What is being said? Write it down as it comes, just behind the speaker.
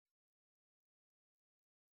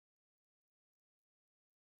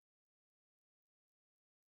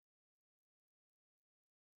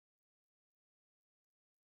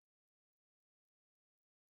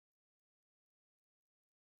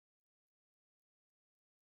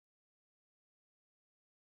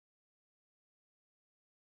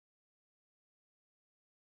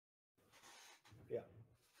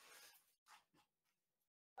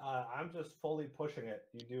I'm just fully pushing it.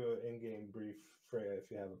 You do an in-game brief, Freya, if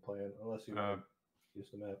you have a plan, unless you want to use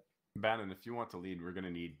the map. Bannon, if you want to lead, we're going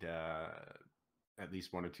to need at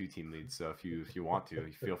least 1 or 2 team leads. So if you want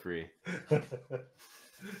to, feel free.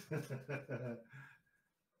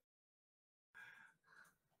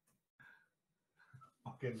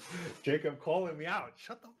 Fucking Jacob calling me out.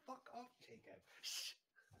 Shut the fuck up, Jacob. Shh.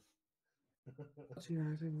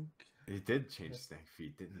 Yeah, I think You did change stank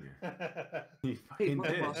feet, didn't you? You fucking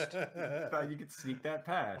did. Thought you could sneak that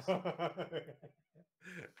past. That's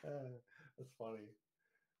funny.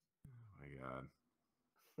 Oh my god.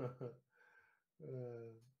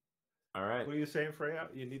 All right. What are you saying, Freya?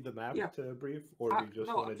 You need the map to brief, or do you just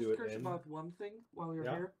no, want to I'm do just it curious in? about one thing while you're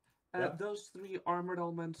here. Yeah. Those 3 armored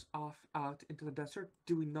elements off out into the desert,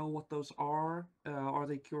 do we know what those are? Are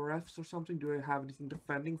they QRFs or something? Do they have anything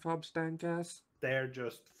defending Fob stank as? They're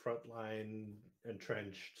just frontline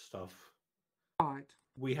entrenched stuff. Alright.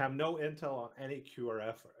 We have no intel on any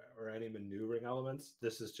QRF or any maneuvering elements.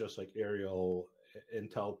 This is just like aerial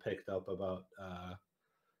intel picked up about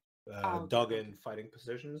dug-in fighting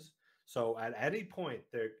positions. So at any point,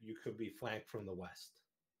 there you could be flanked from the west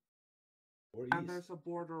or east. And there's a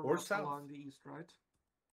border or south. along the east, right?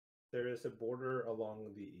 There is a border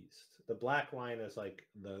along the east. The black line is like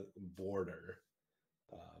the border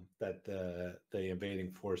that the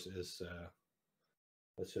invading force is.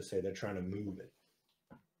 Let's just say they're trying to move it.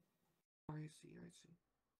 I see.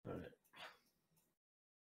 All right.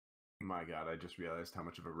 My god, I just realized how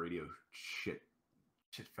much of a radio shit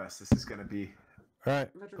fest this is gonna be. All right,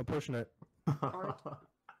 I'm pushing it.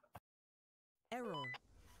 Error.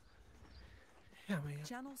 Yeah, man.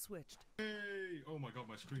 Channel switched. Hey! Oh my god,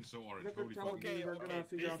 my screen's so orange. Holy fuck. Okay,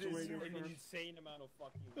 This is an insane amount of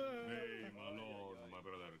fucking... Hey, my lord, my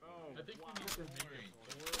brother. Oh, I think we need to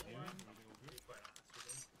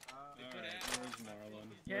Where's Marlon?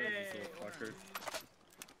 Yay! Fucker.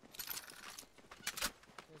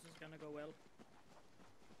 This is gonna go well.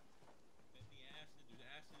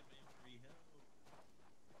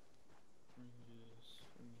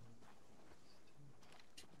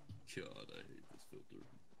 God, I hate this filter.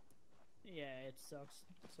 Yeah, it sucks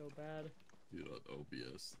so bad. Yeah,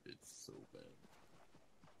 OBS, it's so bad.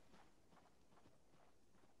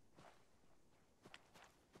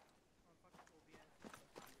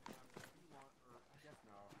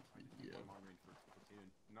 Yeah. Long range for platoon.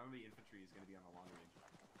 None of the infantry is going to be on the long range.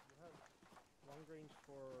 You have long range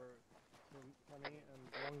for money and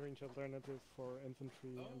long range alternative for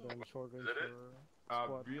infantry, and then short range for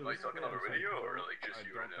squad. Really, Am I talking on a radio or like just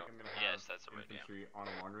you right now? Yes, that's a infantry on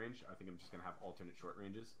a long range. I think I'm just going to have alternate short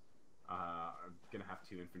ranges. I'm going to have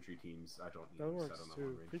 2 infantry teams. I don't need That to works set on the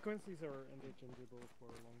too. long range. Frequencies are interchangeable for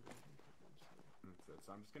long range infantry. That's it.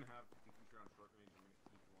 So I'm just going to have infantry on short range. I'm going to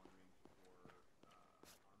keep long range for armor.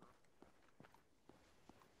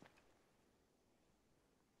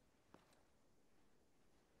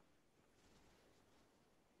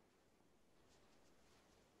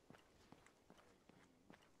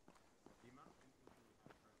 The amount of infantry we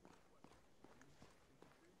have currently is what? 10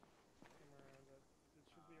 infantry? Somewhere around that. It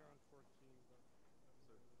should be around 14, but...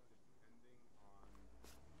 So depending on...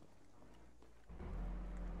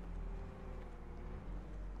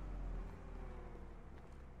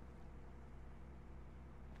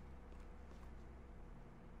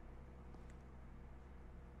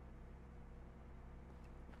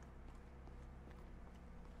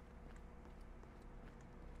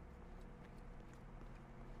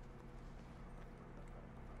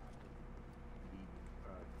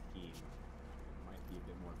 team, it might be a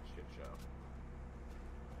bit more of a shit show.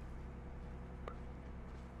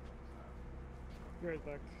 Great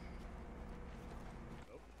back.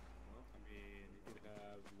 Nope. Well, I mean, you can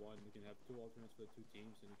have you can have 2 alternates for the 2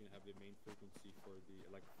 teams, and you can have the main frequency for the,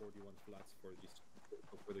 like, 41 flats for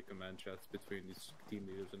the command chats between these team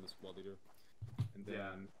leaders and the squad leader. And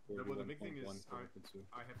then well, the big thing is I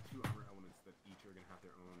have 2 armor elements that each are going to have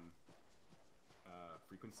their own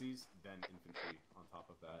frequencies, then infantry on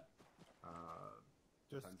top of that.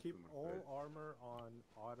 Just keep all armor on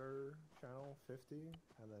Otter channel 50,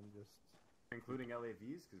 and then just... Including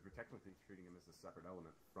LAVs, because we're technically treating them as a separate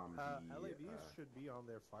element from LAVs should be on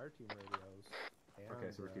their fire team radios. And,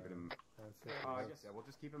 okay, so we're keeping them... I guess, yeah, we'll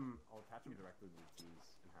just keep them... I'll attach them directly to the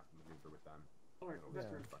teams and have them maneuver with them. Alright,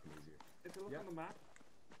 that's fucking easier. If you look on the map,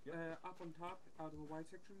 up on top, out of the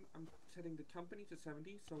white section, I'm setting the company to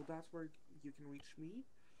 70, so that's where you can reach me.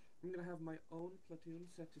 I'm gonna have my own platoon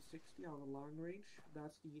set to 60 on the long range.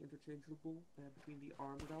 That's the interchangeable between the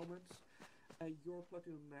armored elements. Your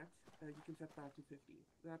platoon next, you can set that to 50.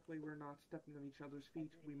 That way we're not stepping on each other's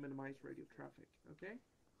feet. We minimize radio traffic. Okay?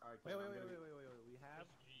 Wait. We have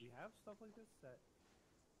we have stuff like this set.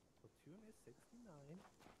 Platoon is 69.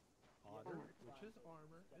 Otter, which is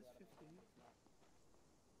armor, is 50.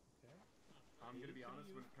 Okay. I'm gonna be honest,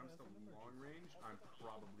 when it comes to long range, I'm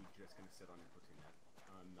probably just gonna sit on your platoon net.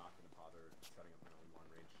 I'm not gonna bother setting up my own long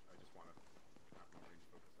range. I just want to have long range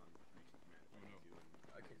focused on reaching command.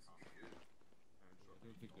 I can't see shit. And short I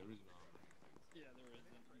don't think there is an armor. Yeah, there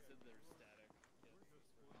isn't. He said they're static.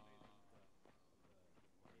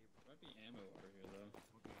 Might be ammo over here though.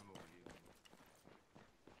 What the ammo are you?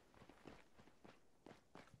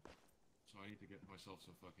 So I need to get myself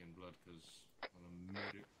some fucking blood because I'm a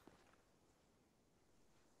medic.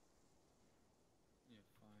 Yeah,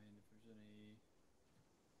 fine. If there's any.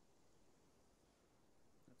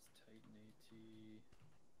 That's Titan AT.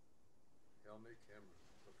 Helmet camera.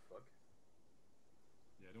 What the fuck?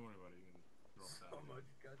 Yeah, don't worry about it. You can drop that. So much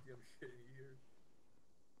goddamn shit in here.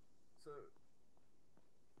 So,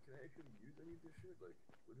 can I actually use any of this shit? Like,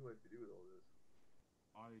 what do I have to do with all this?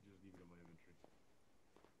 I just leave it in my inventory.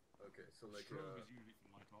 Okay, so like, Strobe is usually for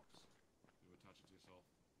light ops. You attach it to yourself.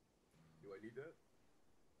 do I need that?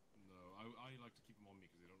 No, I like to keep them on me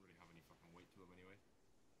because they don't really have any fucking weight to them anyway.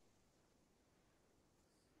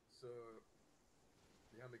 So,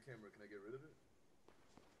 the helmet camera, can I get rid of it?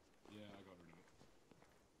 Yeah, I got rid of it.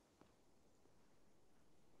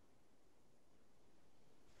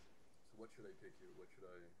 So what should I pick here? What should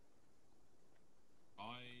I...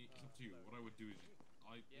 It's up to you. What I would do is,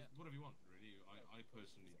 whatever you want, really. I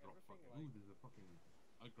personally drop fucking. Ooh, there's a fucking.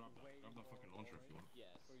 I grab that fucking launcher if you want. Yes.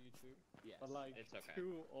 For you too. Yes. But like it's okay.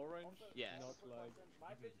 too orange. Yes. Not like.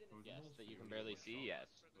 Yes, that you can barely see. Yes.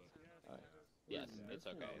 Yes, it's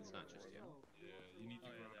okay. It's not just you. Yeah, you need to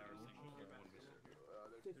grab the launcher and one missile.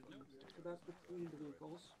 So that's between the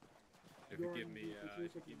vehicles. If Your you give me,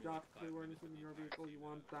 if you got crew or anything in your vehicle, you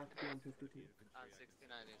want that to be on 52. On 69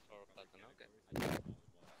 is for platoon. Okay.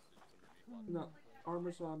 No,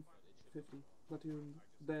 armor's on 50. Platoon,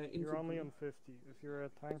 the infantry. You're only on 50. If you're a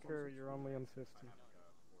tanker, you're only on 50. I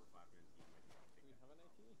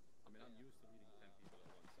mean, I'm used to leading 10 people at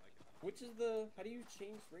once. I can. Which is the? How do you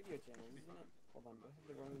change radio channels? Isn't it? Hold on, I have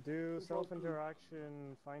the wrong. Do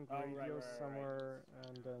self-interaction, find Oh, right, radios right, right. somewhere,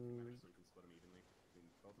 and then. So we can split them evenly between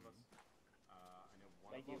both of us. I know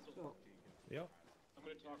one Thank of you. us So, Yep. I'm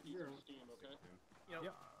gonna talk to you through Steam, okay?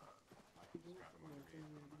 Yep. I can just grab them on the okay,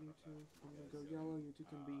 range. you two, I'm gonna go yellow. You two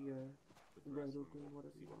can be With the red rest or of them, green,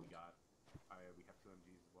 whatever see you what want. we got. We have 2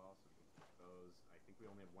 MGs as well, so we can put those. I think we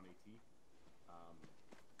only have 1 AT. I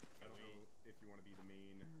don't know if you want to be the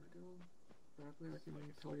main. There we go. That way I can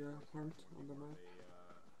tell you apart on the map.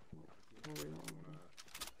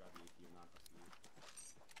 Grab the AT or not?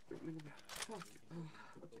 Fuck.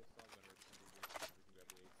 Both sub vendors can do this. We can grab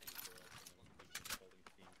the AT for us, and then we can use the holding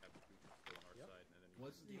team, have the crew still on our side, and then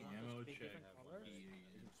What's the ammo check?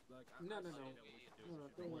 No, no, no. No,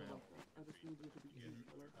 don't worry about that. I just need you to be each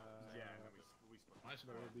color. Yeah, and then we split. My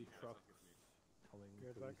squad will be truck calling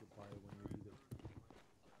Good for luck. supply when you need it.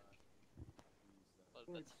 Well, Right,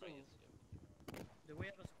 that's free. Do we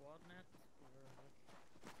have a squad net?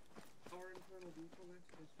 Our internal vehicle net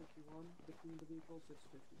is 51. Between the vehicles, it's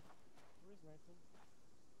 50. Where's Nathan?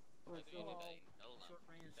 Alright, so Short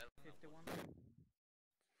range 51.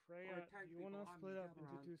 Freya, Alright, tank do you want to people, split I'm up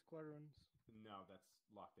into around. 2 squadrons? No, that's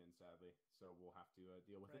locked in, sadly. So we'll have to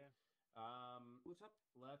deal with Freya, it. what's up?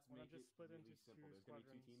 Let's Wanna make just it split really into simple. 2 There's gonna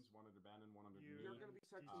be 2 squadrons? teams, one under Bannon, one under you, me. You're gonna be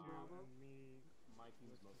section T0, Bravo. and me. My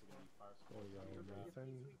team's mostly gonna be fire There squad. you go, You're gonna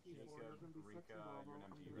Nathan. be 3 P4. You're gonna be Rika, section Bravo. you're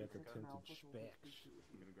an I'm MG. gonna be You got the section tinted Alpha. So specs.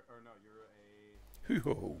 I'm gonna go. Or no, you're a.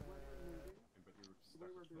 Hoo-ho. But you're the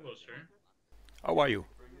way we're doing Hello, it, sir. okay? How are you?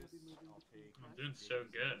 We're gonna be moving I'll between take. I'm doing so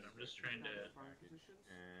good. I'm just trying to fire positions.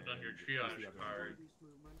 And put on your who's triage the other card. These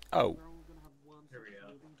movements, Oh. we're only gonna have one Here we section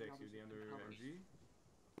go. moving, Takes the you the others under can cover. MG.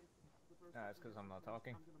 Nah, it's 'cause I'm not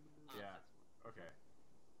talking. I'm gonna move Yeah. this one. Okay.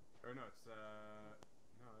 Or no, it's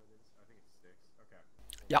no, it's. I think it's sticks. Okay.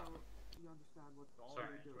 Yeah. So, you understand what So all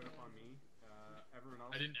Sorry. right, join up on me. Everyone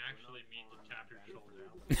else. I didn't join actually up meet the on chapter Bannon.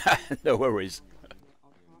 shoulder. No worries. If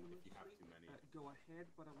you have too many. Go ahead,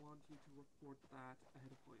 but I want you to report that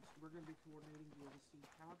ahead of points. We're going to be coordinating the overseas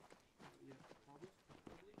tab. Yeah, probably.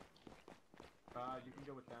 You can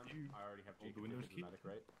go with them. I already have Hold the Jacob windows as a key. medic,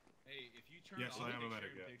 right? Hey, if you turn Yes, I am a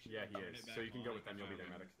medic, yeah. Yeah, he is. So you can go with them. You'll be their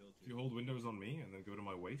medic. If you hold Windows on me and then go to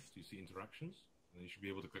my waist, you see interactions, and then you should be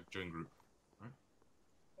able to click join group.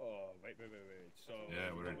 Oh, wait. So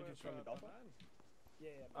Yeah, we're in. From the Delta?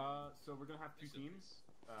 Yeah. So we're gonna have 2 teams.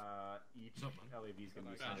 each What's up, man? LAV is going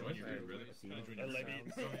to be Bad assigned joint, to really? a team. Bad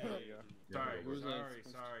joint.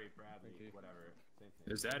 Sorry, Bradley. Whatever. Same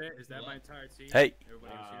thing. Is that it? Is that my entire team? Hey.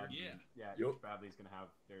 Everybody else here? Yeah. Yo. Each Bradley's going to have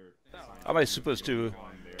their. Am I supposed to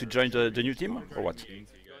join the new team or what?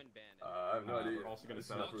 I have no idea. We're also going to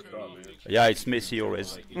set up First thought, man. Yeah, it's messy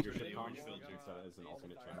always. leadership comms, so you can set it as an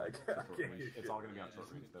alternate channel. for short range. It's all going to be on short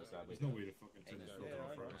range, though, sadly. There's no way to fucking turn this filter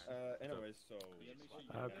off for us. Anyways, so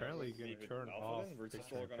apparently you can turn off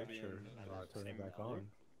picture in picture and turn it back on.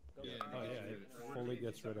 Yeah. Oh yeah, it fully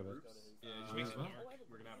gets rid of it. Yeah, just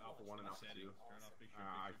We're going to have Alpha 1 and Alpha 2.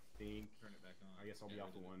 I think, I guess I'll be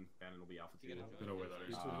Alpha 1, Bannon will be Alpha 2. don't know where that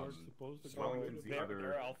is. We're supposed to go. Swellington's the other.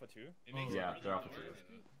 They're Alpha 2? Yeah, they're Alpha 2.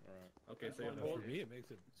 Alright. Okay, so For me, it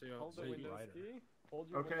makes it Hold the Windows brighter. key. Hold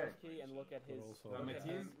your Okay. Windows key and look at his. also- look my at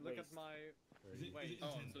team? his Look waist. my. Wait,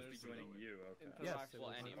 Oh, I'm supposed to be joining you. Okay.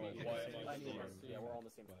 Interactual animation. Yeah, we're all in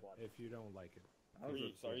the same squad. If you don't like it.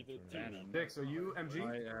 Sorry, the Dick, so you, MG?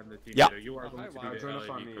 I am the team Yeah. leader. You are going to be the Join us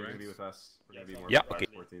on LAV, me. You're going to be correct? with us. We're going to be more Yeah, of a okay.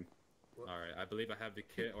 sport team. Alright, I believe I have the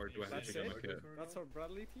kit, or do I have to pick up my kit? That's our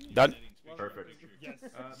Bradley team? Done. Perfect. Yes.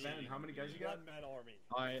 Bannon, how many guys you got? One-man army.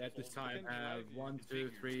 I, at this time, have 1,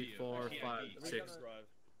 2, 3, 4, 5, 6.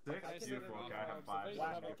 6? Beautiful. Okay, I have 5. So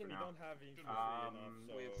that's good for now.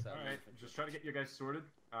 Alright, just try to get you guys sorted.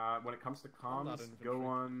 When it comes to comms, go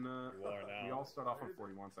on. We all start off on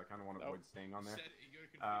 41, so I kind of want to avoid staying on there.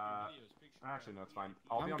 Actually, no, it's fine.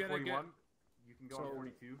 I'll be on 41. You can go on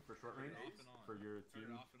 42 for short range for your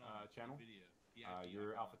team channel.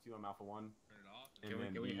 You're Alpha 2, I'm Alpha 1. And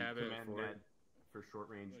then can we have the it command net for short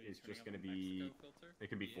range is just going to be, it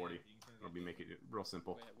can be 40. It'll be making it real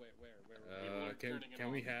simple.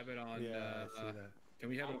 Can we have it on? Yeah, I see that. Can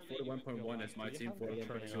we have it on 41.1 as my team?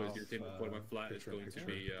 41.2 is your team. 41 flat is going to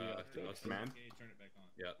be us. Command?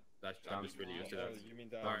 Yeah, that's I'm just really used to that.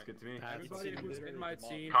 Sounds good to me. Everybody who's in my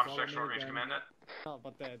team. Comms check short range command net. No,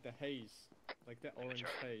 but the haze. Like the orange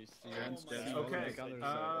haze. Okay.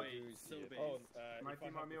 Oh, My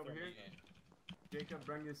team on me over here. Jacob,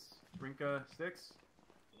 Brinka, Sticks.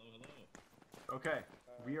 Hello. Okay,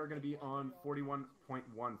 we are going to be on 41.1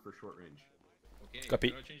 for short range. Okay. Copy.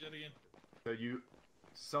 Can I change that again? So you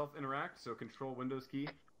self-interact, so control Windows key.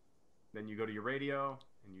 Then you go to your radio,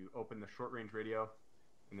 and you open the short range radio,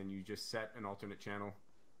 and then you just set an alternate channel.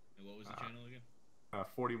 And what was the channel again?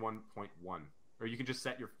 41.1. Or you can just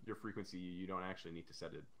set your frequency. You don't actually need to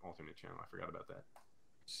set an alternate channel. I forgot about that.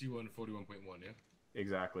 C1 41.1, yeah?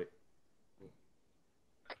 Exactly. Cool.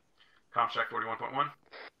 Comms check 41.1.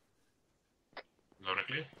 Loud and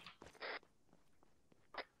clear.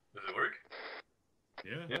 Does it work?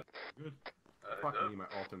 Yeah? Yep. Good. Fuck me, my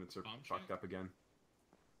alternates are fucked up again.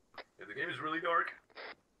 Yeah, the game is really dark.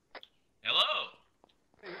 Hello.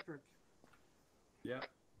 Hey, Rick. Yeah.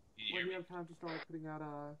 When do you have time to start putting out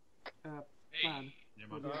a plan? Yeah,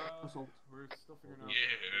 for man. the assault? We're still figuring out Yeah.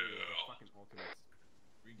 the fucking alternates.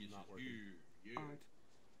 Not working.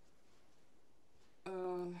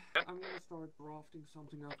 Alright. I'm gonna start drafting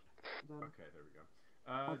something up. Then Okay, there we go.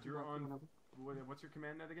 I'll do You're that on. whenever. What's your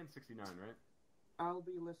command net again? 69, right? I'll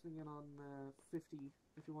be listening in on 50.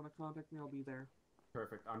 If you want to contact me, I'll be there.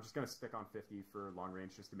 Perfect. I'm just gonna stick on 50 for long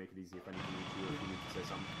range, just to make it easy if anything needs to, if you need to say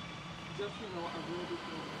something. Just so you know, I will be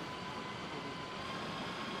doing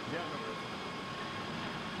Yeah, no worries.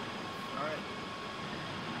 All right.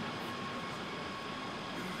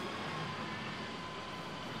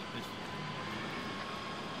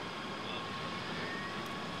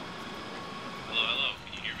 Hello.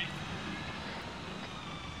 Can you hear me?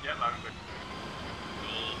 Yeah, loud and clear.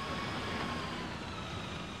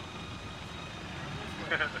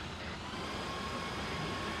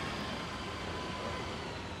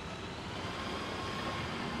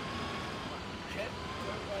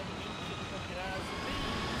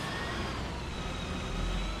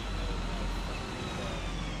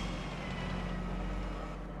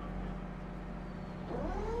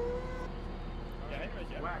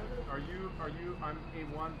 Whack, are you, I'm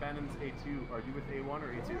A1, Bannon's A2. Are you with A1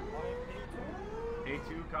 or A2?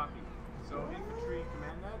 A2, copy. So, infantry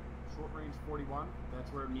command net, short range 41.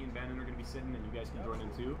 That's where me and Bannon are going to be sitting, and you guys can join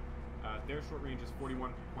in too. Their short range is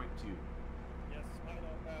 41.2. Yes, I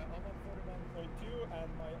know. I'm on 41.2 and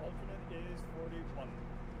my alternate is 41.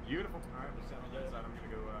 Beautiful. Alright, we'll stand on that side. I'm going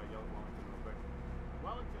to go yell at Wellington real quick.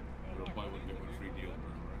 Wellington! We'll buy one, get one free deal,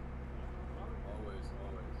 bro, right? Always.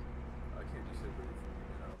 I can't just sit waiting for you,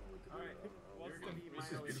 man. I don't know what to do. Alright, you're going to be my This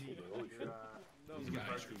is LAV. beautiful. Holy shit. These guys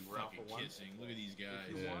are We're Alpha fucking 1. kissing. Look at these guys.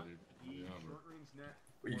 If you want dude. the Yeah, bro. short range net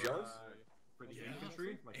Were you for, jealous? for the Yeah.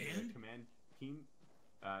 infantry, like the And? command team,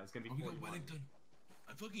 it's going to be Oh, we got 41. Wellington. I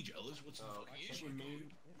I'm fucking jealous. What's the fucking issue? Your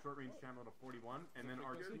main short range channel to 41, and then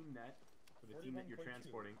our team net for the team that you're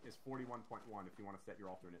transporting is 41.1 if you want to set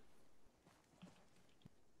your alternate.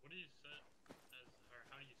 What do you set as, or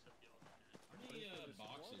how do you set the alternate? How many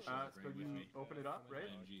boxes? So you open it up,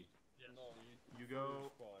 right? Yes. You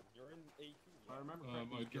go. You're in A2. I remember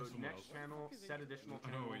correctly, you go next channel, set additional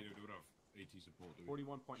channel. Oh wait, you do it off AT support.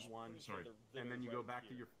 41.1. Sorry. And then you go back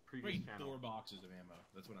to your previous channel. 4 boxes of ammo.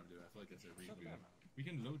 That's what I'm doing. I feel like that's a reboot. We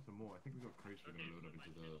can load some more. I think we got crates we're gonna load up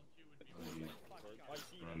into the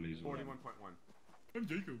Bradleys. 41.1. I'm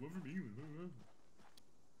Jacob. What for me?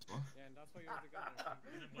 What? Yeah, and that's why you're the gunner.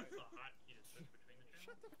 And then what's the hotkey to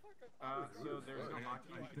switch between the channels? So there's no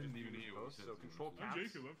hotkey. I didn't even hear what So control caps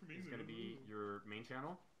is going to be your main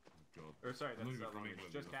channel. God. Or sorry, that's from long range.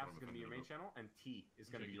 England, Just that's caps is what going to be your I'm main channel, and T is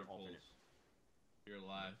going to be your alternate. You're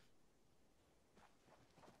alive.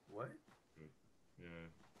 What? Good. Yeah.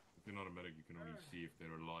 If you're not a medic, you can only see if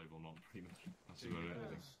they're alive or not, pretty much. That's about it,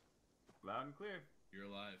 I think. Loud and clear. You're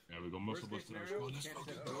alive. Yeah, we got Musclebust in our squad. Let's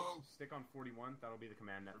fucking go! Stick on 41, that'll be the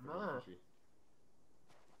command net for the infantry.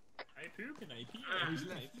 I poop and I pee. Who's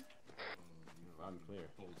left? Loud and clear.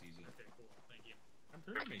 Ball teaser. Okay, cool. Thank you. I'm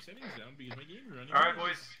turning my settings down because my game is running. Alright,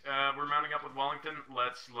 boys, we're mounting up with Wellington.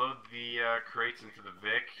 Let's load the crates into the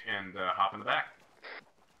Vic and hop in the back.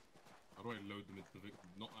 How do I load them into the Vic?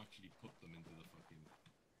 Not actually put them into the fucking...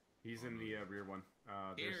 He's in the rear one.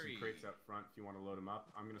 There's some crates up front if you want to load them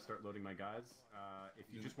up. I'm going to start loading my guys. If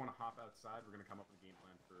you just want to hop outside, we're going to come up with a game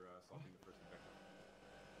plan for assaulting the first objective.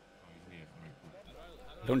 Oh, he's near. Alright,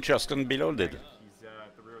 cool. Launchers can be loaded. He's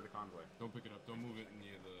at the rear of the convoy. Don't pick it up. Don't move it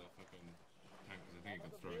near the fucking tank because I think it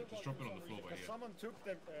can throw it. Just drop it on the floor by here. Someone took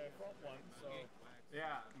the front one, so...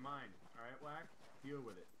 Yeah, mine. Alright, Whack? Deal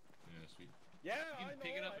with it. Yeah, sweet. Yeah, You can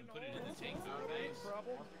pick it up and put it in the tank. Nice.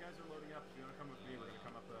 Once you guys are loading up, if you want to come with me, we're going to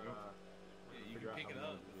come up... You can pick it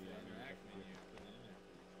up.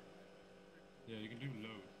 Yeah, you can do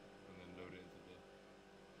load and then load it into the...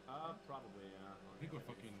 probably, yeah. I think we're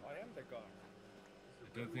fucking... I am the guy. I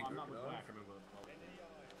don't think... I'm not with Whack, I'm with...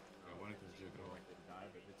 Wellington's joking off. Die,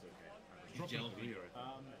 but it's okay. Drop it over here,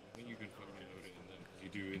 I think you can fucking load it and then... Because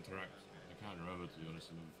you do interact. I can't remember, to be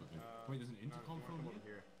honest. Fucking... Wait, there's an intercom from over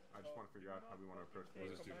here? I just want to figure out how we want to approach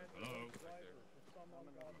this. Hello? Alright.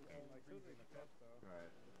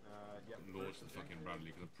 Launch the fucking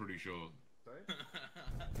Bradley, because I'm pretty sure... Sorry?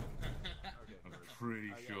 I'm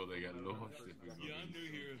pretty sure they get launched if we Yeah, I'm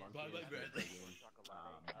new here. Bye-bye, Bradley.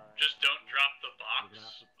 Just don't drop the box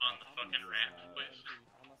on the fucking ramp, please.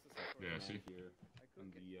 Yeah, see? We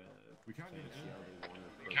can't get it in.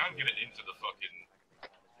 We can't get it into the fucking...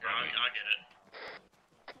 I get it.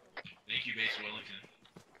 Thank you, Base Wellington.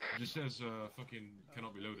 It just says fucking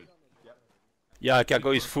cannot be loaded. Yeah, cargo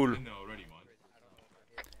is full. In there already, man.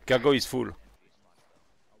 Cargo is full. Look,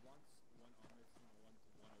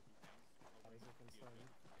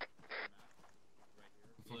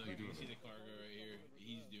 you see the cargo right here.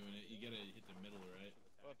 He's doing it. You gotta hit the middle, right?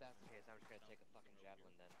 Well, if that's the case, I'm just gonna take a fucking javelin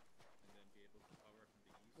then. And then be able to cover from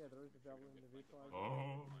the east. Yeah, there is a javelin in the vehicle.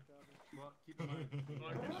 Oh. Well, keep in mind.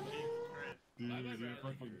 Dude, you're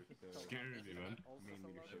fucking scaring me, man. Main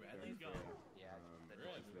leadership. Yeah,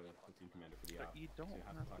 the platoon commander for the op. You don't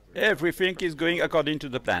Everything is going according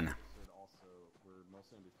to the plan. Also, we're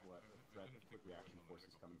mostly under threat of quick reaction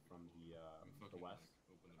forces coming from the west.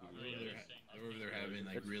 They're over there having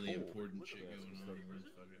like really important shit going on.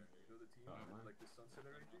 Like the sunset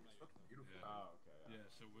and everything? It's fucking beautiful. Oh, okay. Yeah,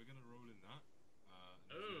 so we're gonna roll in that.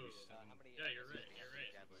 Yeah, you're right, you're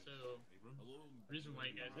right. So, reason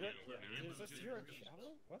why you guys do... Is this your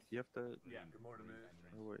javelin? What? You have to. Yeah. Good morning, man.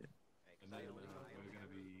 Oh, wait. And then we're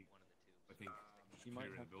gonna be, I think, just You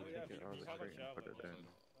might clearing have the to building. take it out of the crate and put it in.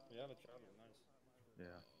 We have a javelin, nice.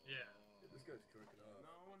 Yeah. Yeah. This guy's jerking off.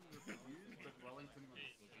 No one refused, but Wellington was...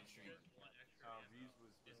 Hey, V's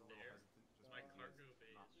was a little hesitant. Just my because cargo not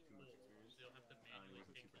bay is too much full, experience. so you'll have to manually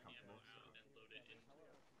take the ammo out and load it into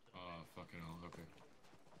Ah, fucking hell, okay.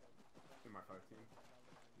 In my 5 team?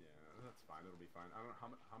 Yeah, that's fine, it'll be fine. I don't know,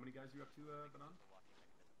 how many guys are you up to, Banan?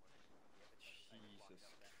 Jesus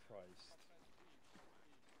Christ.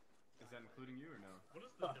 Is that including you or no? What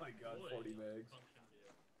is the Oh my god, 40 megs. function do?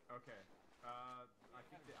 Okay. I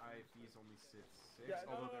think the IFEs only sit 6, Yeah,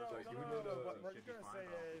 although there's like, like... you would know What we're should be gonna fine, say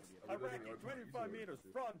but is, also be Iraqi 25 meters,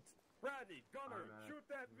 front, ready, gunner, shoot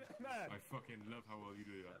that man! I fucking love how well you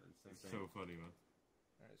do that. It's so funny, man.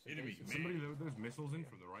 Enemy Did somebody load those missiles in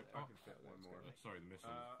from the right I part? can fit one more. Sorry, the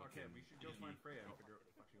missiles. Okay, we should go find Freya and figure out what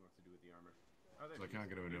the fuck she wants to do with the armor. Oh, there So I she can't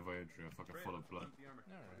is. get an infantry, I'm fucking Freya, full of what's blood. with the armor?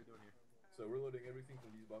 What are we doing here? So we're loading everything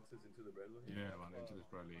from these boxes into the Bradley? Yeah, man, into this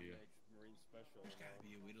Bradley, yeah. Marine special. There's gotta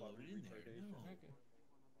be a way to load it in there. No.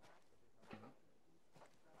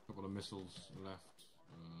 Couple of missiles left.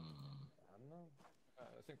 I don't know.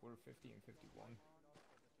 I think we're 50 and 51.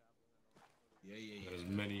 Get as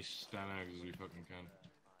many Stanags as we fucking can.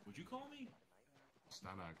 Would you call me?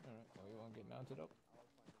 Stanag. Alright, well, you want to get mounted up?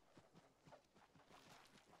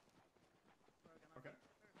 Okay.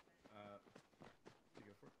 You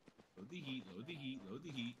go for it. Load the heat, load the heat, load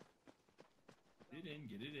the heat. Get it in,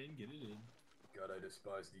 get it in, get it in. God, I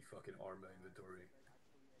despise the fucking ARMA inventory.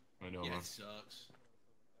 I know, Yeah, man. it sucks.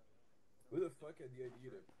 Who the fuck had the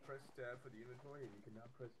idea to press tab for the inventory and you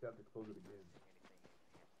cannot press tab to close it again?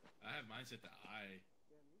 I have mine set to I.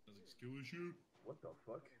 I was like, skill issue? What the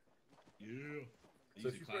fuck? Yeah. So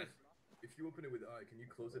if you open it with I, can you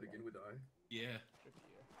close it again with I? Yeah.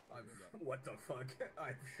 What the fuck?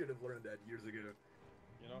 I should have learned that years ago.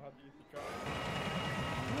 You know how to use the card?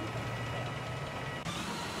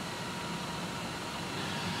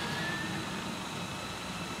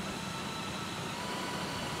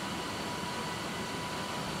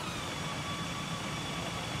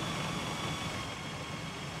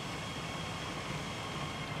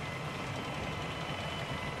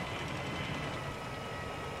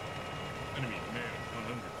 Enemy man,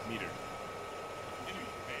 100 meter. Enemy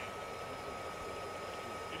man.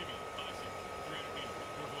 Enemy 300 meters.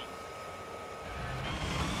 Northwest.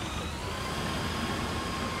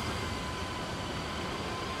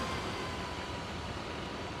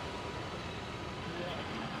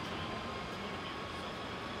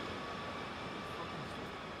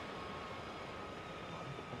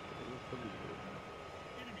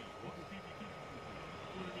 Enemy 200 meters.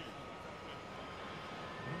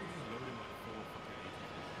 Loading my full fucking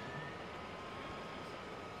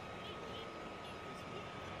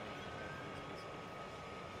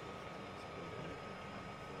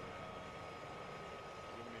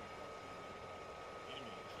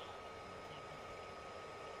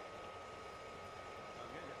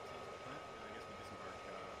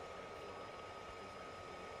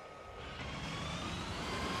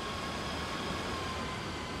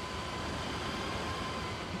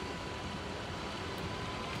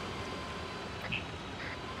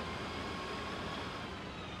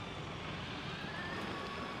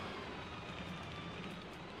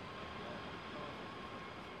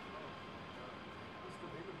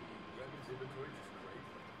Inventory just great.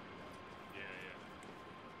 Yeah.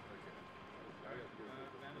 Okay.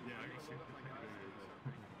 Yeah, I guess.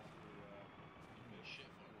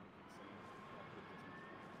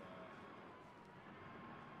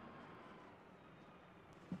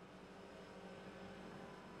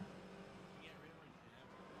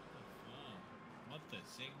 What the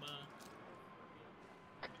Sigma?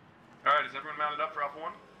 Alright, is everyone mounted up for Alpha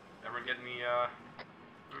 1? Everyone getting the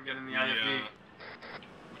IFV?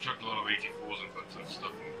 We chucked a lot of 84s and put some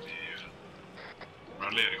stuff in the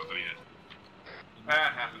Bradley got the lead.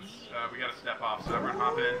 That happens. We gotta step off, so everyone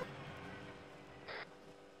hop in.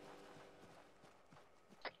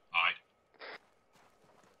 Aye.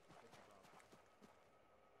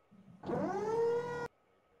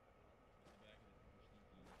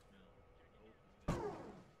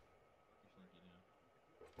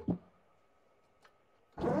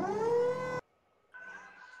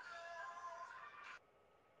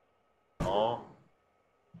 Oh.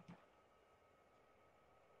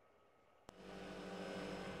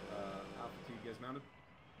 Alpha 2, you guys mounted?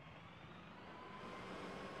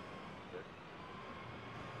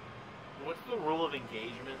 What's the rule of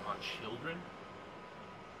engagement on children?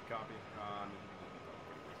 Copy. I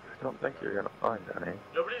don't think you're gonna find any.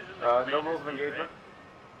 Nobody's in No rules of engagement.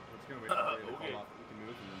 We're just gonna wait for you to Okay. call off. We can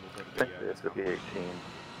move and then we'll go to I think the it's gonna be 18.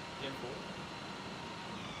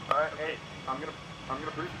 Alright, hey, I'm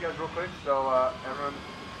gonna brief you guys real quick, so everyone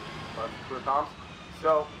for the comms.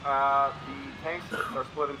 So the tanks are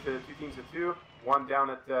split into two teams of two, one down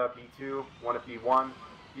at B2, one at B1.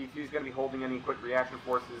 B2 is going to be holding any quick reaction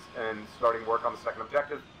forces and starting work on the second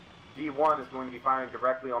objective. B1 is going to be firing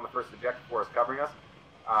directly on the first objective force covering us.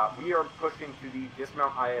 We are pushing to the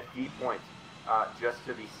dismount IFD point, just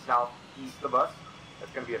to the southeast of us.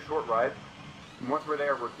 That's going to be a short ride. And once we're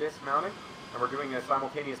there, we're dismounting, and we're doing a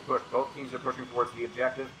simultaneous push. Both teams are pushing towards the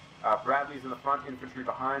objective. Bradley's in the front, infantry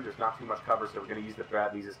behind. There's not too much cover, so we're going to use the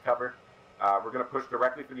Bradleys as cover. We're going to push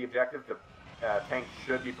directly for the objective. The tank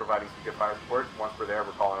should be providing some good fire support. Once we're there,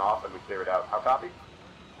 we're calling off, and we clear it out. How copy?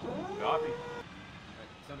 Copy. All right,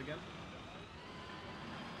 sound again?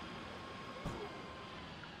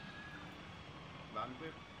 Loud and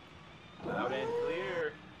clear? Loud and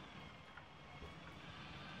clear.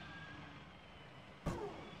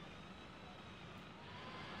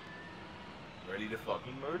 Ready to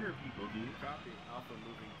fucking murder people, dude. Copy. Alpha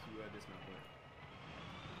moving to dismount point.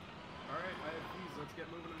 Alright, IFVs, let's get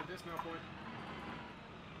moving to the dismount point.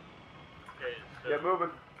 Okay, so Get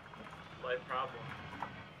moving. slight problem.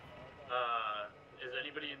 Is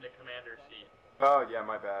anybody in the commander seat? Oh, yeah,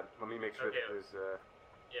 my bad. Let me make sure Okay. that there's,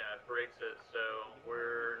 Yeah, it breaks it, so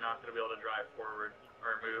we're not going to be able to drive forward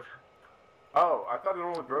or move. Oh, I thought it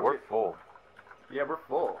only broke We're it. full. Yeah, we're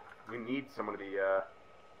full. We need someone to be, Oh,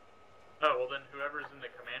 well then whoever's in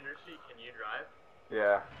the commander seat, can you drive?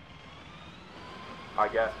 yeah. I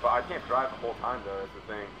guess, but I can't drive the whole time, though, that's the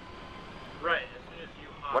thing. Right, as soon as you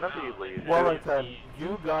hop Whenever out, you leave. Wellington,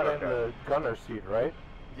 you got in the gunner seat, right?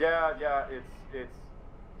 Yeah, it's...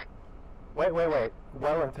 Wait.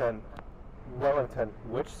 Wellington,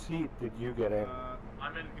 which seat did you get in?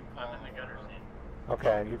 I'm in the gunner seat.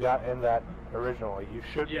 Okay, you got in that originally. You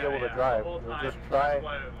should be able to drive. The whole time, Just try. that's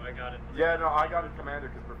why I got it. Yeah, no, I got in commander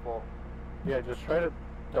because we're full. Yeah, just try to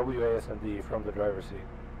WASD from the driver's seat.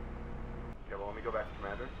 Okay, well, let me go back to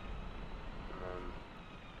commander. And then...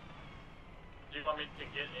 Do you want me to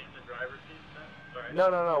get in the driver's seat then? Sorry.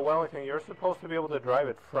 No, Wellington, you're supposed to be able to drive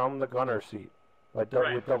it from the gunner seat. Like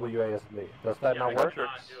with WASD. Does that not work? I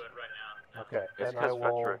cannot do it right now. Okay, It's then I because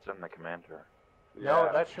will... Veteran's in the commander. No,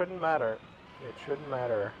 that shouldn't matter. It shouldn't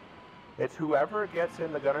matter. It's whoever gets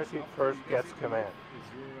in the gunner seat first gets command. Is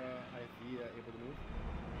your IV able to move?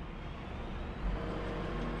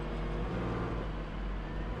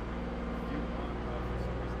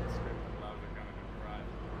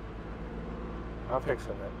 I'm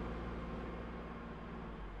fixing it.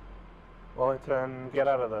 Wellington, get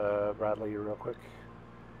out of the Bradley real quick.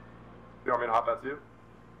 You want me to hop out too?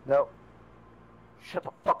 No. Shut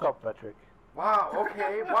the fuck up, Patrick. Wow,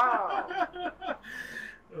 okay, wow!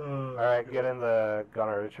 Alright, get in the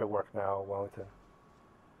gunner. It should work now, Wellington.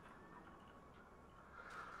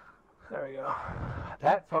 There we go.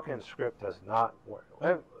 That fucking script does not work.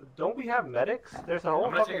 Don't we have medics? There's a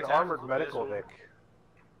whole fucking armored medical deck.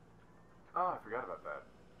 Oh, I forgot about that.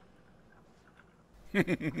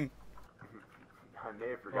 I may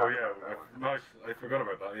have forgotten. Oh yeah, I forgot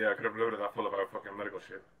about that. Yeah, I could have loaded that full of our fucking medical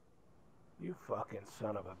shit. You fucking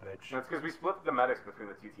son of a bitch. That's because we split the medics between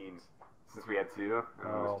the two teams. Since we had two.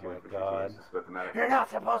 Oh my god. Split the medics. You're not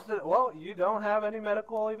supposed to... Well, you don't have any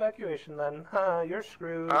medical evacuation then. You're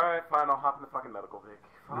screwed. Alright, fine, I'll hop in the fucking medical Vic.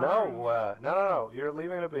 No, no. You're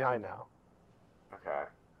leaving it behind now. Okay.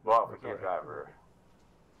 Well, if we can't drive her.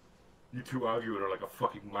 You two arguing are like a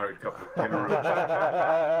fucking married couple.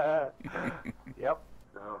 Yep.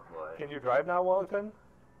 Oh boy. Can you drive now, Wellington?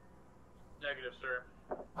 Negative, sir.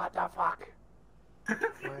 What the fuck?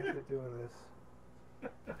 Why is it doing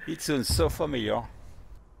this? It sounds so familiar.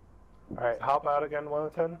 Alright, hop out again,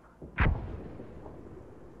 Wellington.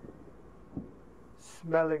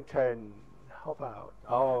 Smellington, hop out.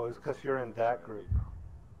 Oh, it's because you're in that group.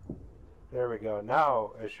 There we go.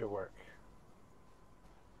 Now it should work.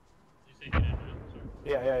 You say get in, sir?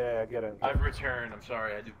 Yeah, get in. I've returned. I'm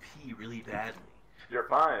sorry. I do pee really badly. You're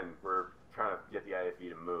fine. We're trying to get the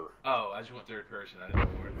IFE to move. Oh, I just went third person. I didn't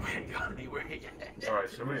know where we hadn't gone anywhere yet. Alright,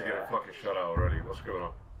 somebody's getting fucking shut out already. What's going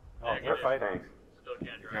on? Oh, they're fighting. Still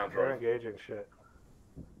can't drive. Can't They're drive. engaging shit.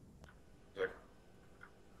 Sick.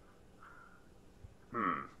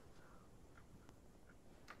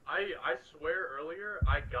 I swear earlier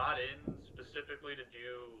I got in specifically to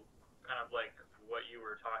do kind of like what you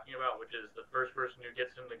were talking about, which is the first person who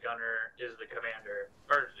gets in the gunner is the commander,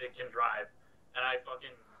 or it can drive. And I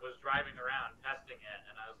fucking was driving around testing it,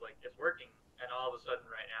 and I was like, it's working. And all of a sudden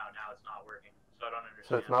right now it's not working. So I don't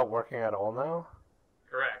understand. So it's not working at all now?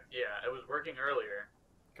 Correct, yeah. It was working earlier.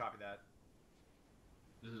 Copy that.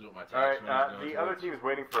 This is what my Alright, tax the other team is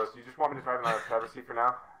waiting for us. You just want me to drive in our driver's seat for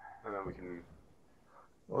now? And then we can...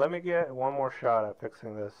 Let me get one more shot at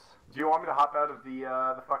fixing this. Do you want me to hop out of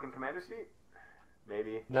the fucking commander seat?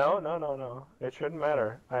 Maybe. No. It shouldn't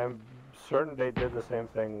matter. I'm certain they did the same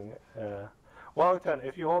thing. Wellington,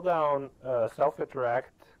 if you hold down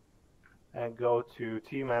self-interact and go to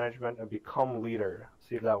team management and become leader,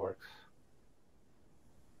 see if that works.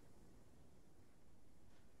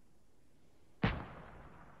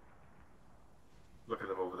 Look at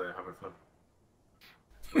them over there having fun.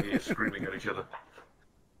 We're here screaming at each other.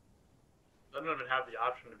 I don't even have the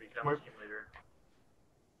option to become a team leader.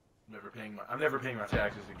 I'm never paying my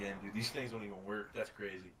taxes again, dude. These things don't even work. That's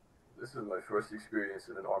crazy. This is my first experience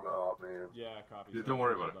in an Arma op, man. Yeah, copy. Dude, don't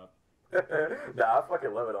worry about it. Nah, I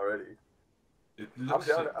fucking love it already.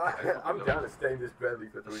 I'm down to stay in this Bradley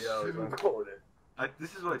for 3 hours. I'm calling it.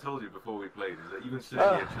 This is what I told you before we played, is that even sitting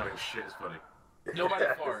here chatting shit is funny. Nobody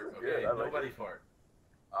fart, okay? Yeah, Nobody fart.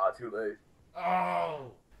 Too late.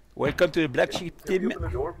 Oh! Welcome to the Black Sheep Can team. you open the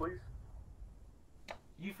door, please?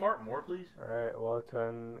 You fart more, please? Alright, well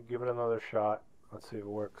then give it another shot. Let's see if it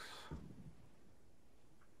works.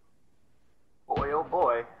 Boy, oh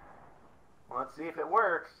boy. Let's see if it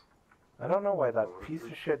works. I don't know why that piece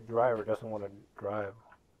of shit driver doesn't want to drive.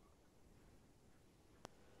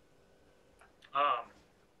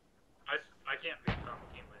 I can't become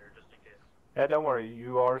the team leader just in case. Yeah, don't worry,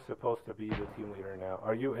 you are supposed to be the team leader now.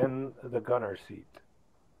 Are you in the gunner seat?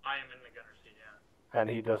 I am in the gunner seat, yeah. And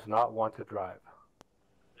he does not want to drive.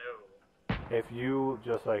 No. If you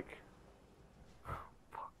just like...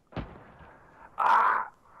 Ah!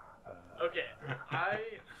 Okay,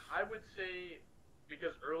 I would say,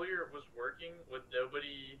 because earlier it was working with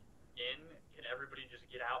nobody in, can everybody just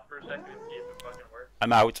get out for a second and see if it fucking works?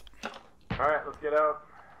 I'm out. Alright, let's get out.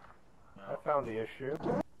 I found the issue.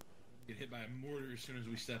 Get hit by a mortar as soon as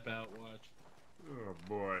we step out, watch. Oh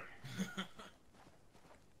boy.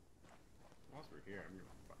 Whilst we're here, I'm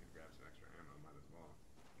gonna fucking grab some extra ammo, might as well.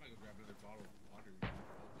 I might go grab another bottle of water.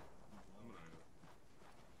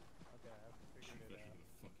 Okay, I've figured it out.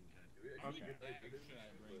 Okay. Should I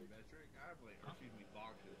bring Vetric? I have excuse me,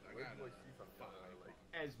 boxes. I got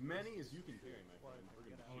as many as you can carry, my friend.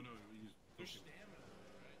 Oh no, there's stamina,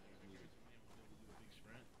 right? You can use it. Do a big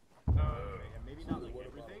sprint. Yeah, maybe not like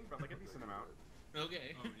everything, but like a decent amount.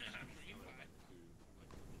 Okay. Oh, yeah.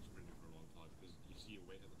 Sprinting for a long time because you see a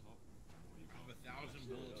weight at the top. I have 1,000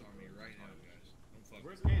 bullets on me right now, guys. Don't fuck.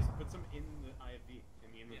 Worst case, put some in the IFV, in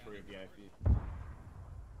the inventory of the IFV.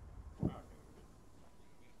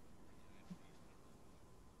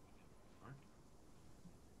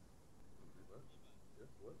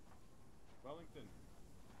 Wellington,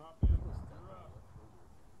 pop in.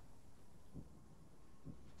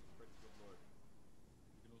 Pretty good lord.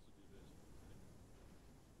 You can also do this.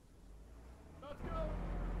 Let's go!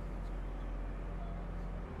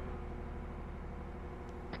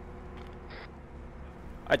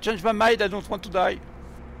 I changed my mind, I don't want to die.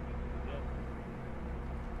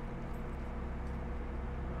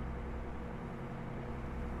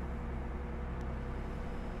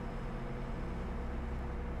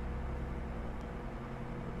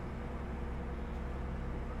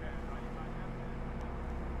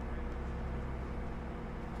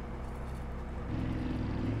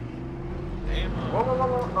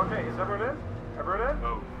 Whoa. Okay, is everyone in? Everyone in?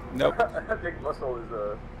 No. Nope. I think Muscle is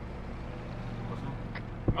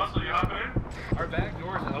Muscle, you hopping in? Our back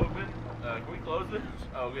door's open. Can we close this?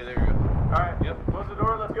 Oh, okay, there we go. Alright, Yep. close the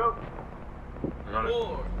door, let's go.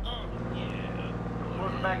 Door. Yeah.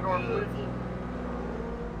 Close the back door, please.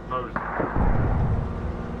 Closed.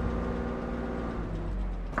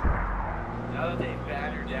 Now that they've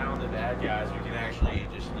battered down the bad guys, we can actually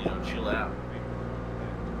just, chill out.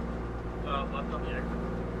 Left on the exit.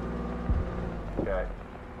 Okay.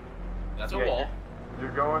 That's a Yeah, wall.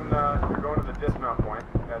 You're going to the dismount point.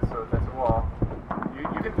 That's a wall.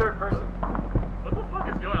 You can third person. What the fuck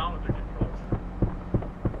is going on with the controls?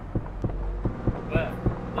 Left.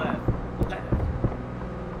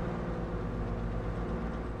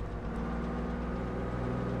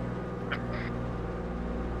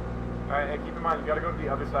 Alright, hey, keep in mind, you gotta go to the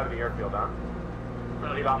other side of the airfield, huh?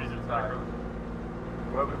 The opposite side.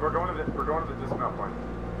 Well, we're going to the dismount point.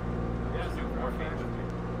 Yeah, super more fancy.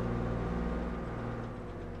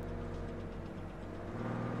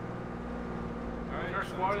 Alright, our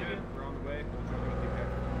squad is in. We're on the way. We'll try to get the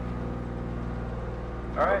objective.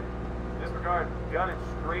 Alright, disregard. Gun it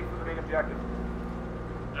straight for the main objective.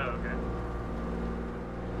 Oh, okay.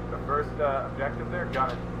 The first objective there,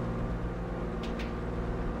 gun it.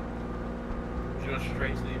 Go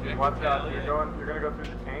straight to the objective. Watch out, you're gonna go through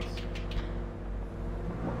the tanks.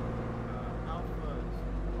 Alpha,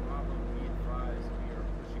 Bravo, be advised, we are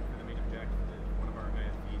pushing for the main objective. One of our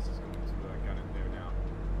IFVs is going to gun it there now.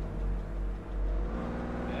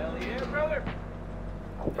 Hell yeah, brother!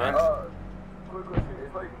 Quick question.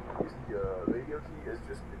 It's like, is the radio key is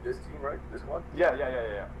just this team, right? This one? Yeah.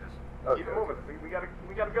 Okay. Keep it moving. We gotta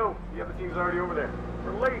go. The other team's already over there.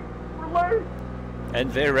 We're late.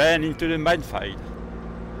 And they ran into the minefield.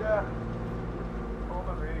 Yeah. All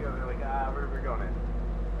the radio, they're like, we're going in.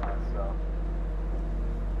 So.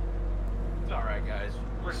 It's alright, guys.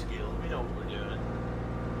 We're skilled. We know what we're doing.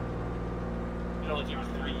 It only took us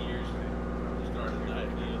 3 years to start the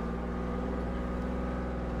idea.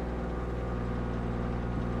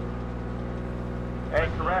 Hey,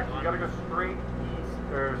 correct. You gotta go straight east.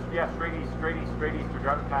 Straight east. We're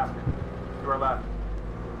driving past it. To our left.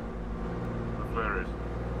 The flare is.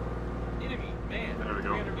 Enemy, man. There we go.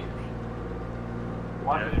 300 meters.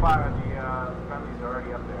 Watch the fire. The friendly's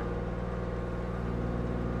already up there.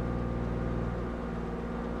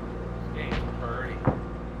 This game's pretty.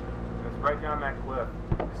 It's right down that cliff.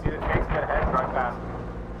 See the tanks get ahead, drive past.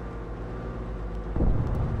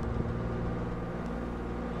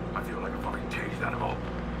 I feel like a fucking caged animal.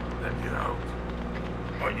 Let me out.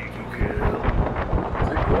 I need to kill. Is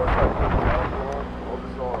it cool if I put down all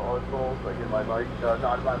this on calls, like in my mic?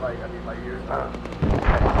 Not in my mic, I mean my ears. Alright,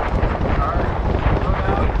 slow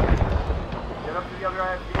down. Get up to the other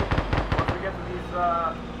IFB. Once we get to these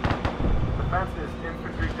defenses,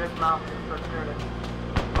 infantry dismount and start steering it.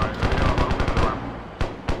 Alright, there we go. Open the door.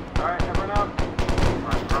 Alright, everyone out.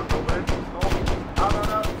 Alright, front open.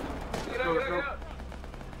 Out. Get out.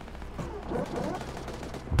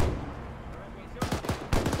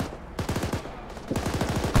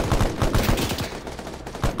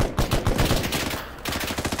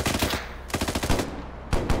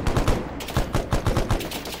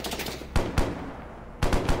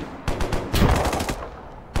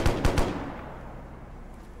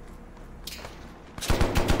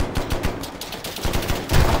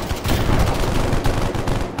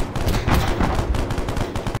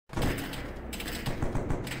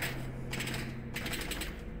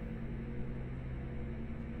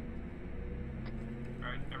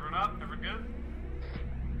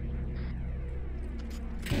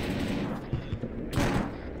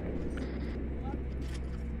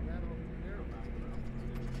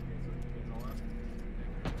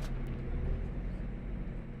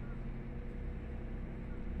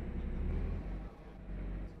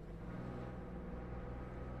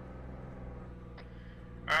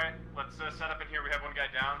 Alright, let's set up in here. We have one guy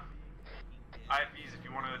down. IFBs, if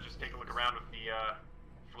you want to just take a look around with the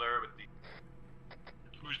flare with the...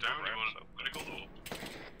 Who's down? You want medical or?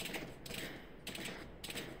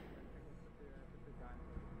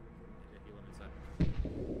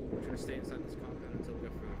 We're gonna stay inside this compound until we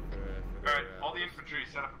go for Alright, all the infantry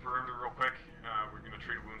set up a perimeter real quick. We're gonna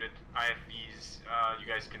treat a wounded. IFBs, you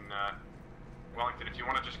guys can, Wellington, if you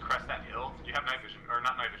want to just crest that hill, you have night vision, or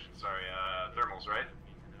not night vision, sorry, thermals, right?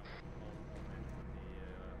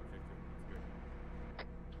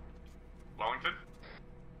 Wellington?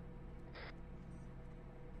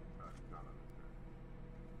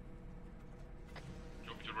 You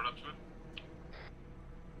want me to run up to it?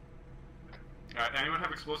 Anyone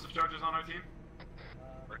have explosive charges on our team?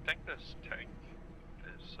 I think this tank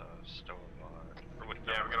is still alive. Or we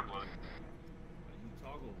yeah, we gotta blow it. You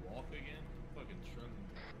toggle walk again? Fucking struggling.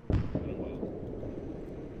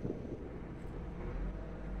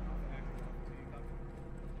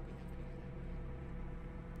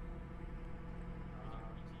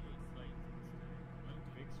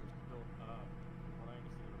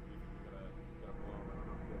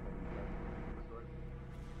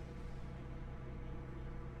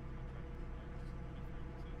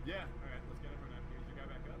 Yeah, alright, let's get everyone out. Here's your guy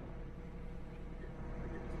back up.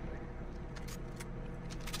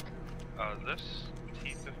 This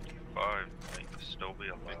T-55 might still be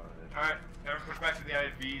alive. Alright, everyone push back to the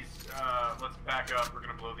IFVs. Let's back up. We're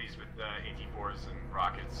gonna blow these with AT-4s and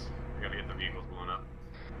rockets. We gotta get the vehicles blown up.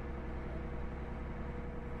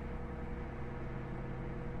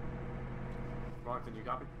 Wellington, you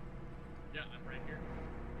copy? Yeah, I'm right here.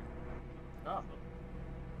 Oh.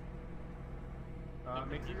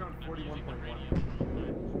 Make sure you're on 41.1.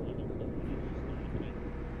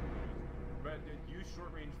 But use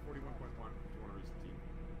short range 41.1 if you want to reach the team.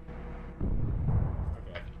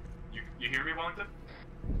 Okay. You hear me, Wellington?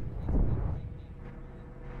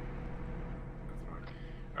 That's fine.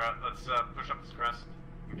 Alright, let's push up this crest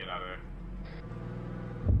and get out of there.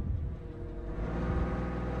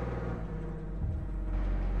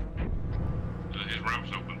 His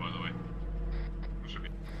ramp's open, by the way. Should be.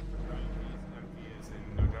 Empty is in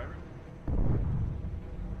no driver.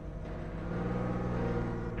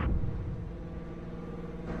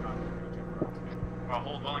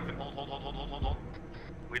 Hold, Wellington, hold.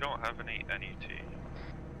 We don't have any NET.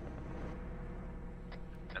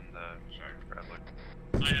 And the Bradley.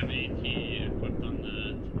 I have AT equipped on the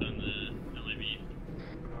LAV.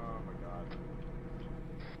 Oh my god.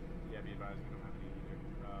 Yeah, be advised we don't have any either.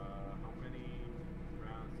 How many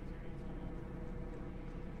rounds does your AT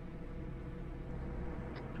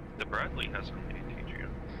The Bradley has an ATG. Yeah.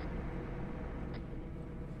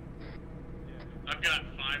 I've got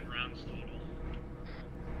 5 rounds total.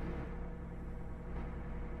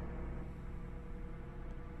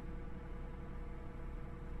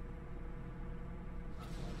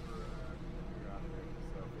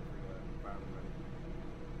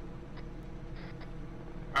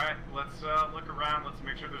 Alright, let's look around. Let's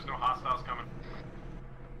make sure there's no hostiles coming.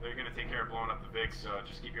 They're gonna take care of blowing up the VIG, so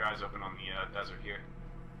just keep your eyes open on the desert here.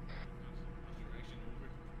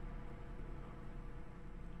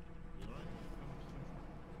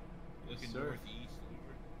 Looking Sir. northeast,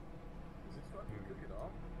 over.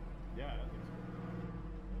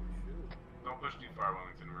 push too far,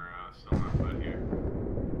 Wellington. We're still not foot here.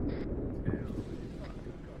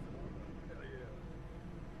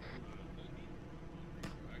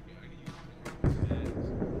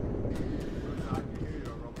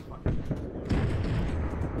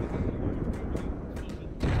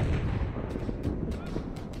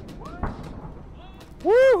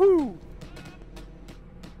 Woohoo!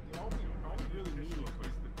 The only really issue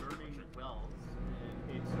is the burning wells,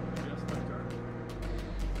 and it's just a turn.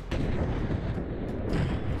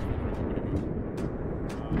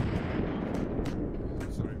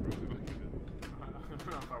 Sorry, bro. I don't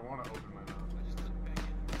know if I want to open my mouth.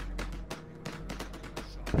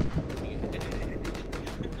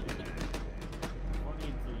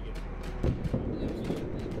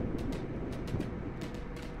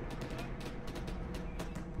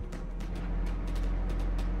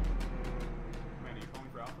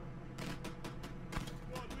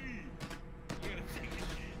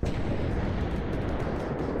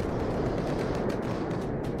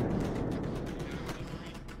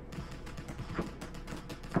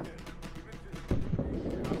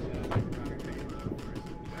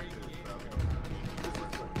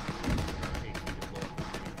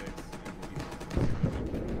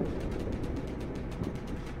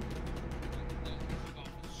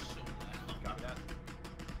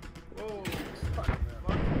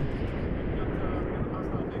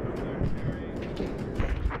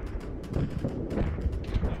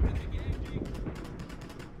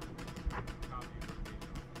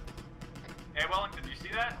 Hey Wellington, do you see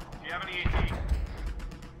that? Do you have any AT?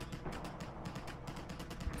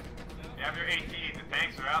 You have your AT, the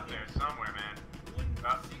tanks are out there somewhere, man.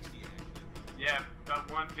 Yeah,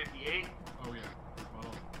 about 158. Oh yeah.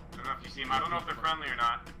 Well, I don't know if you see them. I don't know if they're friendly or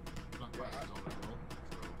not.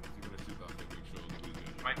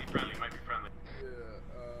 Might be friendly, might be friendly. Yeah,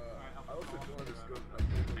 I also don't want to scope my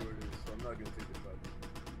where it is, so I'm not gonna take the shot.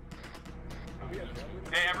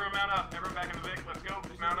 Hey, everyone mount up. Everyone back in the Vic. Let's go.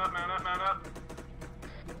 Mount up, mount up, mount up.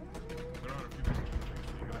 There are a few people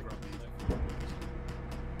you gotta grab these.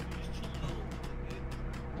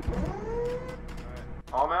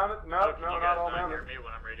 All mounted? No, no, not all mounted. Me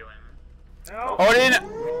when I'm radioing. Odin!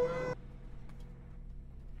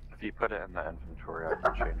 If you put it in the inventory, I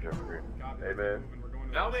can change it for you. Hey, man.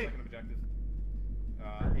 Tell me.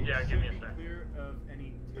 Yeah, give me a sec. Clear of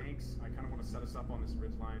any tanks. I kind of want to set us up on this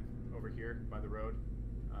ridge line over here by the road.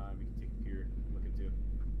 We can take a peer, look into.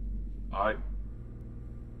 Alright.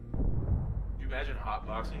 Can you imagine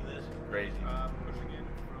hotboxing this? Crazy. Pushing in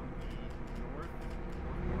from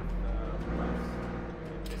the northwest,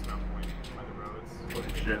 dismount point by the roads.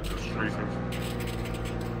 Shit, those tracers.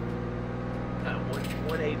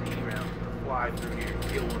 One AP round gonna fly through here and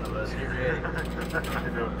kill one of us. Get ready.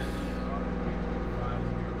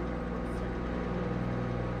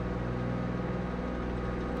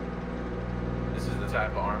 This is the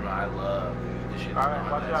type of armor I love, dude. This shit's Alright,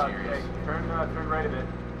 not watch that out. serious. Hey, turn right a bit.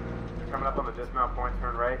 They're coming up on the dismount point.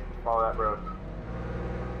 Turn right. Follow that road.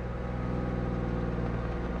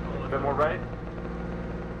 A bit more right.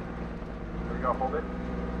 There we go. Hold it.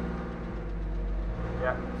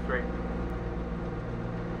 Yeah, straight.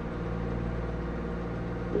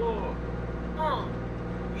 Whoa.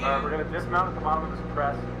 Alright, we're gonna dismount at the bottom of this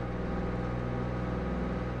crest.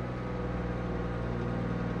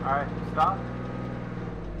 Alright, stop.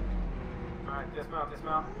 Alright, dismount,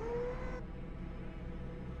 dismount.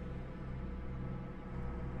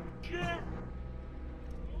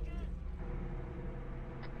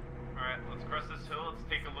 Alright, let's crest this hill, let's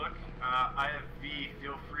take a look. IFV,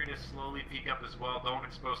 feel free to slowly peek up as well. Don't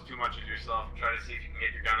expose too much of yourself. Try to see if you can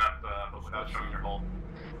get your gun up but without showing your hull.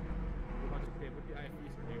 With the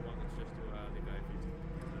IFVs, or do you want us just to leave the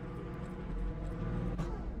IFVs?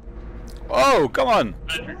 Oh, come on!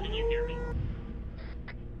 Patrick, can you hear me?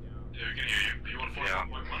 Yeah, we can hear you. You want to force 1.1?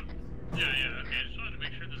 Yeah, okay. I just wanted to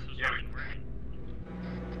make sure this was fucking working.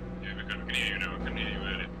 Yeah, we can hear you now. We can hear you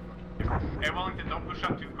at it. Hey Wellington, don't push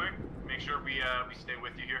up too quick. Make sure we stay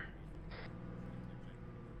with you here.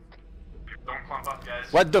 Don't clump up,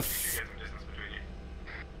 guys. What the Make sure you get some distance between you.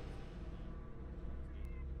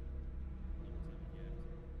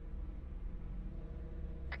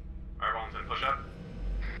 Alright, Wellington, push up.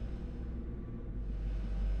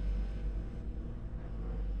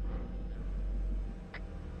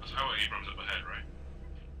 That's how Abrams up ahead, right?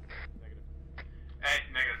 Hey,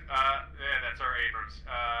 negative. Yeah, that's our Abrams.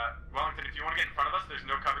 Wellington, if you want to get in front of us, there's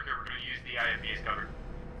no cover here. We're going to use the IFV as cover.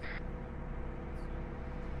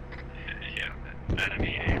 Yeah,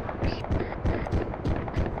 enemy Abrams.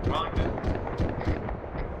 Wellington.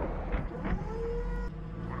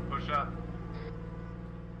 Want to push up?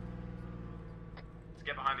 Let's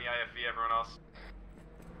get behind the IFV. see everyone else.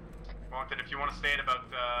 Wellington, if you want to stay at about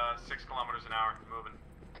 6 kilometers an hour, moving,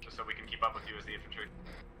 just so we can keep up with you as the infantry.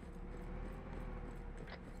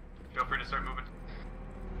 Feel free to start moving.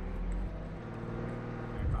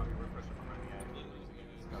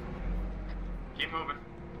 Keep moving.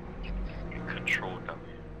 Control W.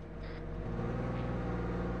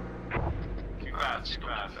 Too fast, too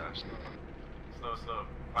fast. Slow, slow.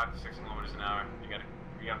 5 to 6 kilometers an hour. You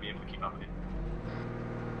gotta be able to keep up with it.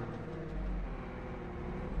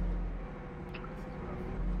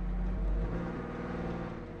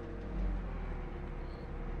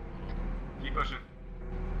 Keep pushing.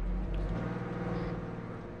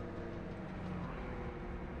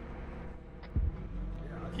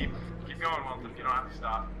 Keep going, Walton. You don't have to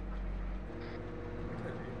stop.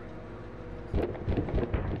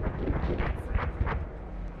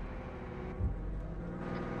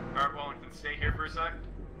 Alright, Wellington, stay here for a sec.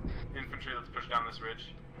 Infantry, let's push down this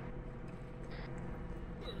ridge.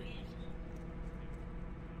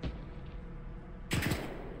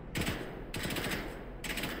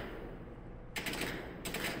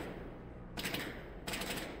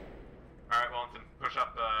 Alright, Wellington, push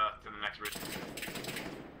up to the next ridge.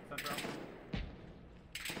 Central.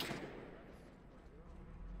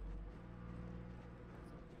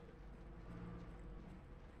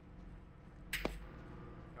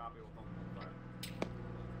 Copy, we'll hold fire.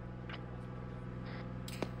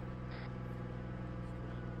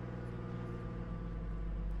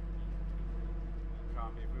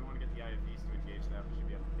 Copy, if we want to get the IFVs to engage that, we should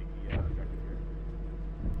be able to take the objective here.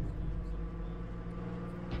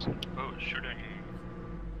 Oh, shooting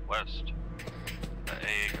west. The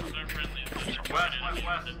AA gun. They're friendly. West.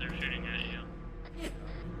 That they're shooting at you.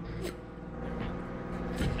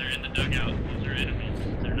 They're in the dugout. Those are enemies.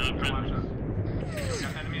 They're not friendly. We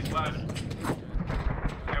got enemies west.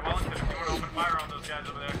 Okay, Wellington, if you want to open fire on those guys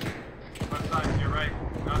over there. Left side to your right.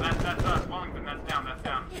 No, that's us. Wellington, that's down, that's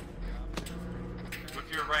down. Look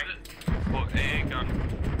to your right. Well, AA gun,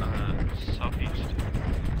 southeast.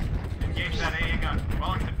 Engage that AA gun.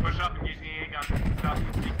 Wellington, push up, engage the AA gun.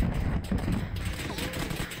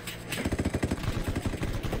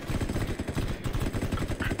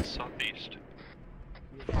 Southeast.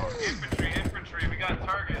 Southeast. Infantry, we got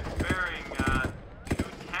targets bearing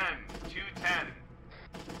 210.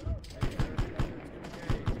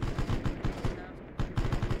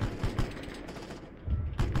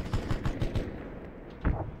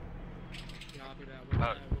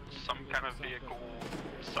 Some kind of vehicle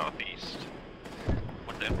southeast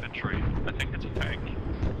with infantry. I think it's a tank.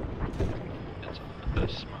 It's the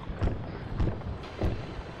smoke.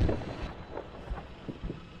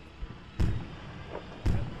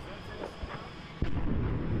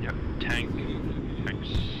 Yep, tank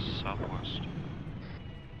southwest.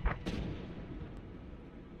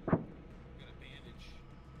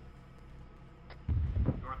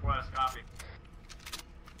 Northwest, copy.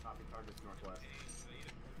 Copy, targets northwest.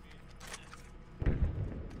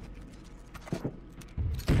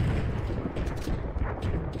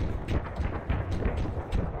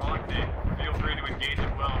 Wellington, feel free to engage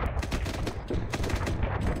as well.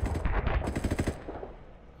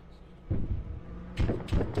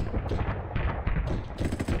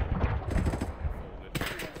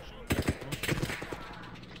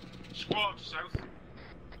 Squad south.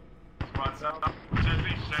 Squad south.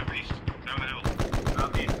 Southeast, down the hill.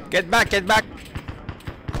 Southeast. Get back, get back!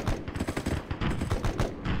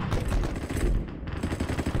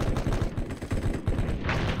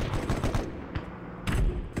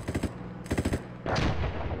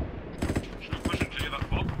 Should we push into that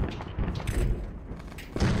fog?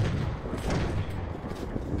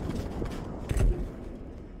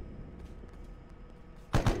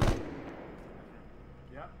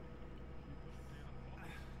 Yeah.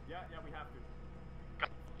 Yeah, we have to.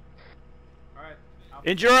 Alright.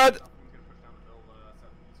 Injured! Someone's gonna push down the hill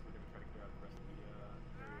southeast. We're gonna try to clear out the rest of the area.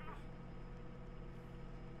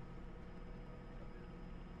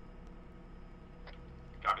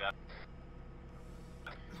 Copy that.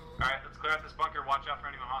 Alright, let's clear out this bunker. Watch out for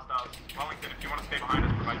anyone hostiles. Wellington, if you want to stay behind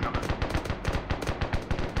us, provide cover.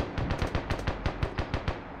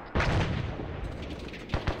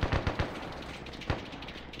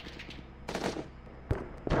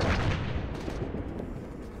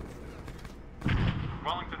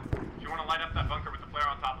 Wellington, if you want to light up that bunker with the flare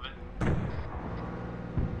on top of it.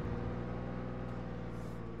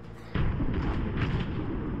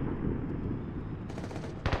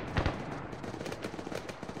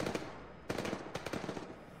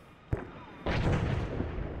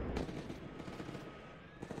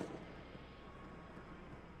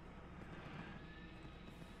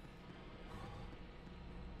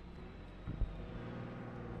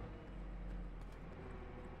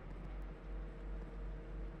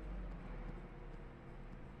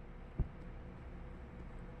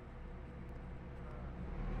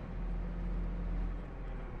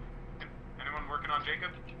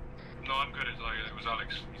 Jacob? No, I'm good. It was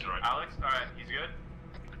Alex. He's alright. Alex? Alright, he's good?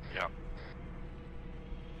 Yeah.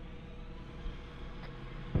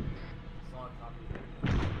 Solid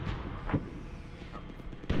copy.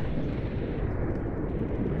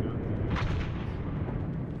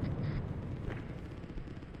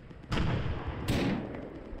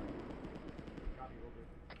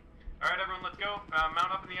 Alright, everyone, let's go.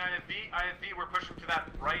 Mount up in the IFV. IFV, we're pushing to that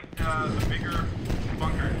right, the bigger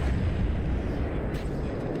bunker.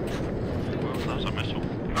 Well, that was a missile.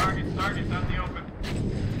 Targets out in the open.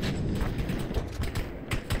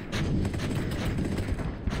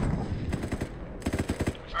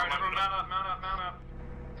 Alright, everyone, mount up.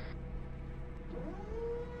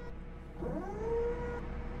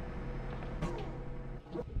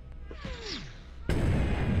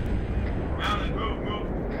 Mounted, move.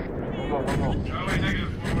 One more. Oh, wait,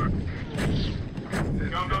 negative, forward.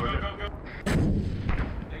 Go.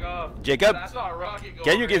 Take off. Jacob, That's not rocket going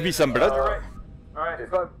can you give me some blood? Alright,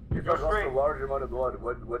 If I've Go lost a straight. large amount of blood,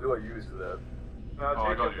 what do I use for that?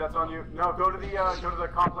 Jacob, that's on you. No, go to the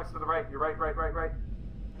complex to the right. You're right.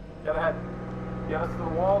 Get ahead. Get us to the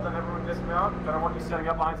wall, then everyone dismount. Then I want you setting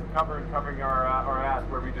up behind some cover and covering our ass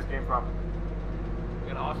where we just came from. We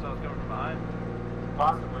got hostiles coming from behind.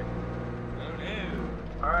 Possibly. No.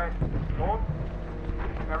 Alright, hold.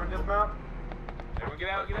 Everyone dismount. Everyone get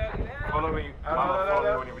out. Follow me.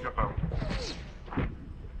 Follow me when you jump out.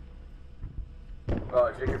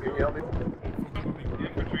 Jacob, can you help me?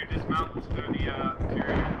 Infantry dismount. Let's clear the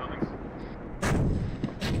interior buildings.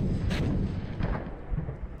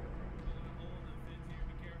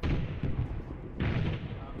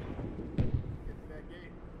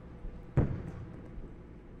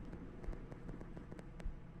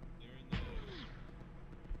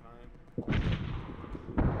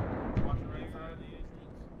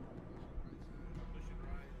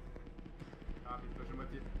 Pushing with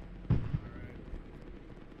you. Alright.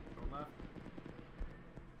 Go left.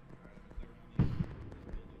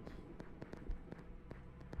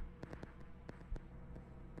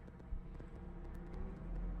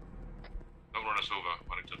 Don't run us over,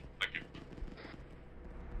 Wellington. Thank you.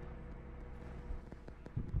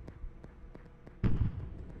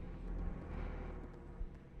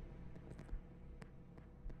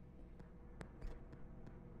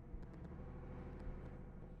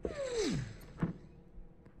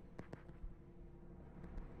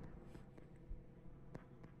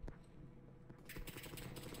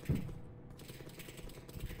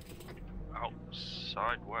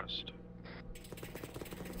 Outside west.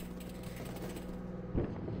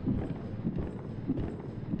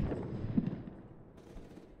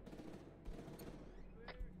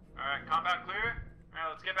 Alright, combat clear. Alright,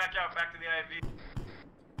 let's get back out, back to the IFV.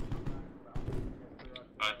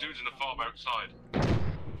 Dude's in the farm outside.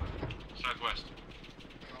 Southwest.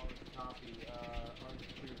 Copy. Orange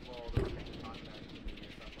clear wall. They're making contact with the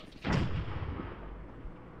southwest.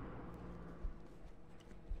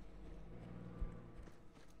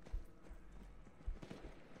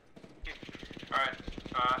 Alright,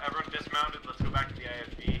 everyone dismounted. Let's go back to the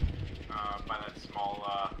IFV by that small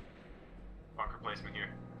bunker placement here.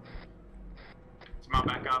 Let's mount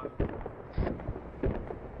back up.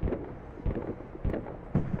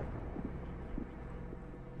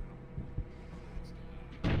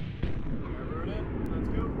 Everyone in. Let's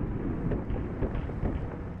go.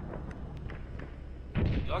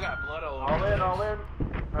 Y'all got blood all over. All in.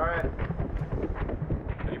 Alright.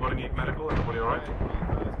 Anybody need medical? Everybody alright?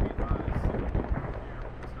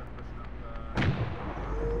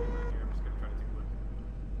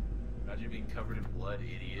 Imagine being covered in blood,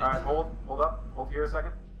 idiot. Alright, hold up. Hold here a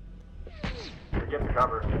second. Get to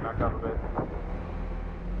cover. Back up a bit.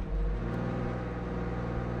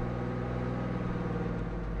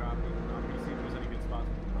 Copy. I'm gonna see if there's any good spots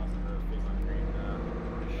across the face on green.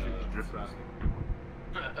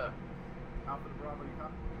 Alpha to Bravo, you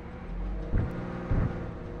copy?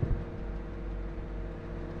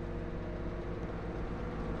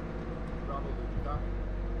 Bravo, you copy?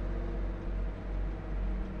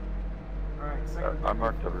 Alright, second. I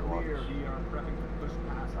marked everyone. Clear. We are prepping to push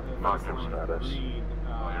past the Marked first line of status. green.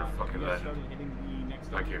 Oh, you're a fucking you guys legend. started hitting the next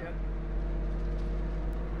Thank target you. yet?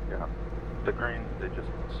 Yeah. The green, they just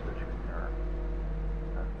switch in here.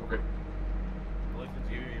 Okay. Lincoln's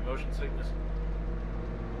giving me motion sickness.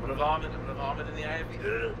 I'm gonna vomit in the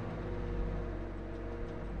IFV.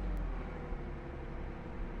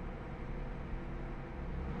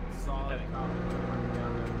 Solid copy.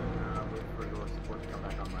 Down and then wait for your support to come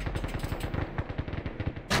back online.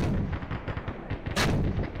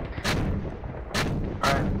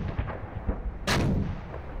 Alright.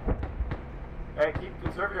 Hey,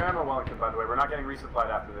 conserve your ammo, Wellington, by the way. We're not getting resupplied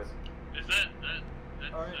after this. Is that's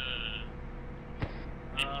Alright.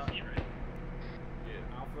 APC, right?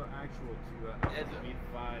 Yeah, Alpha Actual to be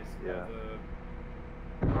advised. Yeah.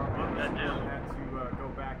 Armor had to go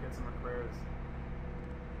back at some Aquarius.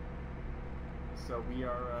 So we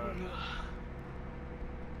are.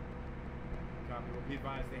 Copy. We'll be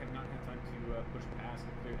advised they have not had time to push past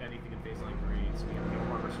and clear anything in baseline green, so we have no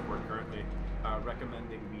armor support currently.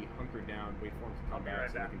 Recommending we hunker down, wait for them to come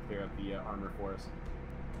back so we can clear up the armor for us.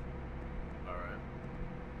 Alright.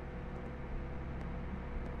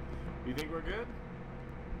 You think we're good?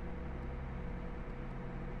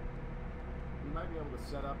 We might be able to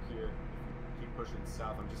set up here if we keep pushing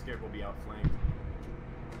south. I'm just scared we'll be outflanked.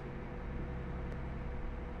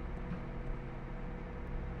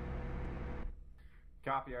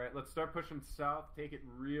 Copy, alright, let's start pushing south, take it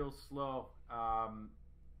real slow.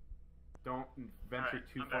 Don't venture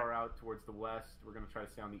too far out towards the west. We're going to try to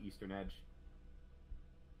stay on the eastern edge.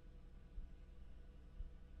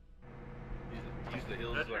 Use the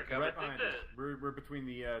hills as our cover. Right behind us. We're between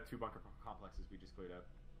the two bunker complexes we just cleared out.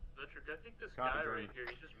 Patrick, I think this guy right here,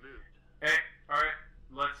 he just moved. Hey, alright,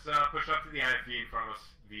 let's push up to the IFV in front of us.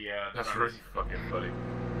 That's really fucking funny.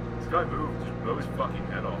 This guy moved, just blew his fucking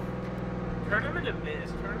head off. Turn him into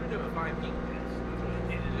Miss. Turn him into a 5 pink Miss. That's what he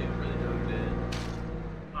needed to do. Really know he did.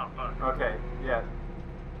 Oh, fuck. Okay, yeah.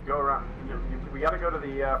 Go around. We gotta go to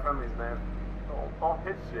the friendlies, man. Don't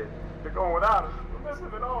hit shit. They're going without us. We're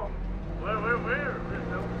missing it all. Where?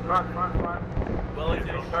 Front. Well, he's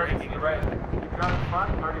targets to the right. Keep driving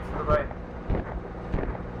front, targets to the right.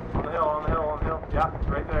 On the hill. Yeah,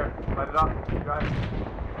 right there. Light it up. Keep driving.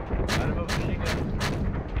 Light him up, machine gun.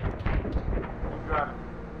 Keep driving.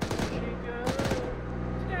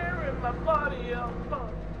 Tearing my body up.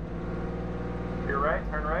 You're right,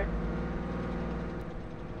 turn right.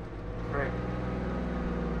 Great.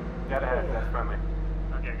 Dead ahead, that's friendly.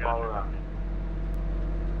 Okay, gotcha. Follow up.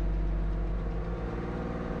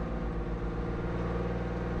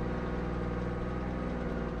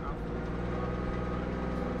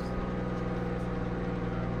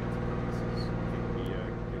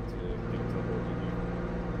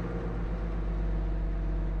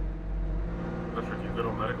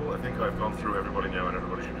 Medical. I think I've gone through everybody now and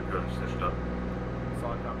everybody should be good. Stitched up.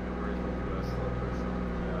 Solid copy, no worries. We'll do a slow push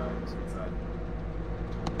on the speed side.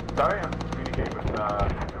 Sorry, I'm communicating with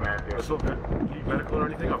command here. That's all good. Need medical or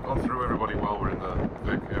anything? I've gone through everybody while we're in the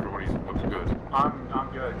Vic. Everybody looks good. I'm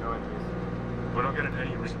good, no injuries. We're not getting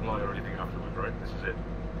any resupply or anything afterwards, right? This is it.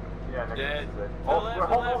 Yeah, next Dead. this is it.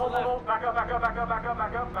 Hold. Back up.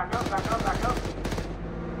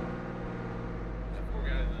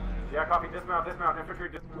 Yeah, copy. Dismount. Infantry,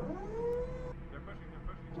 dismount. They're pushing.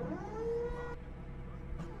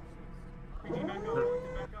 PG,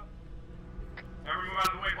 back up. Everyone move out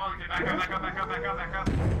of the way. Wellington, back up.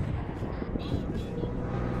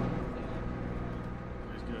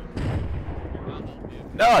 He's good.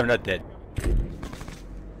 No, I'm not dead.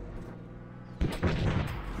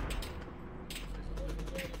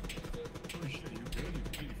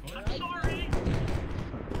 I'm sorry!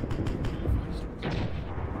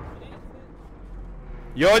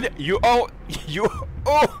 You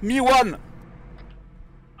owe me one.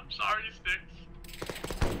 I'm sorry, Sticks.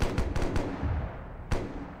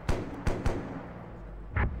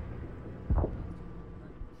 I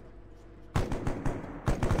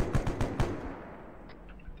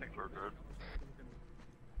think we're good.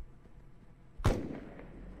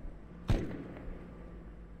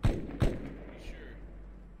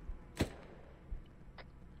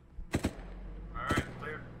 Alright,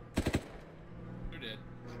 clear. You're dead.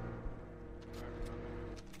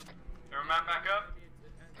 Everyone mount back up.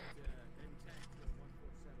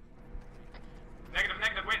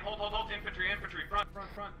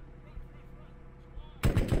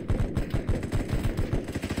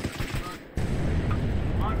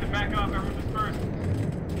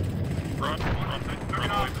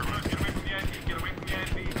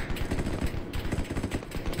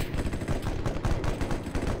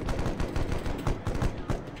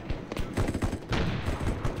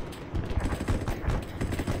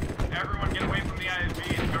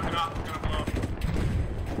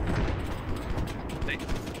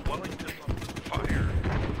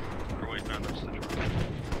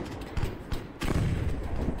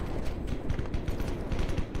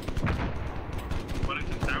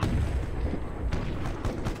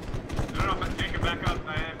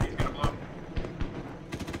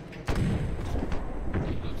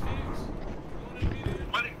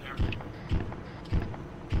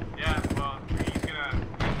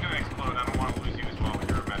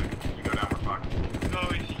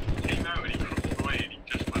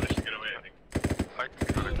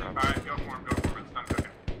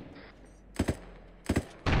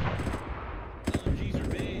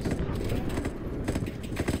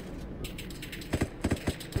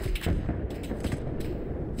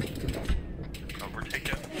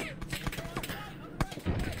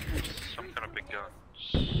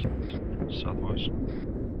 southwest.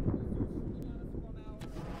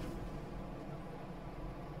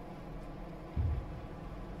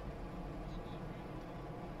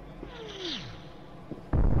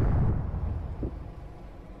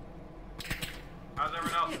 How's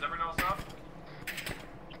everyone else? Is everyone else up?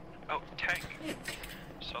 Oh, tank.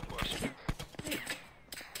 Southwest.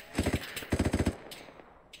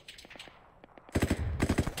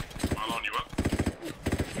 Marlon, you up?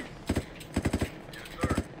 Yes, sir.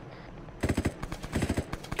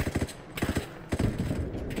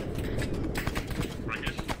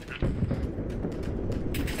 Ringus, good.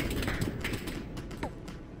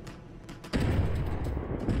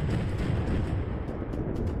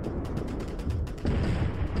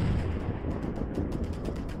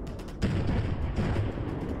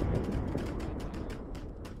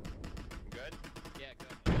 Good? Yeah,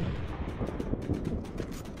 good.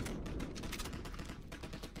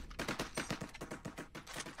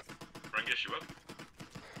 Ringus, you up?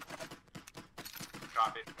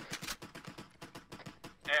 Copy.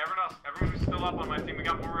 Hey, everyone who's still up on my team, we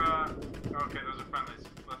got more, okay, those are friendlies.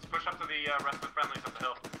 Let's push up to the rest of the friendlies up the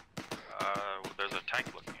hill. Well, there's a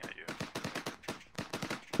tank looking at you.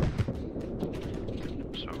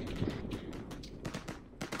 So.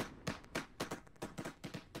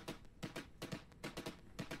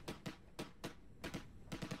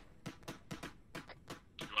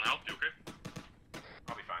 You want help? You okay?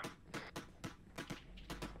 I'll be fine.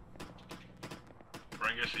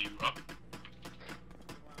 Ringus, are you up?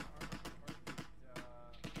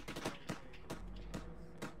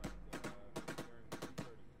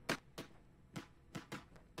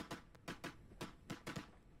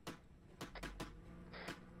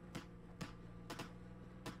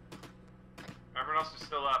 Everyone else is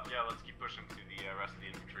still up. Yeah, let's keep pushing to the rest of the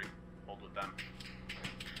infantry. Hold with them.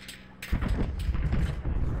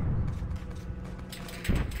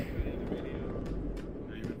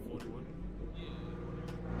 Are you in 41?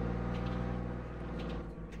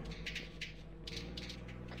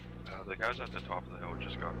 The guys at the top of the hill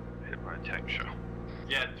just got hit by a tank shell.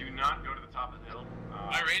 Yeah, do not go to the top of the hill.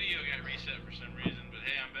 My radio got reset for some reason, but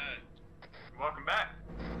hey, I'm back. Welcome back.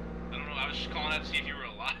 I don't know, I was just calling out to see if you were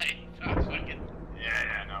alive. I was fucking...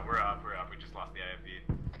 Yeah, no, we're up. We just lost the IFV.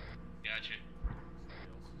 Gotcha.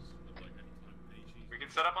 We can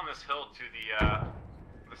set up on this hill to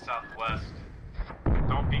the southwest.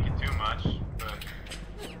 Don't peek it too much, but...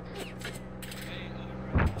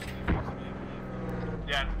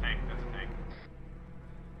 Yeah, it's a tank. That's a tank.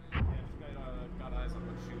 Yeah, just got eyes on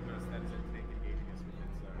what's shooting us. That is a tank engaging us with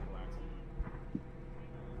its coaxial.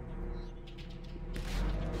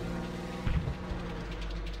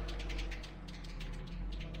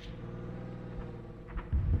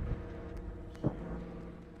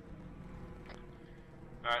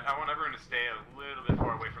 Alright, I want everyone to stay a little bit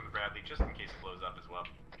far away from the Bradley, just in case it blows up as well.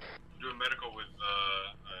 Doing medical with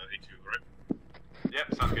A2, right?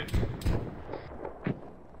 Yep, sounds good.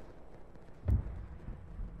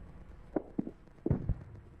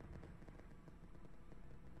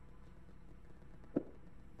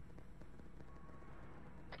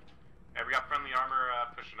 Hey, we got friendly armor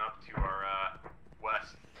pushing up to our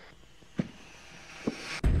west.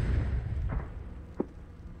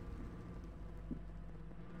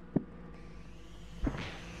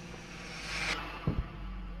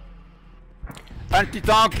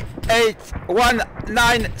 Anti-tank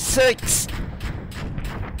 8196.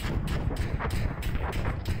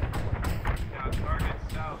 Yeah, target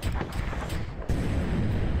south.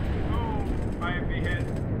 Oh, IMP hit.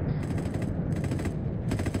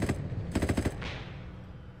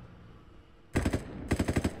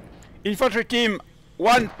 Infantry team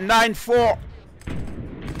 194.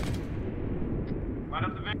 Line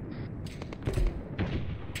up the Vic.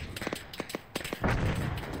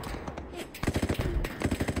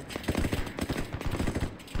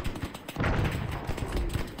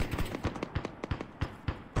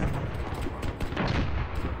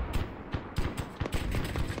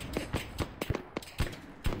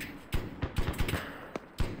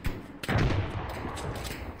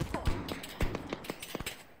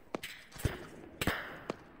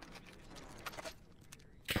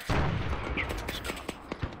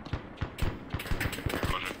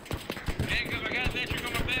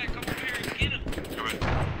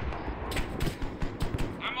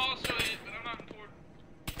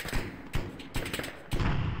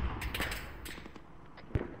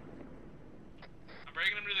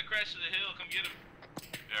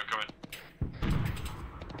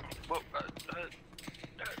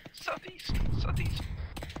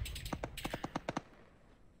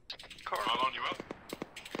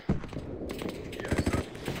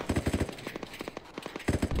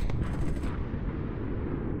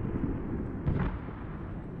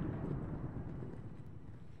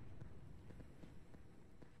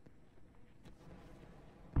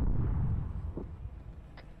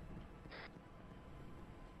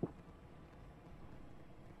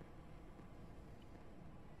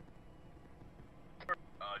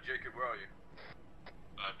 Jacob, where are you?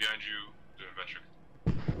 Behind you, the infantry.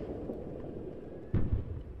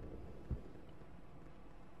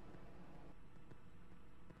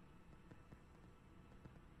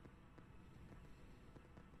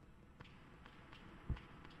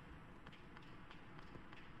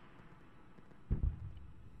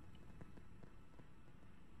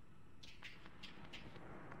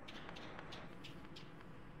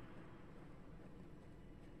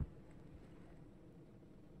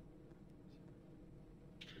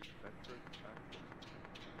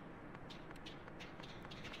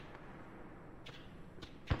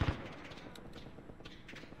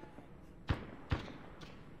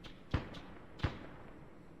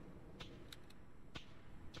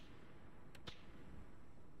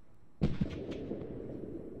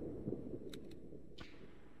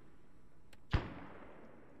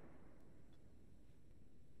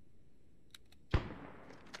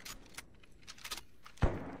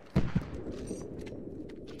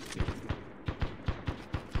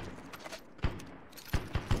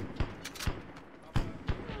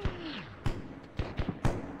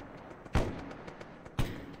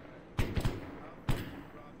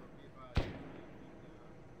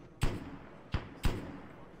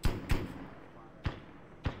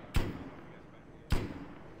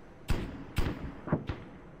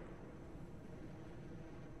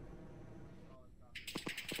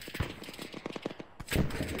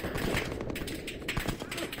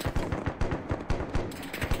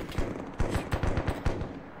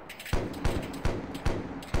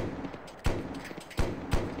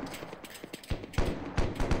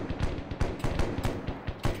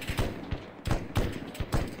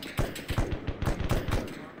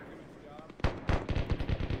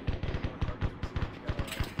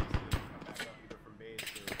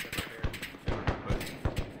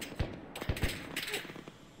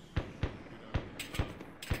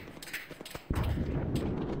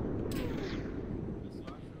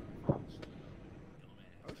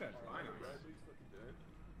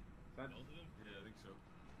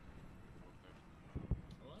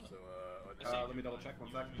 Let me double check 1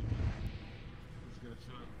 sec. Just gonna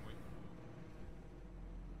chill and wait.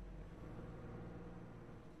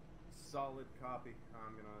 Solid copy.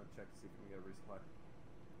 I'm gonna check to see if we can get a resupply.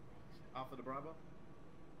 Alpha to Bravo.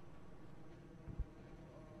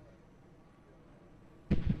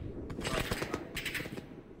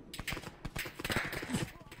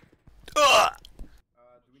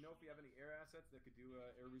 Do we know if we have any air assets that could do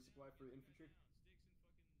air resupply for the infantry?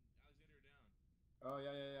 Oh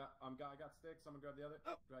yeah. I got sticks. I'm gonna grab the other.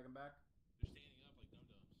 Oh. Drag them back. They're standing up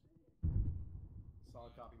like dum-dums. Solid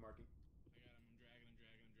copy, Marky. I got them. I'm dragging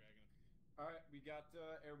them. All right, we got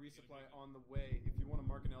air resupply on the way. If you want to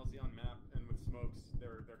mark an LZ on map and with smokes,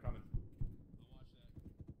 they're coming. I'll watch that.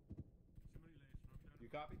 Somebody lay a smoke down. You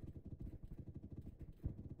copy?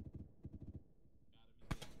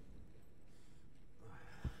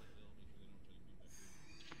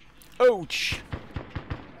 Ouch!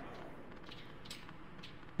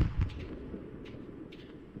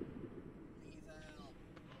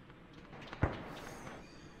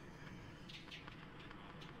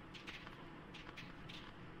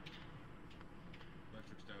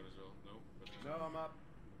 Electric's down as well. No? No, I'm up.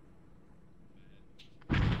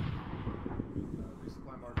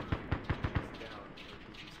 Resupply marker is down.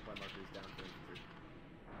 Resupply marker is down for infantry.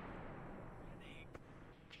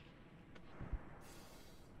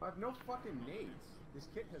 I have no fucking nades. This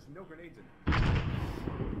kit has no grenades in it.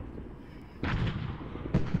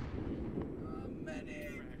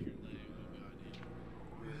 Medic!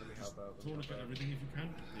 Let me help out. Tourniquet everything if you can.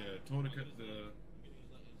 Yeah, tourniquet the...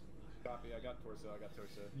 Copy, I got torso.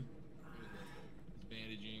 He's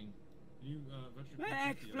bandaging. You,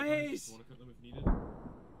 Medic, please! Tourniquet them if needed.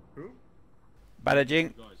 Who? Bandaging.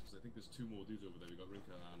 Guys, because I think there's 2 more dudes over there. We got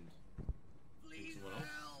Rinka and... someone else.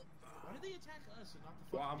 Why did they attack us and not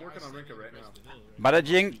the Well, I'm working on Rinka right now.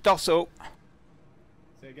 Bandaging torso.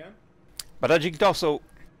 Say again? Bandaging torso.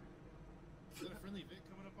 Is that a friendly Vic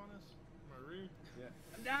coming up on us? Am I rude? Yeah.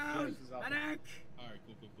 I'm down! Medic! Alright,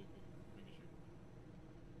 cool. Making sure.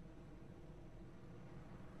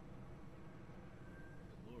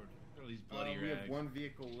 Good lord. Look at all these bloody We rags. have 1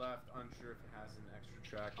 vehicle left. Unsure if it has an extra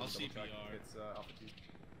track. I'll Double check CPR. if it's Alpha 2.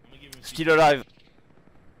 I'm gonna give him Still alive.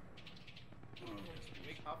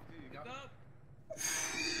 Alpha 2, you got it?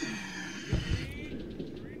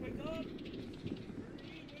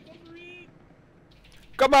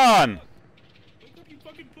 Come on! Wake up, you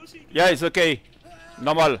fucking pussy! Yeah, it's okay.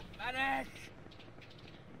 Normal. Medic!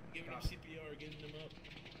 Giving him CPR, getting him up.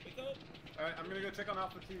 Wake up! Alright, I'm gonna go check on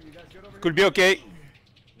Alpha 2. You guys good over here? Could be okay.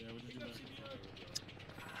 Yeah, we'll just do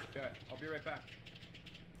that. Okay, I'll be right back.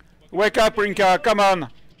 Wake up, Rinka, come on!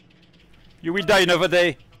 You will die another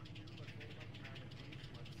day.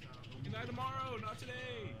 Good night tomorrow, not today.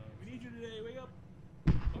 We need you today. Wake up.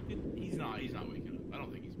 Fucking, he's not waking up. I don't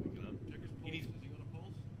think he's waking up. Check his pulse. He got a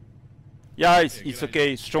pulse? Yeah, it's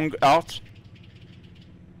okay. Strong heart.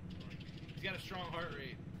 He's got a strong heart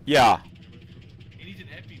rate. Yeah. He needs an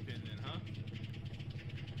EpiPen then, huh?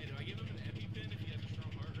 Hey, do I give him an EpiPen if he has a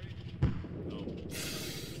strong heart rate?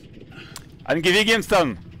 No. I'm giving him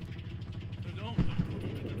some.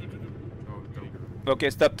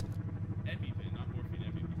 Okay, stopped. EpiPen, not morphine,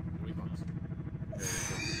 EpiPen. Wake on.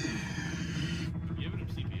 Giving him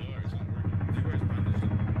CPR, it's not working. He wears bandage.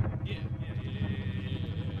 Yeah.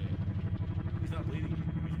 He's not bleeding.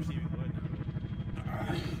 He's receiving blood now.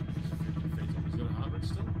 He's got a heart rate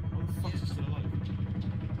still? How the fuck is he still alive?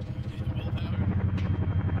 He's the willpower.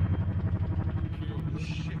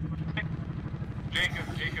 Shit.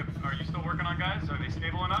 Jacob, are you still working on guys? Are they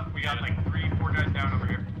stable enough? We got like 3-4 guys down over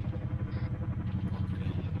here.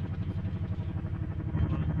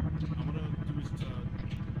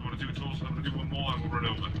 I'm gonna do it also. I'm gonna do one more and we'll run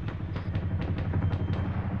over.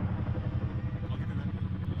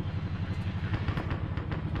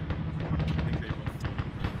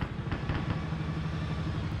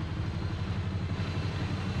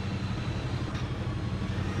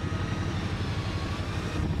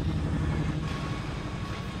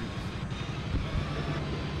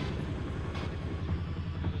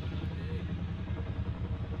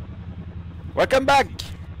 Welcome back.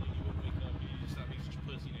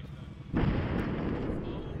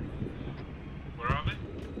 Where are they?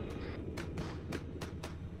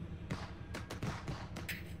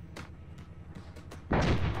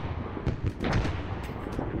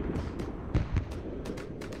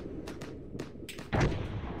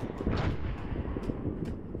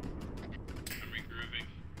 I'm regrouping.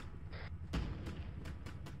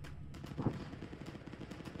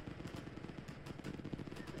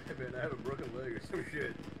 Hey man, I have a broken leg or some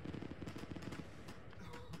shit.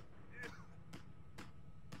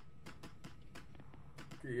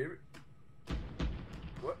 Can you hear me?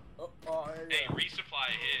 What? Oh, yeah. Hey, resupply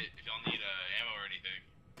hit if y'all need ammo or anything.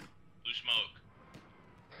 Blue smoke.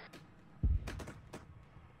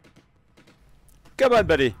 Come on,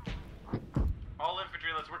 buddy. All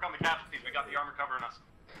infantry, let's work on the casualties. We got the armor covering us.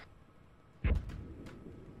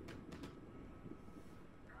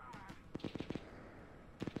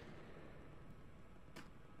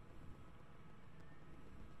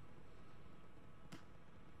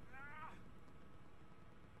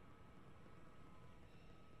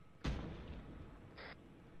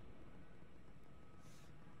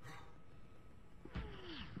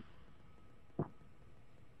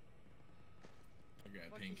 Okay,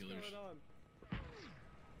 painkillers.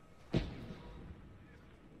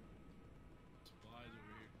 Supplies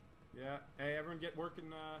over here. Yeah. Hey, everyone, get working.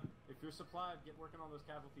 If you're supplied, get working on those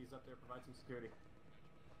casualties up there. Provide some security.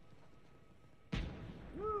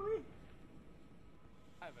 Woo-wee.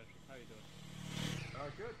 Hi, Patrick. How you doing?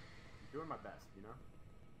 Good. I'm doing my best, you know.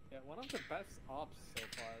 Yeah, one of the best ops so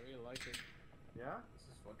far. I really like it. Yeah. This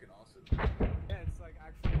is fucking awesome. Yeah, it's like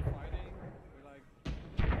actually fighting. We're like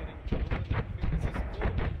getting killed and everything.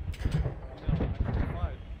 This is cool. You know, actually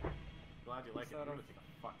fight. Glad you like it. Instead I'm of- gonna take a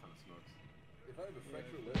fuck ton of smokes. If I have a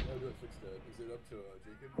fractured leg, how do I fix that? Is it up to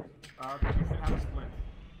Jacob? You should have a splint.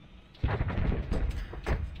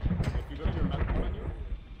 If you go to your medical menu,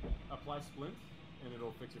 apply splint, and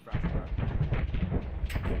it'll fix your fracture.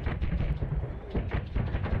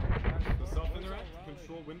 The self-interact,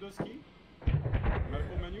 control Windows key,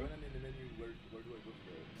 medical menu. When I'm in the menu, where do I go for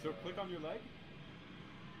that? So click on your leg,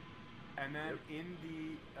 and then in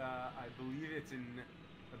the, I believe it's in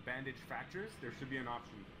bandage fractures, there should be an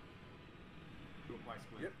option to apply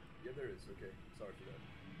splint. Yep, there is. Okay, sorry for that.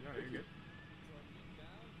 Yeah, you're good.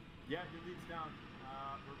 Yeah, your lead's down.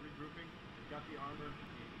 We're regrouping. We got the armor.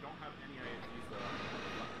 We don't have any IATs though.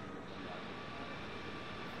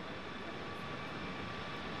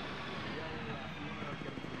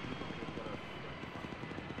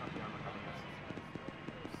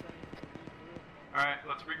 Alright,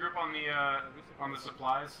 let's regroup on the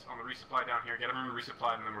supplies, on the resupply down here. Get everyone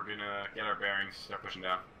resupplied, and then we're gonna get our bearings, start pushing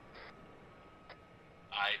down.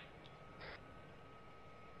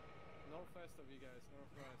 Northwest of you guys,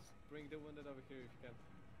 northwest. Bring the wounded over here if you can.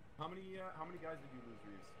 How many guys did you lose,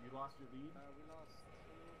 Reeves? You lost your lead? We lost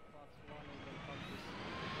 2 plus 1 and then punches.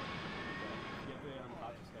 Get the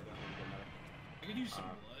unconscious guy down and get medic. I could use some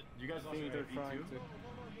blood. You guys also they're have trying too? to.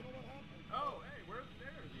 Oh, hey, where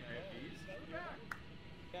there are the IFVs? We're back.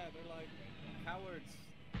 Yeah, they're like cowards.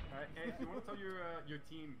 Alright, hey, if you want to tell your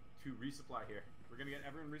team to resupply here, we're gonna get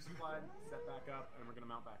everyone resupplied, set back up, and we're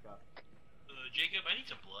gonna mount back up. Jacob, I need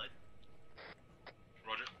some blood.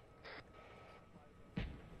 Roger.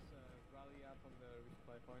 Rally up on the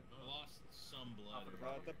resupply point. I lost some blood.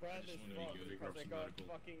 The brand is fucked because they got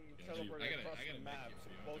fucking teleported across the map,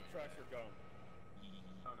 so both tracks are gone.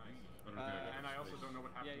 Oh, nice. And I also don't know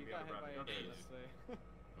what happened to the other brand. Let's say.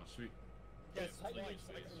 Oh, sweet. Yes, I got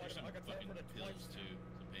fucking pills too,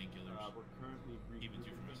 some painkillers. We're currently even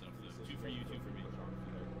 2 for myself though. 2 for you, 2 for me.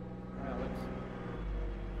 Alex.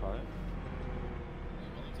 What?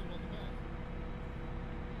 Wellington, welcome back.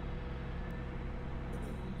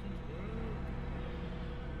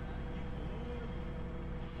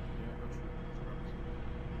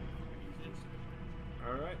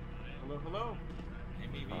 Alright. Hello, hello. Hey,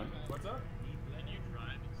 maybe. What's up? Can you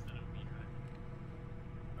drive instead of me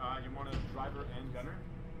driving? You want a driver and gunner?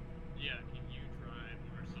 Yeah, can you drive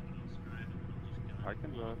or someone else drive and then I'll just gun? I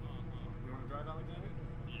can drive. You want to drive, Alexander?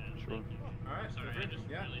 Yeah. Sure. Alright, Sorry, I just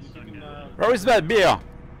yeah, really you suck can, at Where is that beer?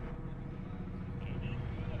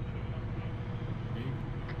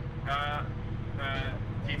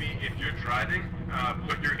 TB, if you're driving,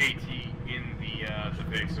 put your AT in the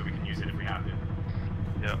thing so we can use it if we have to.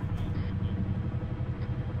 Yep.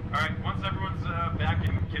 Alright, once everyone's back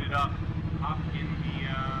and kitted up, hop in the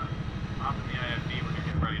IFB, we're gonna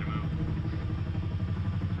get ready to move.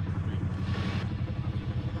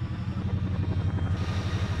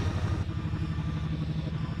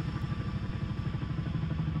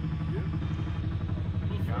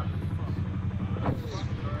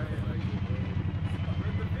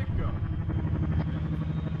 Where'd the Vic go?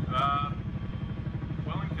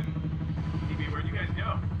 Wellington, TB, where'd you guys go?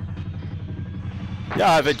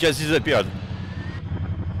 Yeah, it just disappeared.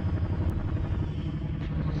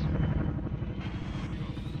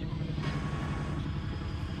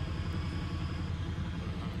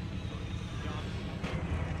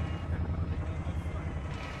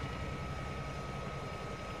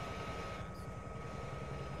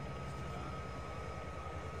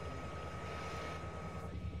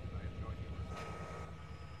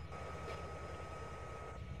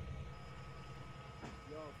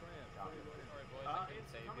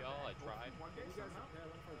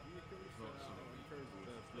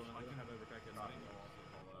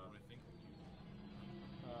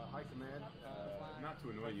 Hi, Command. Not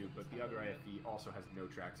to annoy you, but the other IFB also has no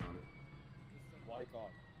tracks on it. Why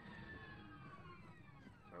God?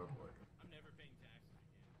 Oh boy. I'm never paying taxes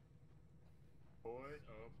again. Boy,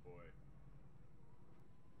 oh boy.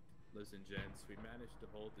 Listen, gents, we managed to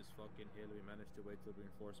hold this fucking hill. We managed to wait till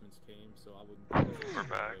reinforcements came, so I wouldn't. We're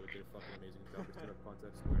back. We did a fucking amazing job. We still have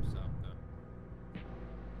contact square south now.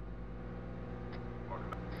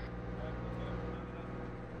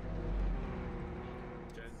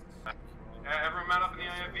 Gents. Everyone mount up in the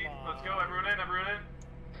IFB. Let's go, everyone in, everyone in.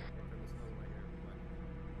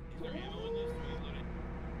 Is there ammo in this? Do we load it?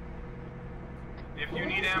 If you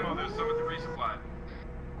need ammo, there's some at the resupply.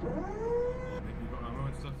 Maybe you got ammo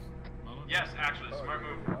and stuff? Marlon? Yes, actually, smart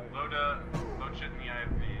move. Load shit in the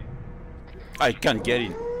IFB. I can't get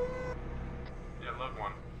in. Yeah, load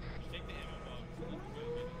one. Just take the ammo box and then you go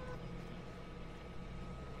get it.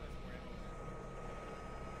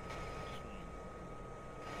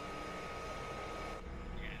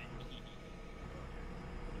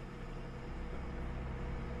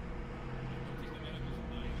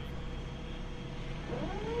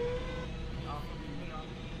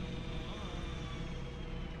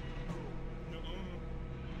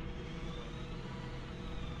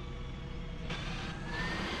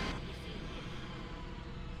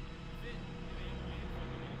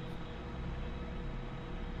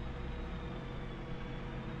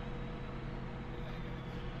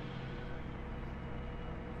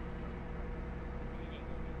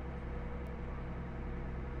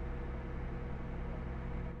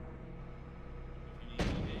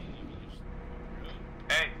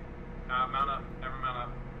 Hey, mount up. Everyone mount up.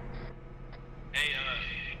 Hey,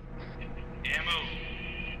 ammo.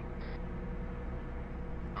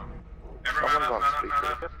 Everyone mount up,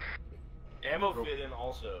 mount up. Ammo fit in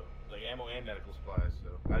also, like ammo and medical supplies, so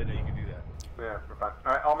I didn't know you could do that. Yeah, we're fine.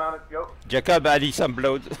 Alright, all mounted, go. Jacob, I need some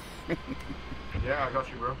blood. Yeah, I got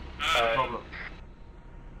you, bro. No problem.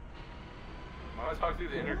 I want to talk through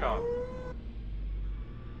the intercom.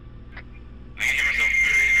 I can hear myself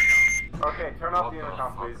through the intercom. Okay, turn off the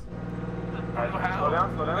intercom, please. Alright, slow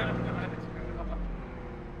down, slow down.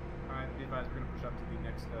 Alright, be advised, we're gonna push up to the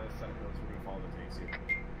next set of hills. We're gonna follow the tanks here.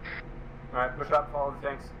 Alright, push up, follow the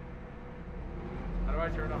tanks. How do I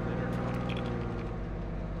turn off the intercom?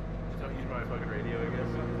 Just don't use my fucking radio, I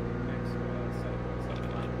guess. Next set of hills, that's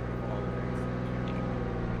fine.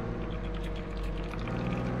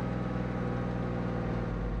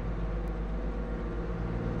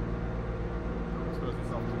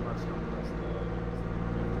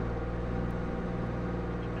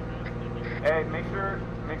 Hey, make sure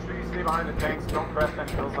you stay behind the tanks. Don't press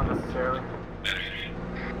any hills unnecessarily.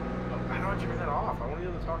 I don't want you to turn that off. I want to be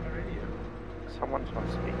able to talk on the radio. Someone's on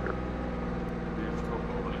speaker.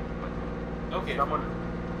 Okay. Someone's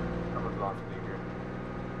on speaker.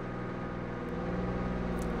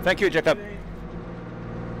 Thank you, Jacob.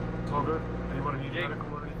 It's all good. Anyone need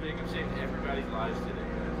medical or anything? Jacob saved everybody's lives today,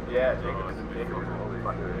 guys. Yeah, Jacob is totally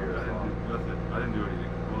fucking here as well. I didn't do anything.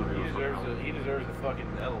 He deserves a fucking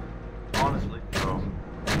medal. Honestly. Oh.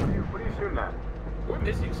 What are you shooting at? We're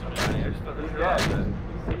missing somebody. I just thought He's dead.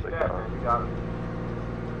 He's dead, man. You got him.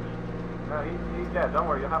 No, he's dead. Don't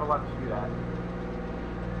worry. You'll have a lot to shoot at.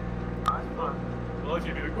 That's fun. Well, if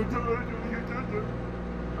you'd be like, what did I do? You did it.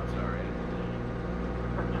 I'm sorry.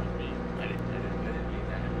 I didn't mean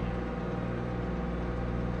that.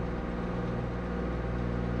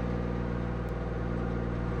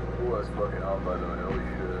 Oh, that's fucking out by the way. Holy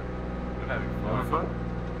shit. I'm having fun.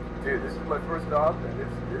 Dude, this is my first stop, and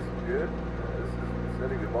this is good. This is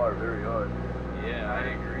setting the bar very hard. Yeah, I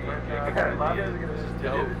agree. This is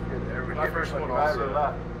dope. My first one also.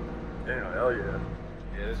 Damn, hell yeah.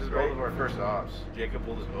 Yeah, this is both of our first ops. Jacob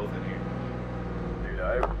pulled us both in here. Dude,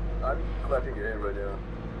 I'm clapping your hand right now.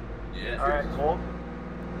 Yeah. Alright, hold.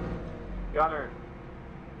 Gunner,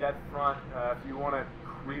 dead front. If you want to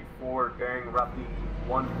creep forward, bearing roughly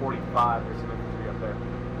 145, there's some infantry up there.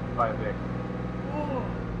 By a big.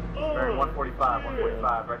 Bearing 145,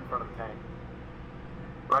 right in front of the tank.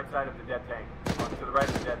 Right side of the dead tank. To the right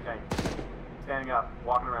of the dead tank. Standing up,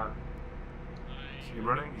 walking around. He's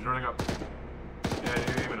running? He's running up. Yeah,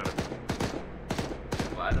 you're aiming at him.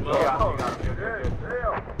 Light him up.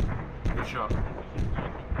 Good shot.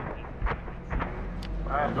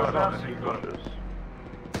 Alright, got push it. up. I think you got it.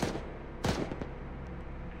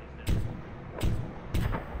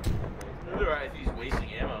 Alright, he's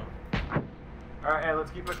wasting ammo. Alright, hey,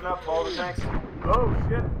 let's keep pushing up. Follow the tanks. Oh,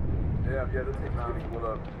 shit. Yeah, the tank's getting pulled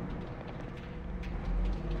up.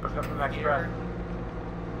 Push up to the next press.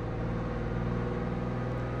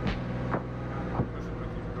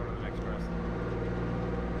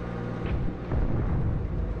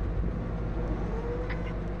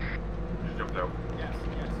 Just jumped out. Yes.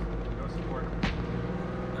 Go support.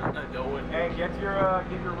 No one. Hey, get your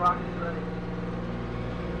rockets ready.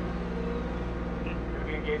 Gonna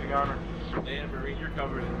be engaging armor. Damn, Marine, you're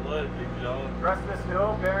covered in blood, big dog. Rest this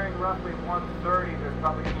hill, bearing roughly 130. There's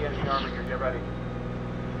probably gonna be enemy armor here. Get ready.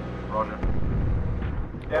 Roger.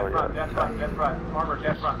 Dead front. Armor,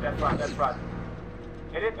 dead front.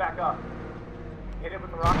 Hit it, back up. Hit it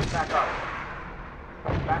with the rockets, back up.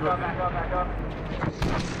 Back up.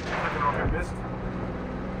 Second rocket missed.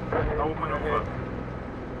 Open over.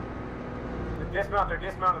 They're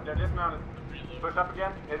dismounted. Push up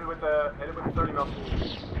again. Hit it with the 30 mil.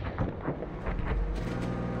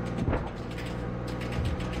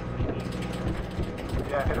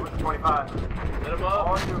 Yeah, hit it with the 25. Let him up.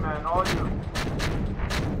 All you, man. All you.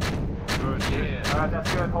 Good shit. Yeah. Alright,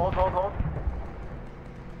 that's good. Hold.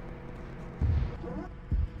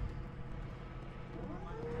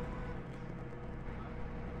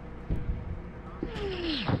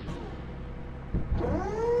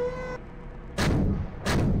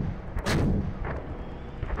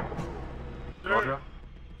 Roger.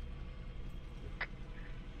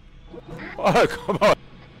 Oh, come on.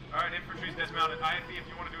 Alright, infantry's dismounted. IFE, if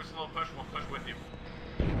you want to do a slow push, we'll push with you.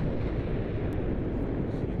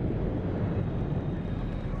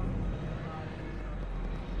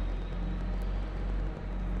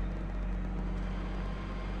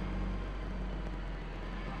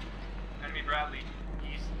 Enemy Bradley,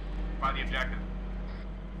 east, by the objective.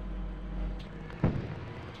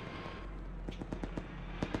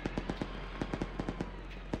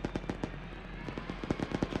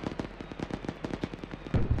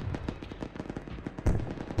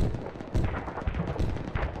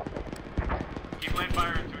 Keep laying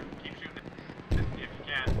fire into it. Keep shooting it if you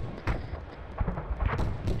can.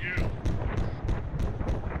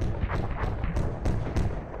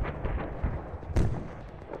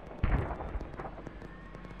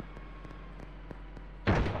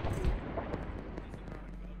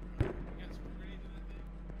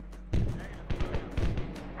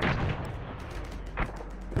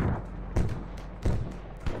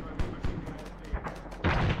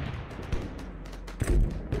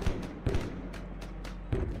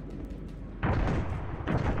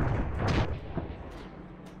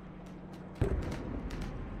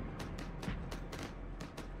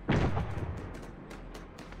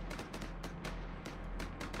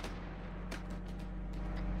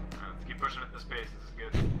 Let's keep pushing at this pace. This is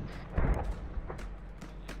good.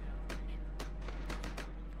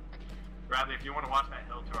 Bradley, if you want to watch that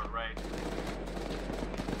hill to our right.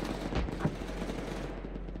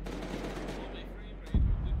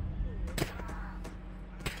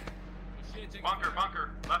 Bunker,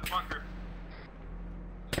 bunker, left bunker.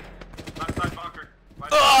 Left side bunker.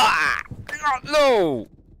 Right Ah! No!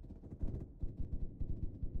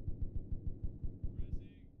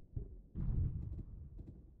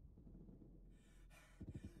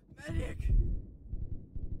 Medic!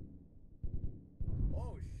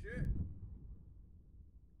 Oh shit!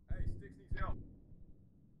 Hey, Sticks needs help.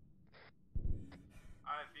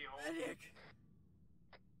 IFV hold. Medic!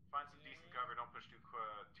 Find some decent cover. Don't push too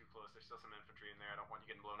close. There's still some infantry in there. I don't want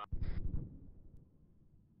you getting blown up.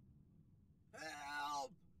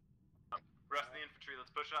 Help! Rest of the infantry.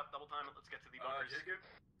 Let's push up. Double time it. Let's get to the bunkers. Jacob,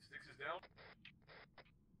 Sticks is down.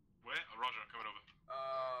 Where? Oh, Roger. Coming over.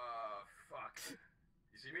 Fuck.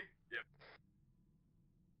 You see me? Yep.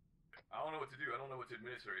 I don't know what to do. I don't know what to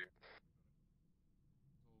administer here.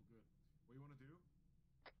 All good. What you want to do?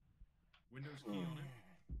 Windows key on it.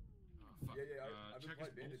 Oh, fuck. Yeah, I've check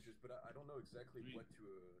applied his bandages, but I don't know exactly what to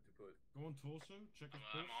put. Go on torso, check his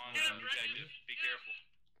pulse. Get him, Bringus! Be careful.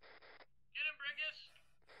 Get him, Bringus!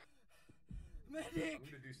 Medic! I'm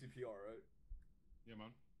gonna do CPR, right? Yeah,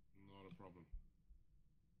 man. Not a problem.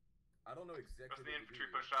 I don't know exactly. Rest of the infantry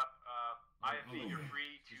push up. IFV, you're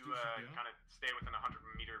free to kind of stay within a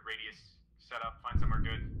 100-meter radius. Set up, find somewhere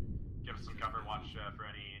good. Give us some cover. Watch for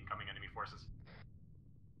any incoming enemy forces.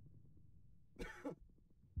 Cool.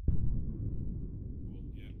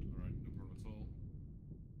 Yeah. All right. No problem at all.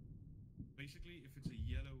 Basically, if it's a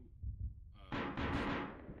yellow,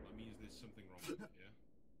 that means there's something wrong with it. Yeah.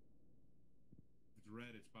 If it's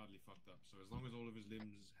red, it's badly fucked up. So as long as all of his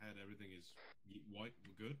limbs, head, everything is white,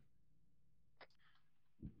 we're good.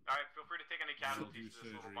 Alright, feel free to take any casualties to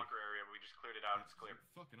this little bunker area. We just cleared it out. It's clear.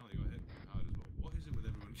 Fucking hell, you got hit hard as well. What is it with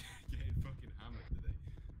everyone getting fucking hammered today?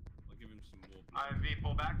 I'll give him some more blood. IFV,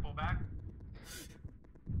 pull back, pull back. Unhappy.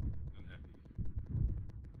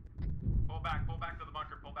 Pull back to the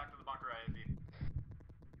bunker, IFV.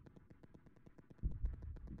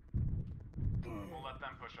 We'll let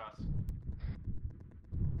them push us.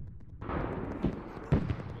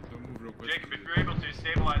 Don't move real quick. Jacob, if you're able to,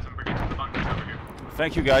 stabilize them, bring it to the bunkers over here.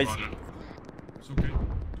 Thank you, guys. It's okay.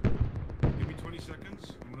 Give me 20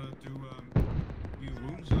 seconds. I'm gonna do few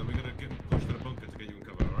wounds, and then we're gonna get pushed to the bunker to get you in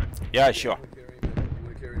cover. All right? Yeah, sure. You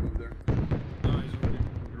wanna carry him over there? No, he's already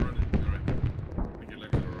running. All right. I think your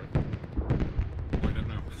legs are all right. Wind up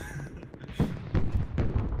now.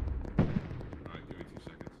 All right, give me 2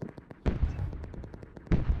 seconds.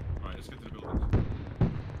 All right, let's get to the buildings.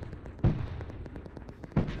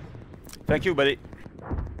 Thank you, buddy.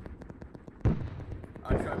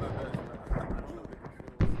 I tried my best, but I don't know the controls.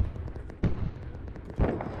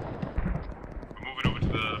 We're moving over to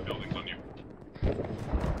the buildings on you.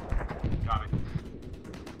 Copy.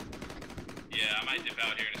 Yeah, I might dip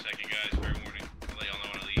out here in a second, guys. Fair warning. I'll let y'all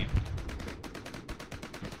know when I leave.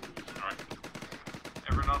 Alright.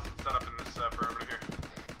 Everyone else is set up in this perimeter here.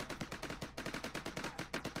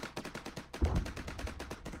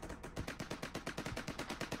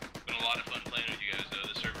 Been a lot of fun playing with you guys, though.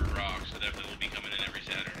 The server rocks, so definitely we'll be coming in every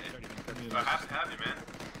Saturday. Happy to have you, man.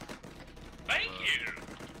 Thank you!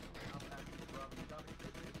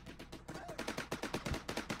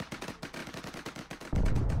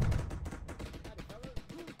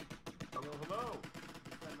 Hello, hello.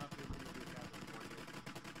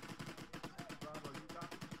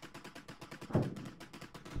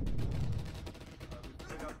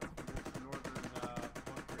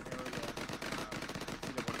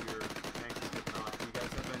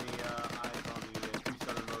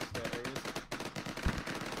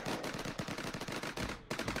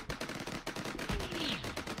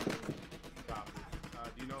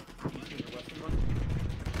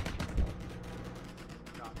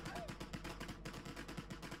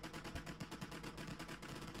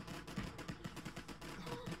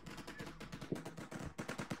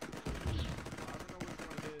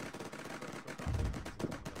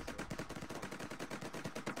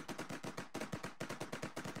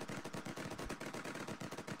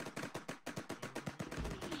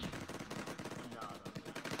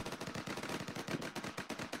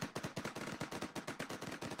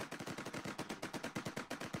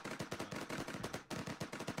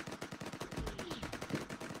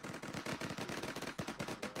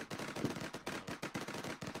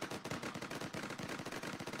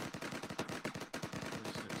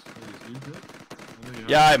 You good?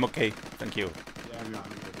 Yeah, I'm okay. Thank you. Just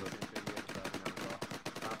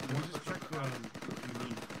check if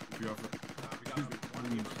you have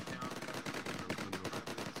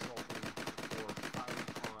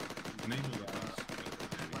enable the class.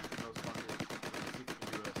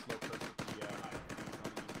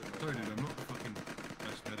 Sorry, dude, I'm not the fucking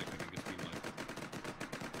best medic. I think it's been like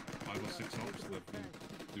 5 or 6 hops that I've been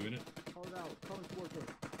doing it. Hold out. Come towards us.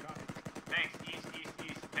 Tanks, east.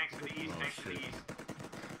 Tanks to the east, tanks to the east.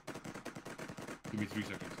 Give me 3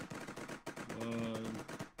 seconds.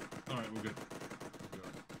 Alright, we're good.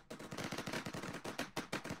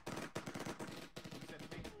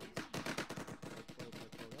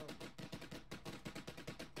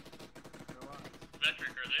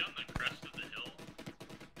 Metric, are they on the crest of the hill?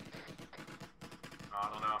 I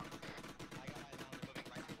don't know.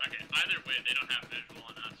 Okay, either way, they don't have visual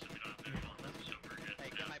on us, so we don't have visual on them, so we're good.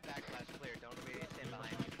 Hey, get my back glass clear. Don't immediately stand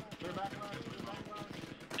behind me.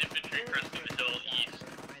 Infantry cresting the hill east,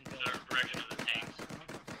 direction of the tanks.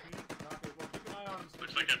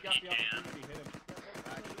 Looks like a pecan.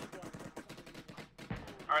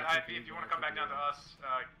 Alright, IFV, if you want to come back down to us,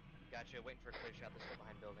 Gotcha. Waiting for a clear shot. They're still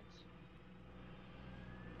behind buildings.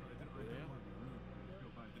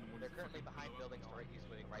 They're currently behind buildings to right east,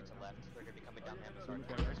 moving right to left. They're going to be coming down the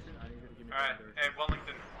alright, hey,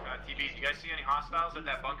 Wellington, TB, do you guys see any hostiles at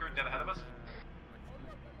that bunker dead ahead of us?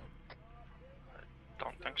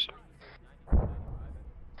 Don't think so.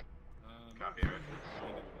 Copy, right?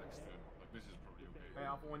 This is probably okay. Hey,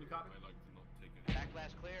 Alpha 1, you copy? I like to not take any. Back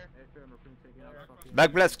blast clear.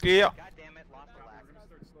 Back blast clear. God damn it, lost the lag. We're gonna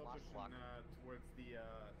start slow Lost pushing lock. towards the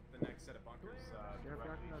next set of bunkers.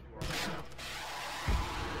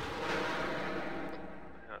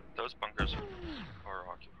 Those bunkers are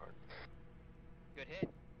occupied. Good hit.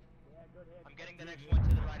 I'm getting the next one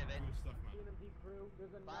to the right of it.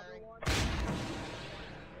 Firing.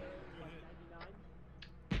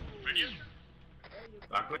 Radio?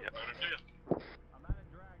 Back with I'm out of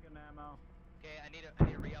dragon ammo. Okay, I need a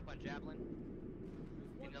re-up on Javelin.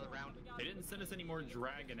 Need another round. They didn't send us any more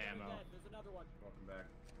dragon ammo. There's another one. Welcome back.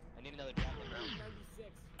 I need another Javelin round.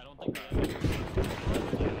 96. I don't think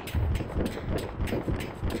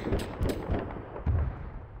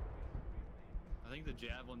I think the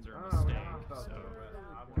javelins are a mistake, so...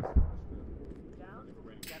 Down?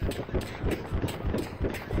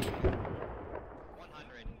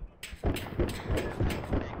 100.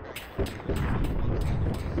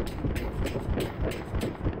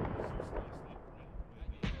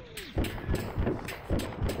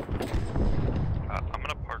 I'm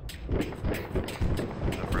gonna park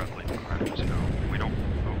the Bradley behind us now. We don't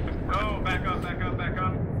open. Oh, back up.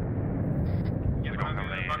 Get behind the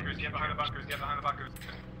bunkers, get behind the bunkers.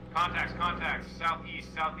 Contacts, southeast,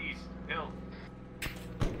 hill.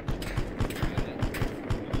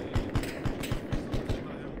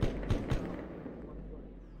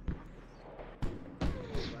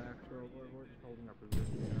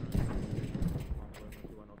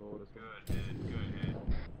 Good hit.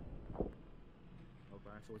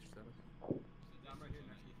 Okay, so what's your status? I'm right here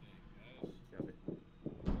next to you. Copy.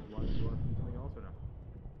 You want something else or no?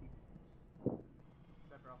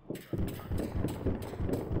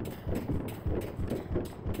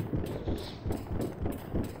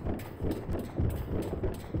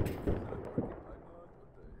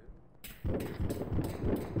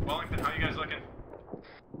 Wellington, how you guys looking?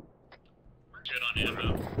 We're good on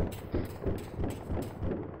ammo.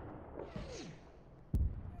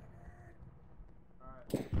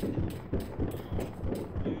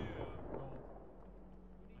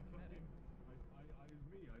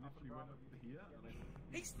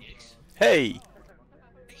 Hey! Hey,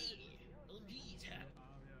 LB's hat.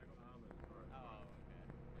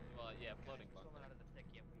 Well, yeah, floating bunker.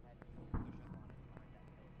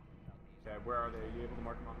 Okay, where are they? Are you able to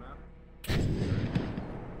mark them on the map?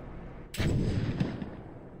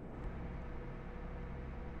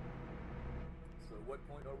 So what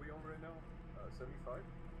point are we on right now? 75?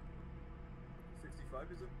 65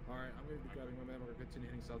 is it? Alright, I'm gonna be grabbing my man. We're gonna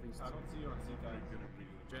continue heading southeast. I don't see you on C-Tag.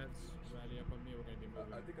 Jets, rally up on me. We're gonna be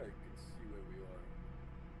moving. I think I can see where we are.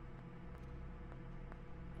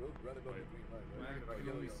 We're right above the green line, right? I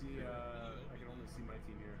can only see my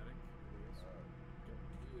team here. He is,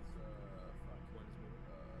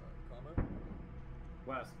 comma?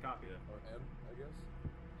 West, copy. Or M, I guess?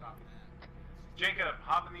 Copy. Jacob,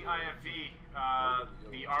 hop in the IFV.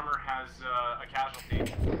 The armor has a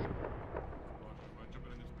casualty.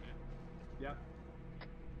 Yep.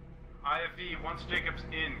 IFV, once Jacob's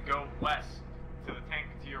in, go west to the tank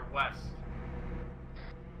to your west.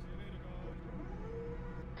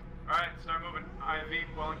 Alright, start moving. IFV,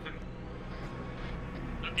 Wellington.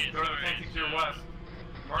 Okay, Go to the tank to your west.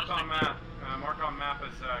 Mark on map. Mark on map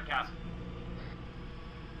as Castle.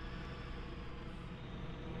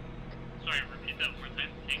 Sorry, repeat that one more time.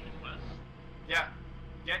 Tank is west. Yeah.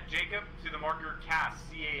 Get Jacob to the marker CAS,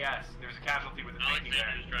 C-A-S. There's a casualty with the tanky there.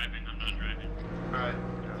 Alexander's driving, I'm not driving. Alright,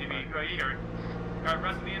 TV, go here. Alright,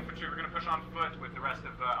 rest of the infantry, we're gonna push on foot with the rest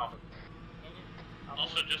of Alpha.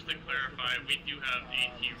 Also, just to clarify, we do have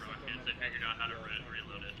AT rockets. I figured out how to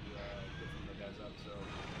reload it.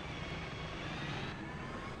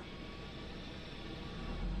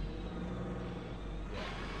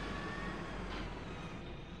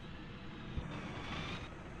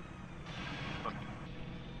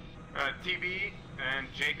 TB and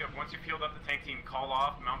Jacob, once you've healed up the tank team, call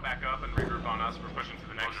off, mount back up, and regroup on us. We're pushing to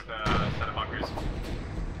the next set of bunkers.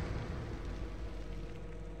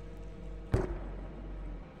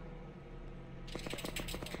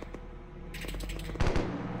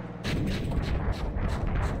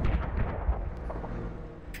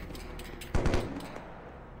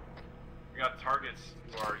 We got targets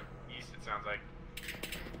to our east, it sounds like.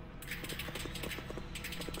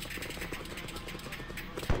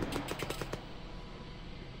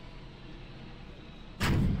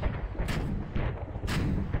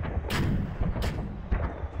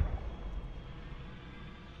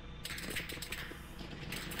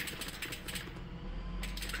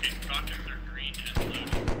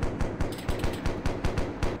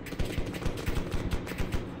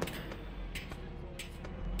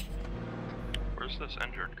 Where's this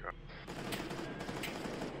injured guy?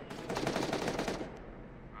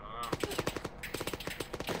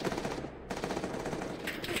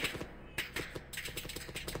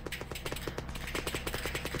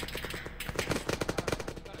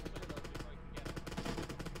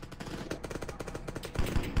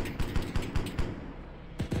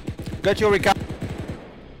 Got your recap.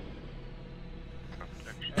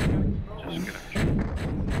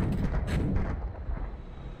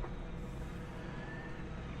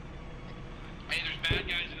 Hey, there's bad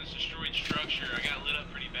guys in this destroyed structure. I got lit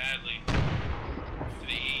up pretty badly. To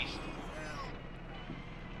the east.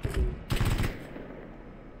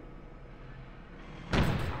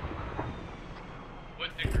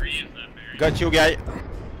 What degree is that, Barry? Got you, guy.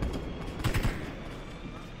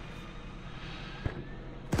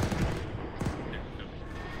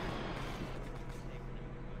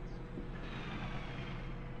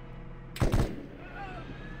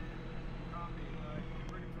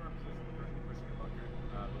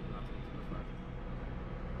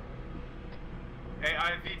 Hey,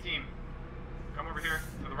 IFV team, come over here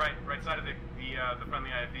to the right side of the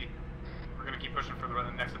friendly IFV. We're gonna keep pushing for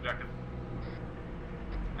the next objective.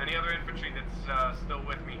 Any other infantry that's still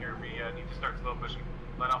with me here? We need to start slow pushing.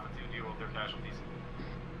 Let Alpha 2 deal with their casualties.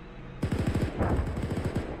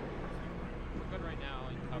 We're good right now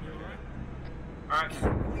in cover. Alright,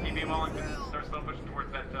 TB Wellington, start slow pushing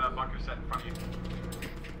towards that bunker set in front of you.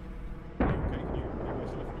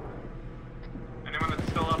 Anyone that's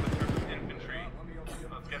still up in terms of infantry,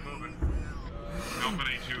 let's get moving.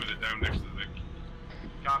 Company 2 is down next to the...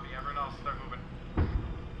 Copy, everyone else start moving.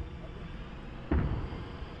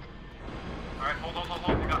 Alright, hold.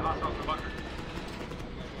 They got hostiles in the bunker.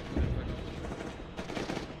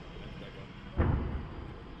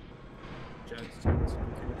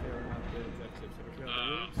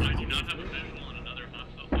 I do not have a visual on another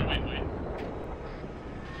hostile. Oh, wait.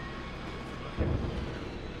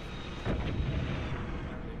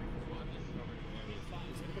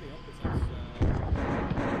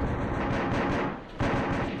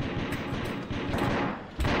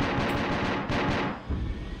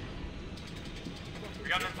 We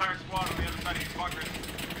got an entire squad on the other side of these bunkers.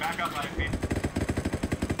 Back up, IFP.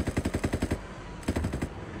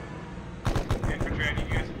 Infantry, I need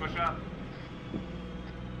you guys to push up.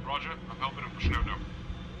 Roger, I'm helping him pushing out now.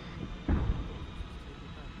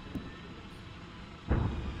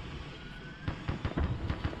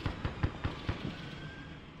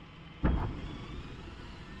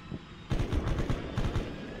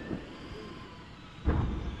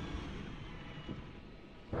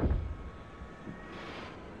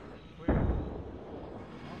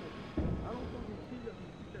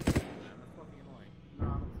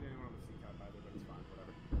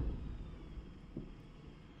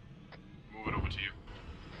 Moving over to you.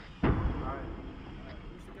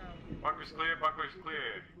 Bunker's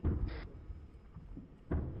clear.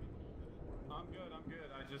 I'm good.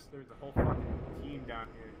 There's a whole fucking team down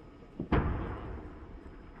here.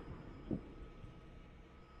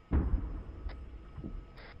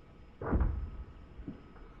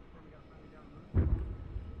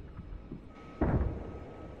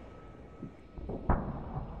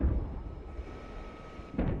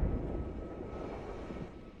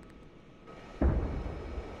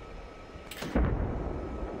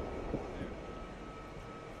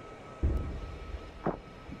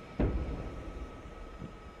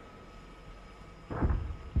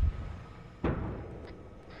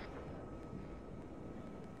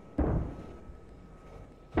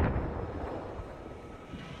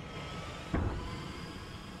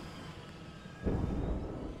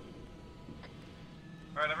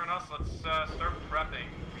 Alright, everyone else, let's start prepping.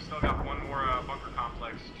 We still got one more bunker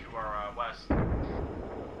complex to our west.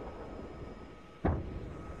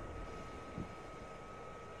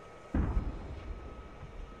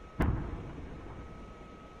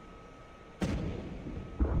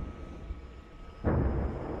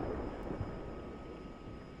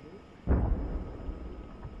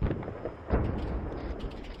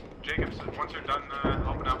 Jacobs, once you're done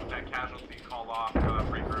helping out with that casualty, call off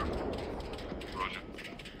regroup. Roger.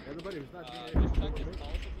 Everybody who's not doing just check his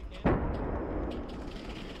pulse if you can.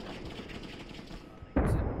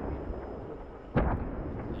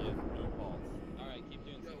 He has no pulse. Alright, keep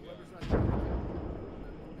doing CPR.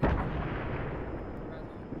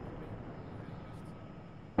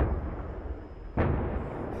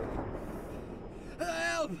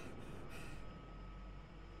 Help!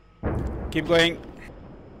 Keep going.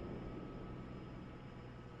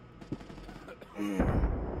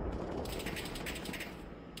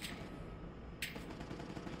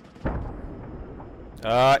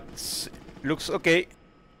 Looks okay.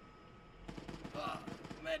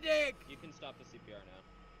 Medic! You can stop the CPR now.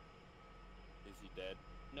 Is he dead?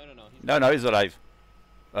 No, no, no. No, he's alive.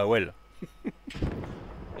 Well.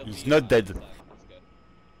 He's not dead. That's good.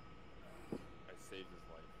 I saved his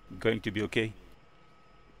life. Going to be okay.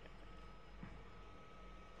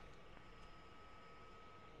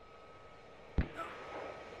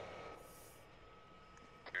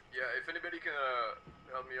 Yeah, if anybody can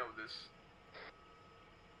help me out with this.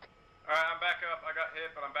 Alright, I'm back up. I got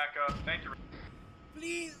hit, but I'm back up. Thank you.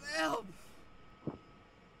 Please help!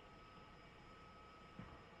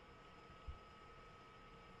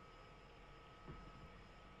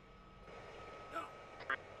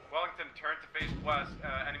 Wellington, turn to face west.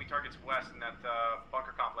 Enemy targets west in that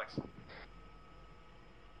bunker complex.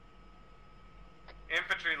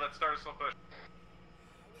 Infantry, let's start a slow push.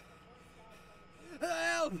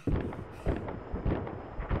 Help!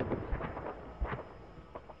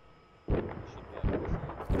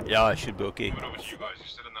 Yeah, I should be okay. Moving over to you guys. You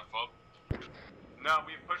sit in that fob. No,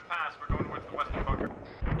 we've pushed past. We're going towards the western bunker.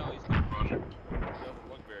 No, he's good. Roger. Doesn't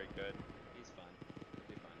look very good. He's fine.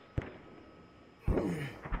 He'll be fine.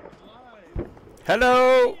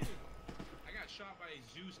 Hello! I got shot by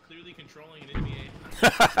Zeus clearly controlling an enemy.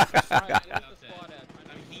 Alright, where's the squad at?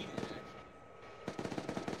 I'm heated, actually.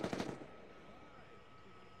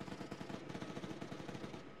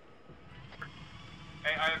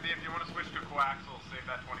 Hey, IFB, if you want to switch to coaxial, save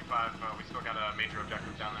that 25. We still got a major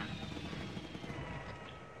objective down there.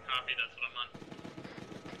 Copy, that's what I'm on.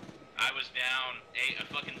 I was down. A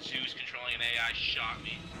fucking Zeus controlling an AI shot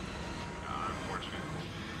me. Unfortunate.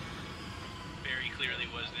 Very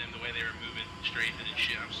clearly was them, the way they were moving, strafing and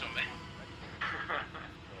shit. I'm so mad.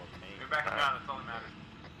 We're back down, that's all that matters.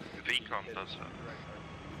 VCOM does it.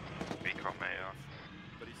 VCOM AR.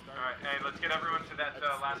 Alright, hey, let's get everyone to that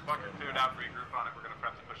last bunker cleared out, regroup on it. We're going to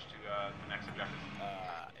prep to push to the next objective.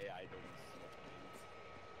 AI don't see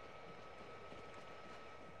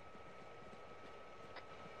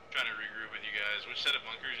Trying to regroup with you guys. Which set of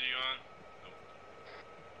bunkers are you on?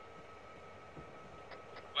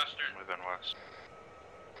 Western. Moving west.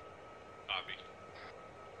 Copy.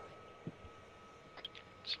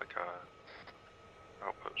 It's like a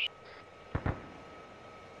outpost.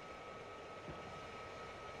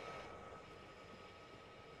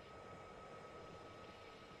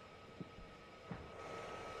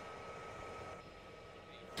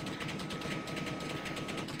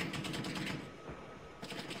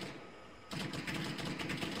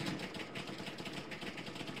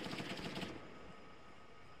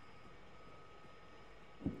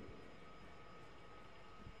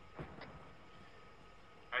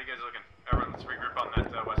 How you guys looking? Everyone, let's regroup on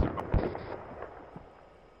that western bunker.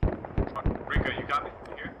 Rico, you got me?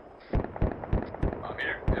 You here? I'm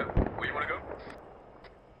here, yeah. Where you want to go?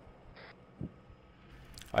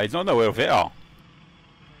 I don't know where they are.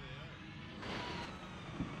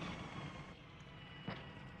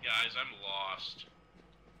 Guys, I'm lost.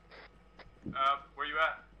 Where you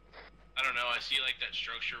at? I don't know. I see like that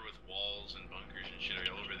structure with walls and bunkers and shit. Are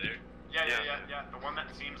you over there? Yeah. The one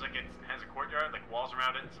that seems like it has a courtyard, like walls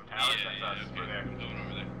around it and some towers. Yeah, That's us. okay. We're there. I'm going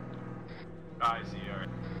over there. I see. Alright.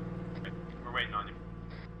 We're waiting on you.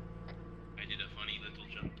 I did a funny little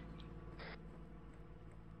jump.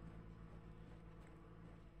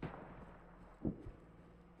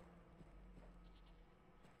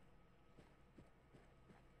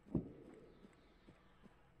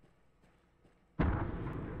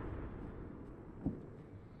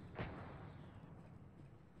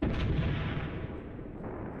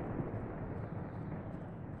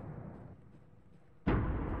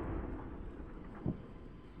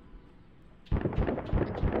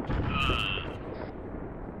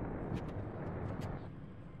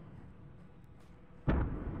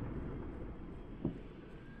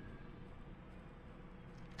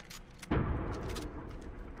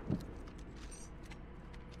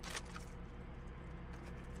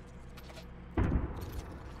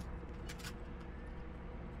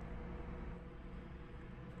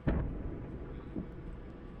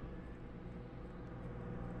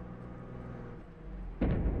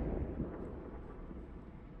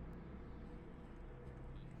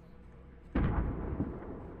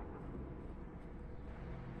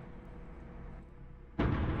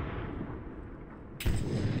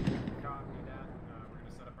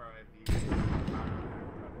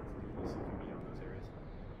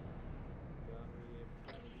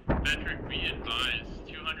 Be advised,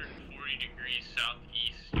 240 degrees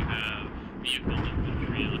southeast, you have vehicle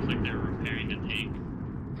infantry. It looks like they're repairing the tank.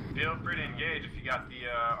 Feel free to engage if you got the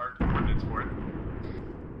ARC coordinates for it.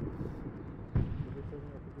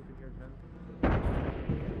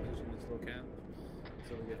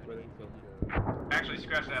 Actually,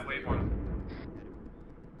 scratch that late one.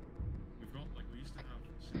 We've got, like, we used to have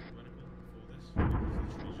single medical before this. It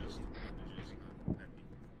was literally just bandages and heavy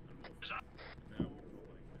and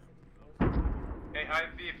Hey,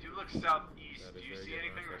 IV, if you look southeast, do you see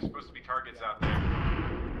anything? There's supposed to be targets out there.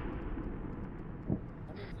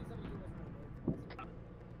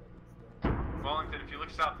 Wellington, if you look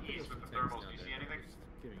southeast with the thermals, do you see anything?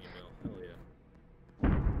 Hell yeah.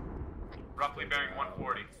 Roughly bearing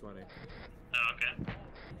 140. Oh, okay.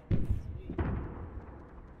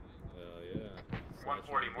 Hell yeah.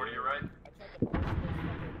 140, more to your right.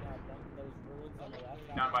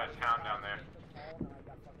 Down by a town down there.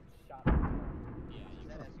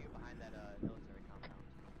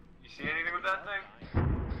 You see anything with that thing?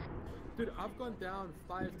 Dude, I've gone down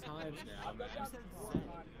 5 times now.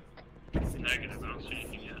 Negative, I don't see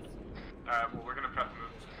anything yet. Alright, well, we're gonna prep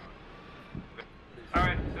move.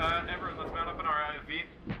 Alright, everyone, let's mount up in our IV.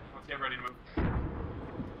 Let's get ready to move.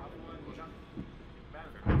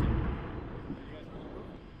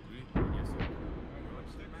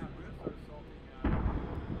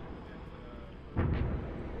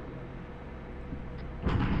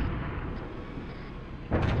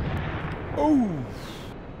 Oh!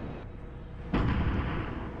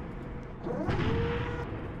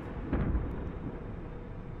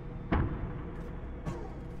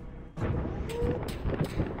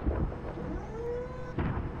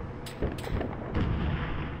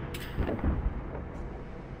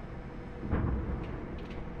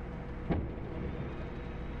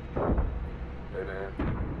 Hey, man.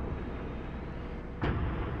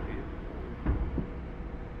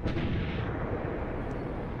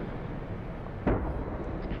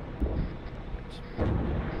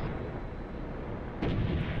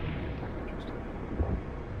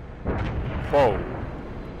 Whoa.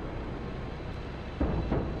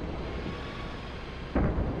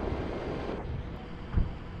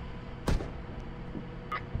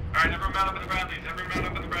 Alright, everyone mount up in the Bradleys. Everyone mount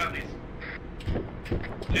up in the Bradleys.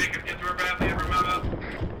 Jacob, get to our Bradley. Everyone mount up.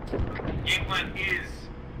 Game plan is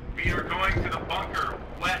we are going to the bunker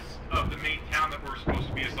west of the main town that we're supposed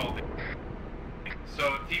to be assaulting.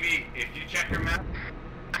 So, TV, if you check your map,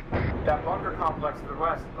 that bunker complex to the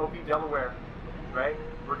west, OP Delaware, right?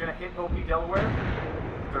 We're gonna hit OP Delaware.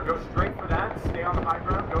 So go straight for that, stay on the high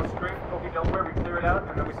ground, go straight for OP Delaware, we clear it out,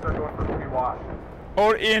 and then we start going for OP Wash.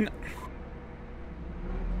 All in.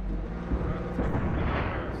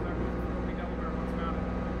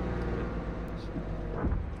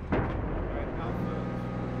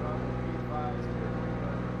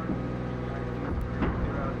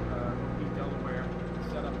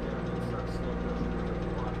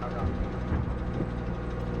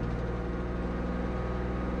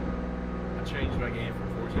 I changed my game from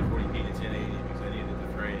 1440p to 1080 because I needed the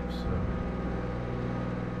frames. So.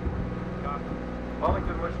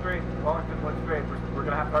 Wellington, look straight. Wellington, look straight. We're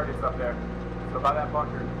gonna have targets up there. So by that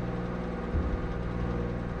bunker.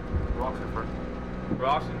 Rocks in front.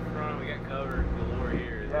 Rocks in front, we got cover galore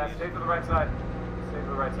here. Yeah, stay to the right side. Stay to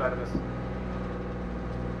the right side of this.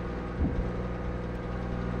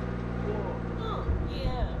 Oh,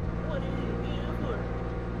 yeah. What is it here for?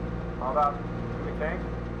 How about the tank?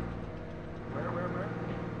 Where?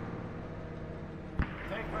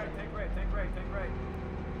 Tank right. Tank right. Tank right. Tank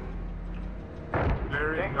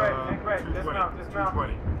right. Dismount.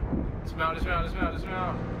 220. Dismount.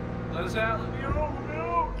 Let us out. Let me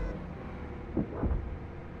out.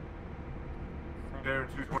 There,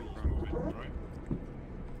 220. Right?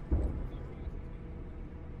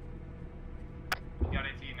 You got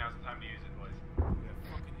 18, now's the time to use it, boys. Yeah,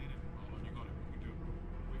 fucking hit it. Marlon, you got it. We can do it, bro.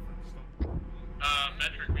 Wait for it to stop.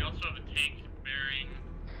 Metric, we also have a tank bearing.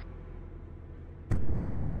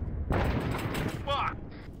 Fuck!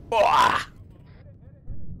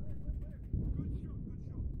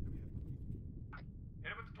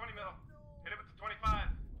 Hit it with the 20 mil. Hit it with the 25.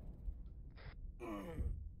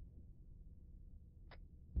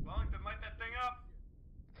 Wellington, light that thing up.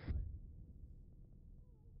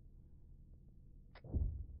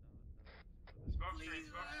 Smoke screen.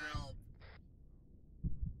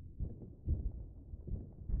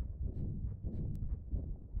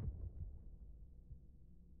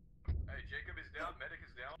 Hey, Jacob is down, medic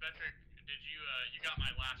is down. Metric, did you, you got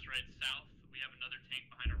my last right south? We have another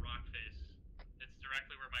tank behind a rock face. It's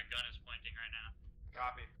directly where my gun is pointing right now.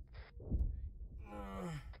 Copy. You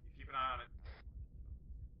keep an eye on it.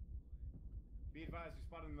 Be advised, we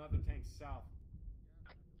spotted another tank south.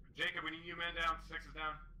 Jacob, we need you men down. 6 is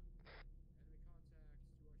down.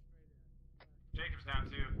 Jacob's down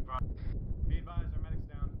too. Be advised, our medic's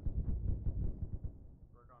down.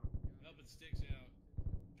 Work on him. Helping sticks out.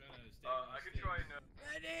 Trying to stay I can try and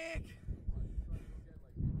medic!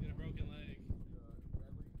 Get a broken leg.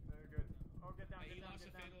 Very good. Oh, get down, He get down, lost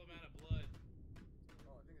get a down. fatal amount of blood.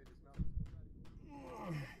 Oh, I think they dismounted.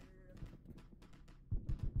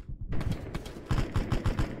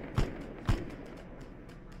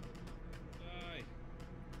 Die.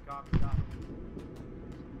 Copy, copy.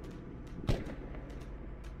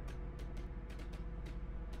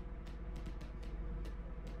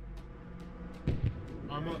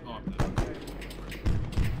 Arma. Oh,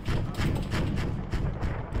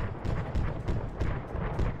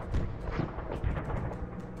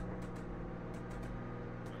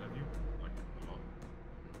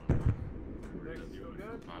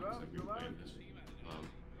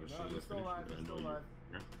 No, he's still alive, he's still alive.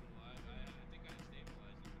 I think I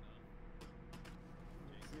stabilized him enough.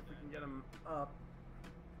 See if we can get him up.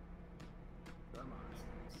 Come on,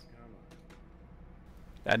 Sticks, come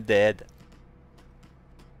on. I'm dead.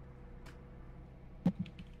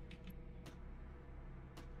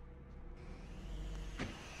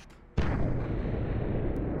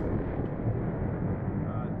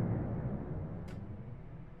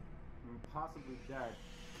 Possibly dead.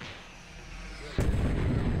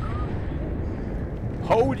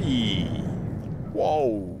 Holy!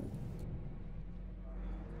 Whoa!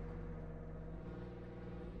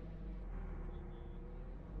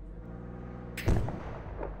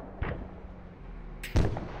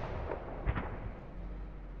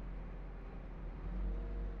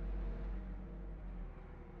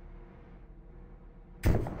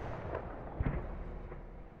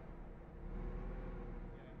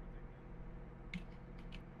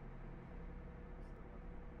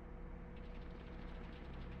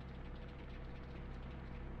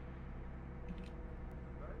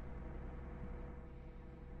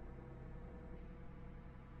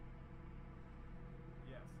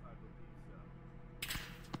 Yes, I believe so.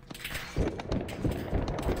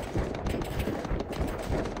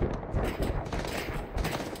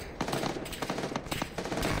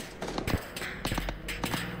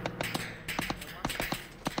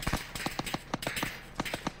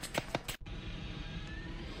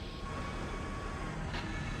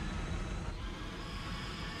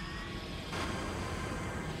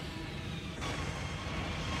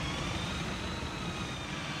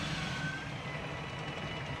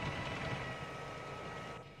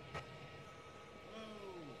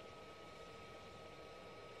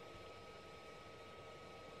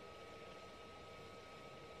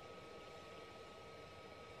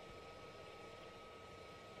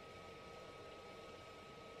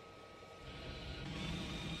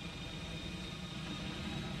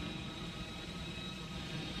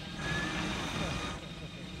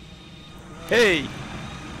 Hey!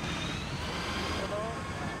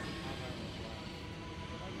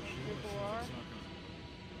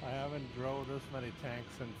 I haven't drove this many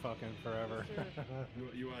tanks in fucking forever.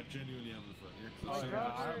 You are genuinely having fun, yeah? Oh, yeah, I'm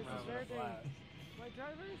driver is having a blast. My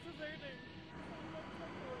driver is deserting.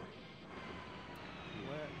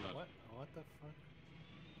 What the fuck?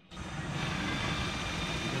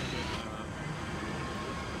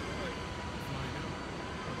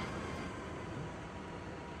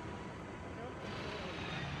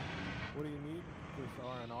 What do you need? Just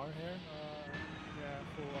R&R here? Yeah,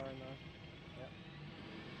 full R&R. Yeah.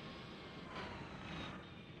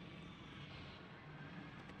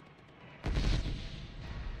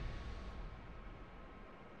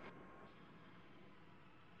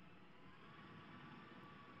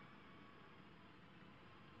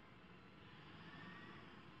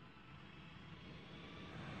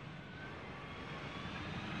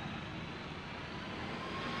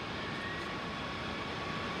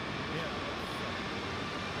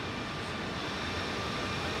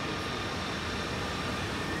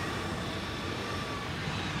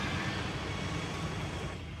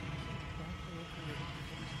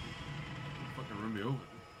 Fucking run me over.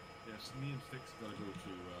 Yes, me and Sticks gotta go to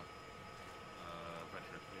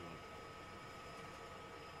veteran. Anyway.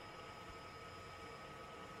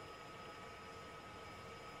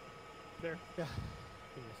 There. Yeah.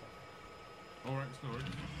 Give me a second. Alright, it's no worries.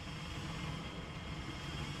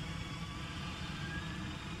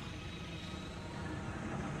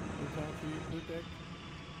 Who's on for you, Blue Dick?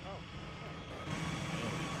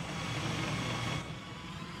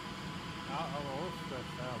 I'm a little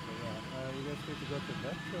stressed out, but yeah. You guys need to go to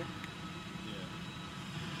vet check? Yeah.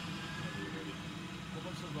 Are we ready?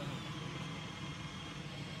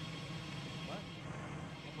 What?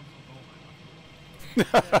 Yeah.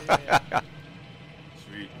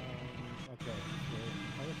 Sweet. Okay, so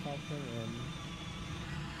helicopter in.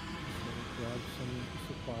 Just gonna grab some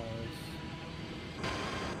supplies.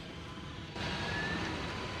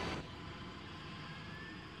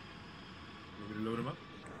 Want me to load him up?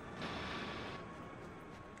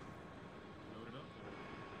 Load it up?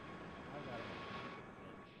 I got it.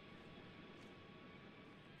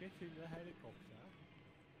 Get to the helicopter.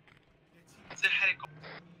 It's a helicopter.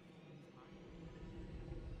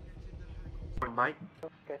 Mate,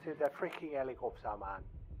 Get to the freaking helicopter, man.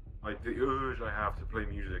 the urge I have to play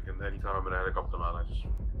music, and anytime I'm in a helicopter, man, I just...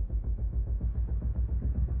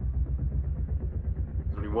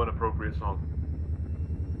 There's only one appropriate song.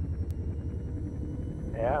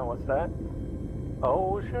 Yeah, what's that?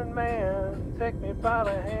 Ocean man, take me by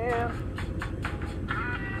the hand.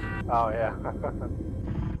 Oh, yeah.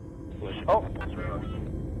 Oh!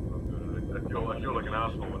 I feel like an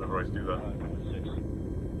asshole whenever I do that.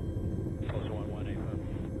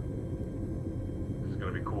 This is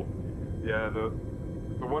gonna be cool. Yeah, the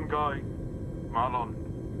one guy, Marlon,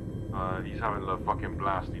 he's having a fucking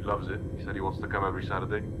blast. He loves it. He said he wants to come every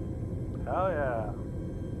Saturday. Hell yeah.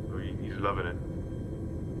 So he's loving it.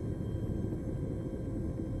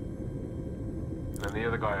 And then the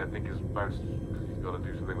other guy, I think, is bounced. He's got to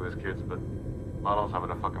do something with his kids, but Marlon's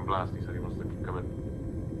having a fucking blast. He said he wants to come in.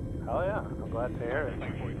 Hell yeah, I'm glad to hear it.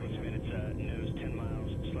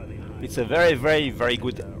 It's a very, very, very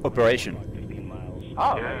good operation.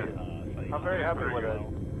 Oh, yeah. I'm very happy with it.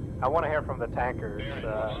 I want to hear from the tankers.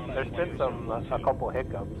 There's been a couple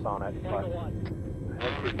hiccups on it, but I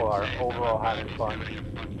think people are overall having fun.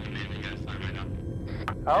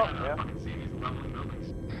 Oh, yeah.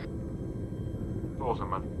 Awesome,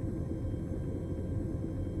 man.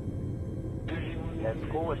 Yeah,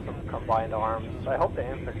 it's cool with some combined arms. I hope the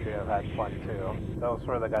infantry have had fun too. Those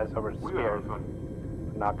were the guys that were scared.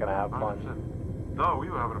 Not gonna have fun. No, we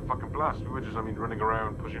were having a fucking blast. We were just, running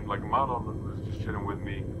around, pushing, like, Marlon was just chilling with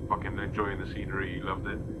me, fucking enjoying the scenery, he loved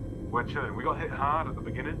it. We're chilling. We got hit hard at the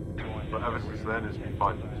beginning, but ever since then, it's been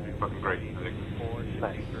fine. It's been fucking great, I think.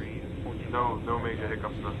 Nice. No major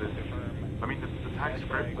hiccups, nothing. I mean, the tank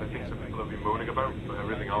script, I think some people have been moaning about, but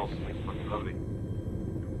everything else is fucking lovely.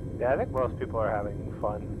 Yeah, I think most people are having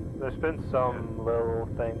fun. There's been some little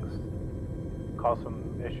things cause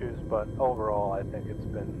some issues, but overall, I think it's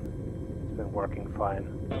been working fine.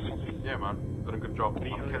 Yeah, man, done a good job.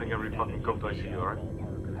 I'm killing every fucking coat I see, alright?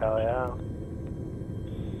 Hell yeah.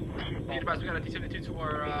 Be advised, we got a T-72 to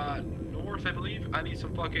our north, I believe. I need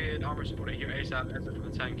some fucking armor support here ASAP, exit from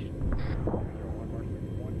the tank.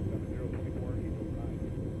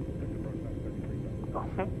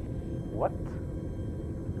 What?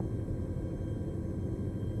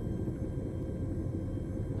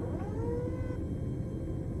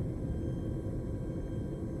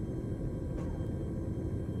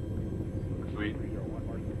 Sweet.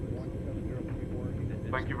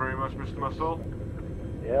 Thank you very much, Mr. Muscle.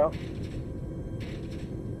 Yeah.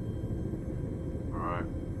 Alright.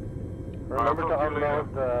 Remember to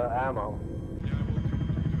unload the ammo.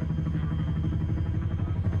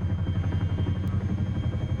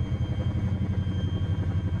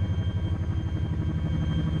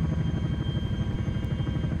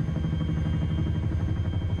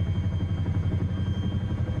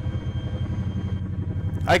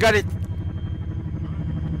 I got it.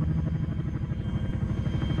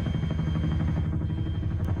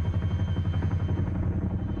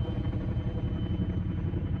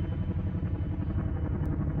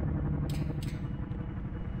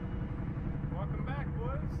 Welcome back,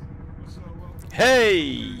 boys.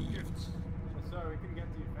 Hey. Sorry, we couldn't get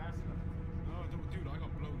to you fast enough. No, dude, I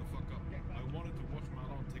got blown the fuck up. I wanted to watch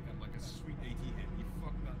Marlon take out like a sweet AT hit. He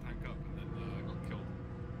fucked that tank up and then I got killed.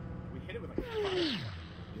 We hit it with a fire.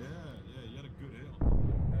 Yeah, you had a good hit.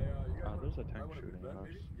 There's a tank shooting at us.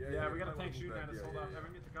 Yeah, we got a tank shooting at us. Hold up,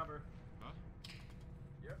 everyone get to cover. Huh?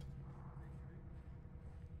 Yep.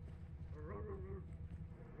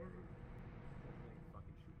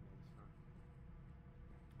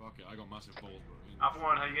 Okay, I got massive balls, bro. Alpha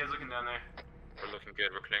 1, how you guys looking down there? We're looking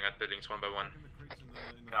good. We're clearing out buildings one by one.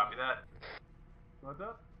 Copy that. What's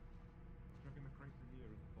up? Chucking the crates in here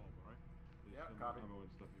in the fob, alright? Yeah, copy. Ammo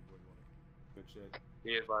and stuff you would want. Good shit.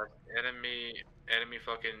 Be advised, enemy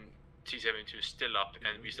fucking T-72 is still up,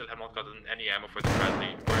 and we still have not gotten any ammo for the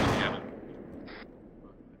Bradley. Where's the ammo?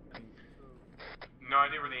 No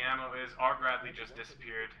idea where the ammo is. Our Bradley just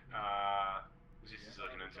disappeared. Zeus is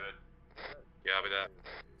looking into it. Yeah, with that.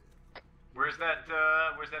 Where's that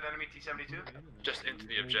enemy T-72? Just into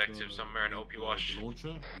the objective somewhere in OP Wash.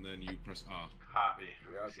 Launcher, and then you press R. Copy.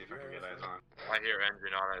 Let's see if I can get eyes on. I hear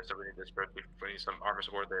engine on it, so we need to spread. We need some armor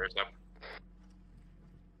support there, so.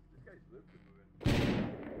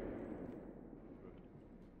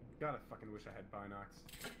 God, I fucking wish I had binocs.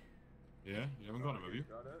 Yeah? You haven't got him, have you?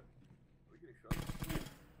 Shot at? Are we getting shot at?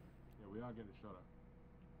 Yeah, we are getting shot at.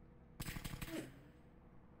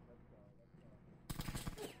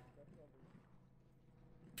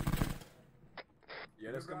 Yeah,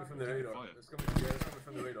 that's coming from the radar. That's coming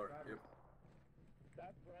from the radar. Yep.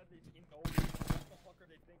 That Bradley's in the open. What the fuck are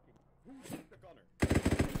they thinking? Who's the gunner? What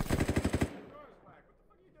the fuck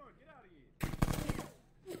are you doing? Get out of here!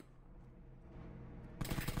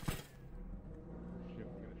 Shit,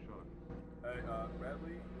 we got shot. Hey,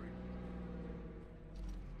 Bradley.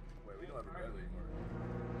 Wait, we don't have a Bradley anymore.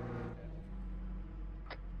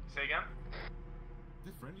 Say again?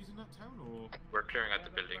 They're friendlies in that town, or? We're clearing out the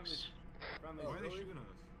buildings. Why are they shooting at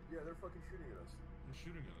us? Yeah, they're fucking shooting at us. They're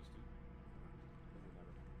shooting at us, dude.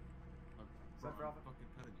 I'm fucking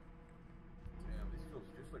telling you. Damn, this feels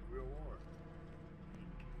just like real war.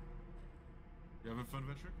 You having fun,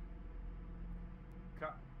 Vetric?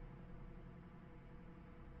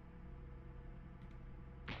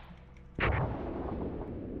 The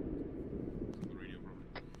radio problem.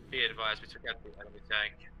 Be advised, we took out the enemy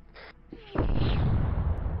tank.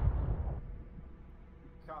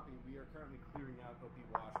 Copy. We are currently clearing out OP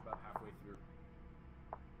Wash about halfway through.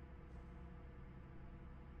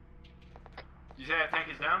 You say that tank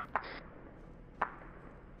is down?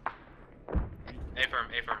 A-firm.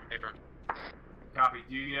 Copy.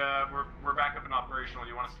 Do you, we're back up and operational.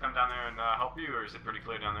 You want us to come down there and help you, or is it pretty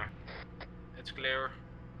clear down there? It's clear.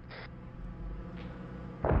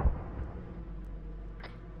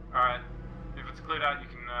 Alright. If it's cleared out, you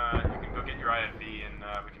can go get your IFV and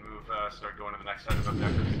we can move, start going to the next set of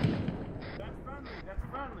objectives. That's friendly! That's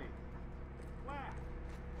friendly! Whack!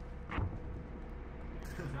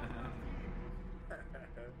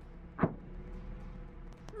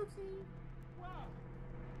 Oopsie! Wow!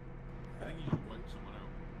 I think you should wipe someone out.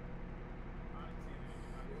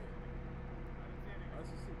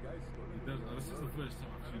 This is the first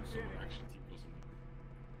time I've seen someone actually team kill someone.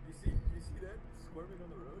 You see that? Squirming on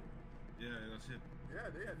the road? Yeah, that's it.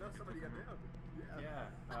 Yeah, no, somebody got down. Yeah,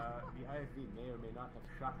 the IFV may or may not have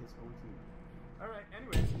shot his own team. Alright,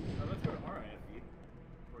 anyways, let's go to our IFV.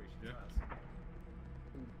 Before he shoots us.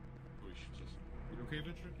 Before he shoots us. You okay,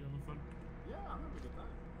 Venture? You having fun? Yeah, I'm having a good time.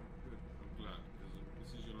 Good. I'm glad, because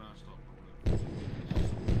this is your last stop.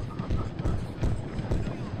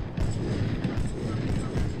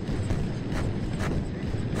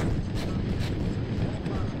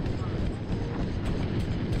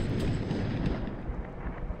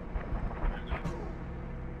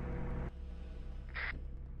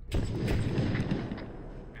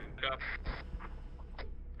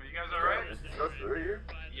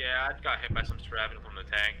 Yeah, I got hit by some shrapnel from the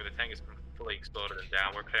tank, but the tank is fully exploded and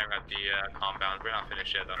down. We're clearing out the compound. We're not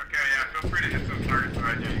finished yet, though. Okay, yeah, feel free to hit those targets.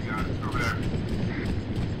 Alright, yeah, you got it. Over there.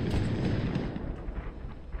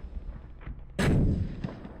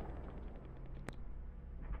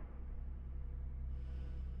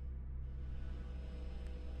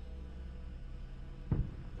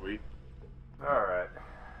 Sweet. Alright.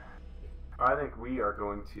 I think we are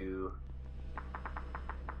going to...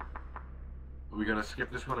 Are we gonna skip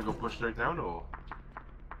this one and go push straight down, or?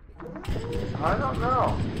 I don't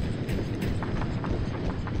know.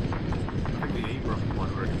 I think the Abrams one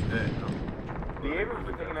already dead, no? The Abrams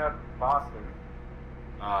are taking out Boston.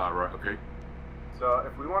 Ah, right, okay. So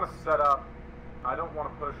if we want to set up, I don't want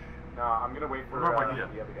to push. No, I'm gonna wait for the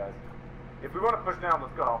other guys. If we want to push down,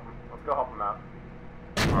 let's go help them. Let's go help them out.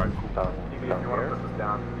 All right, cool. Even if you want to push us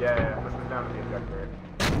down, yeah, push us down to the objective.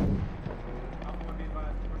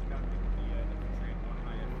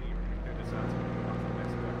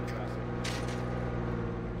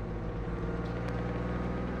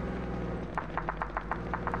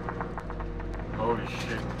 Holy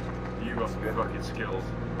shit, you got some fucking skills.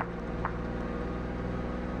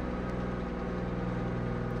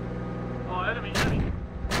 Oh, enemy!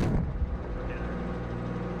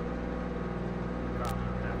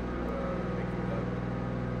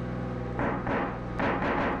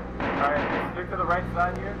 Alright, stick to the right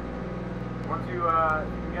side here. Once you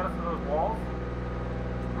can get us to those walls,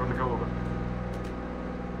 we're gonna go over.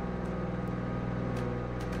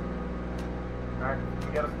 Alright, you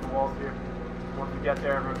can get us to the walls here. Once we get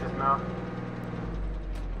there, everyone dismount.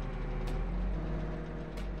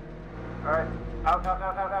 Alright, out.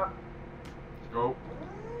 Let's go.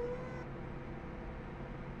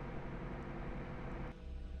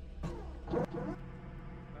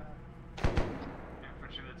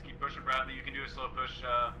 Bradley, you can do a slow push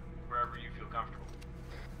wherever you feel comfortable.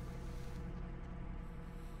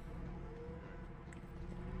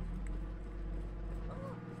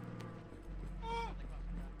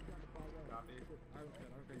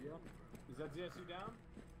 Ironclad, yeah. Is that ZSU down?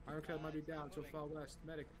 Ironclad might be down to far west.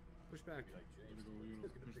 Medic, push back.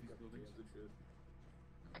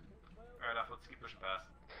 Alright, let's keep pushing past.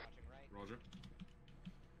 Roger.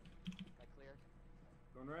 Clear.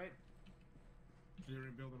 Going right?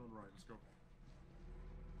 Clearing building on right, let's go.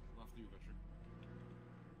 After you, Victor.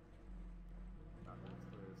 Let's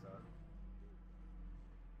clear this out.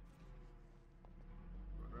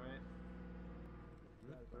 Going right.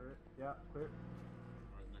 Clear it. Yeah, clear.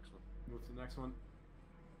 Alright, next one. Move to the next one.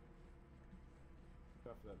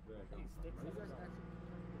 After that brick.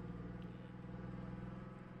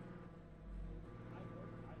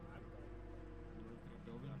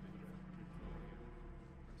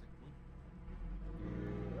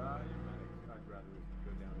 I'd rather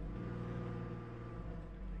go down.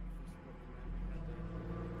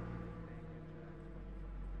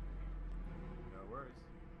 No worries.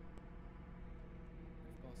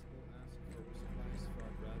 If possible, ask for supplies for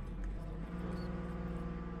Bradley.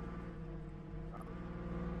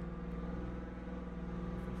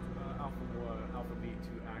 Alpha B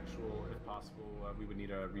to actual, if possible, we would need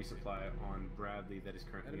a resupply on Bradley that is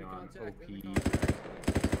currently on OP.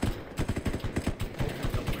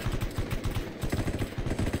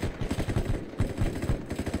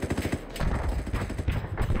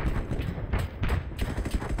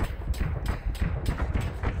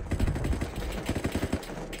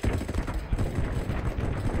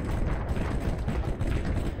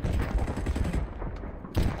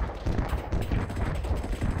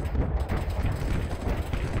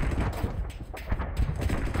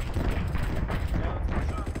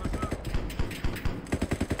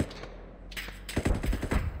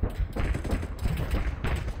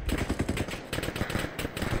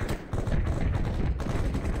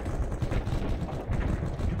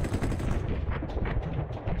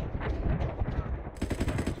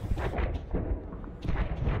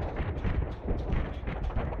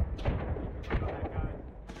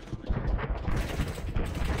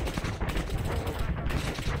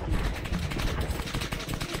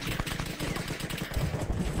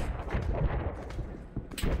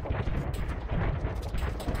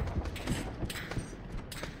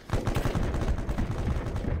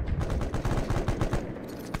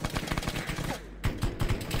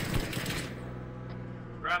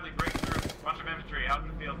 Bradley, break through. Bunch of infantry out in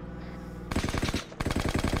the field.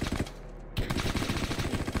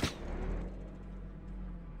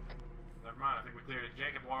 Never mind, I think we cleared it.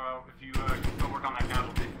 Jacob, if you can go work on that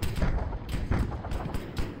casualty.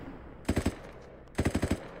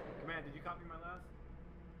 Command, did you copy my last?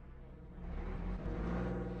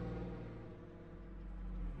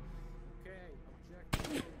 Okay,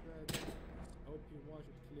 objective OP1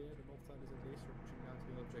 should clear. The north side is engaged. We're pushing down to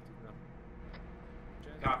the objective now.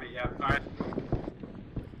 Copy, yeah. Alright.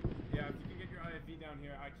 Yeah, if you can get your IFV down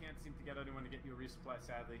here, I can't seem to get anyone to get you a resupply,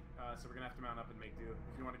 sadly. So we're gonna have to mount up and make do.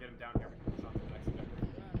 If you want to get him down here, we can push on to the next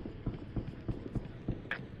objective.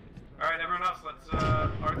 Alright, everyone else,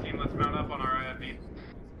 our team, let's mount up on our IFV.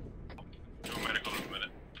 Do medical in a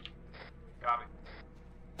minute. Copy.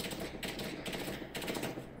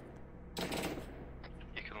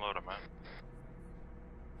 You can load him out.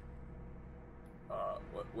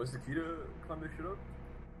 What's the key to climb this shit up?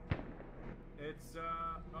 It's,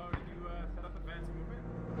 oh, did you set up advanced movement?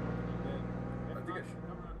 If I think I should.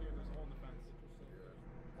 Come around here, there's a hole in the fence. Yeah.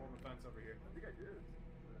 Hole in the fence over here. I think I did.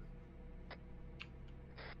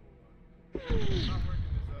 It's not working,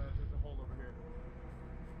 there's a hole over here.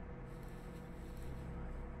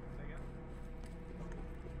 Say again?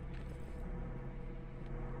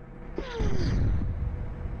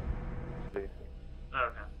 Okay.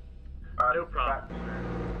 No problem.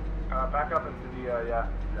 Back up into the, yeah,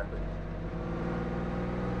 exactly.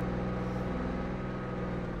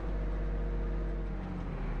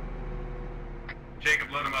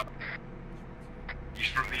 Jacob, let him up. He's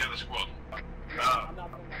from the other squad. I'm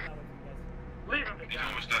not with you guys. Leave him. He's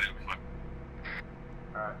almost done, he'll be fine.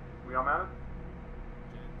 Alright, we all mounted?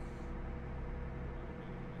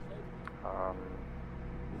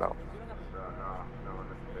 No. No,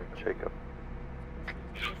 Jacob.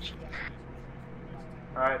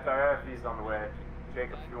 Alright, so our IFV's on the way.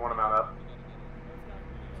 Jacob, if you want to mount up.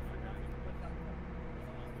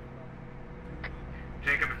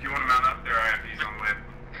 Jacob, if you want to mount up, their IFV's on the way.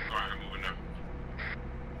 Alright, I'm moving now.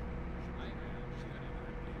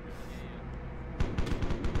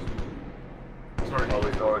 Sorry.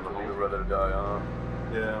 Always hard to leave a brother to die, huh?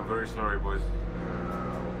 Yeah, I'm very sorry, boys.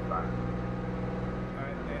 Fine.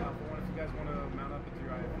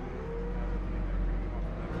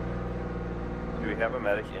 we have a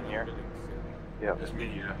medic in here? Yeah. It's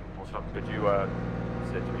me, yeah. What's up? Could you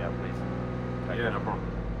sit me up, please? Yeah, no problem.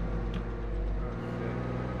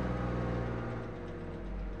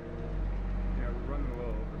 Yeah, we're running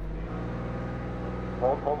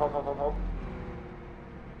low. Hold.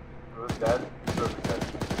 Who's dead? Who's dead?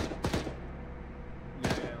 Yeah,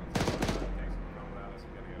 let's go. Thanks for coming at us. We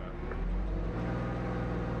gotta get out.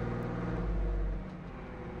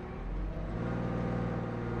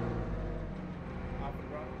 Alpha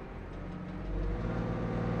Bravo.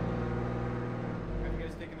 Have you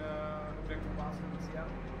guys taken an objective Boston in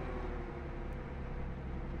Seattle?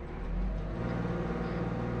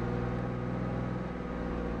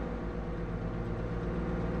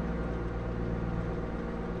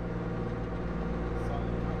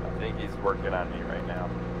 I think he's working on me right now.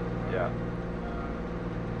 Yeah.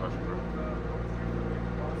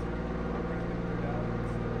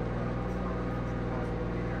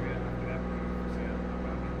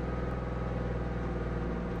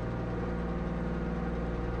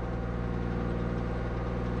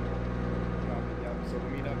 So we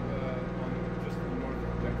meet up on just the north of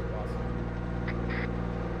Objective Boston.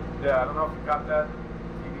 Yeah, I don't know if you got that.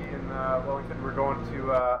 TV in Wellington. We're going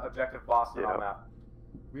to Objective Boston on that.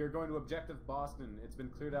 We are going to Objective Boston. It's been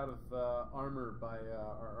cleared out of armor by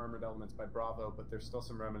our armored elements by Bravo, but there's still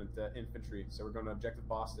some remnant infantry. So we're going to Objective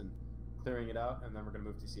Boston, clearing it out, and then we're going to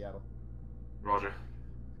move to Seattle. Roger.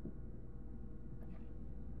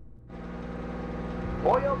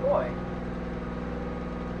 Boy, oh boy.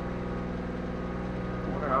 I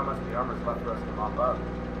wonder how much the armor's left for us to mop up.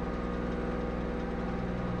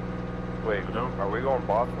 Wait, are we going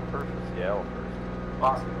Boston first or Seattle first?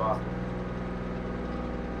 Boston.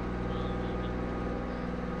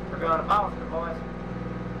 We're going to Boston, boys.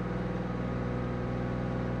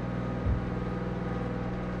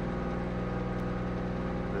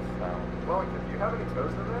 This sound. Wellington, do you have any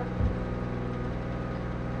toes in there?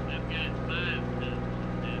 I've got 5 toes.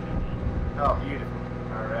 Oh, beautiful.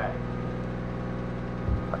 Alright.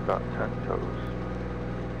 I've got 10 toes.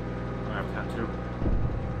 I have 10 too.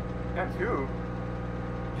 10 too?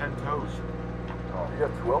 10 toes. Oh, you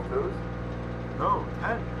have 12 toes? No,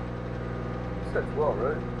 10. You said 12,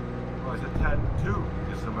 right? Well, I said 10 too,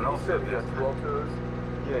 because someone else said said you have 12 toes?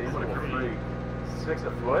 Yeah, he's like a freak. 6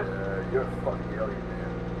 a foot? You're a fucking alien, man.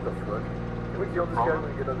 What the fuck? Can we kill this guy when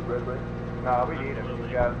we get on the red lane? Nah, we need him.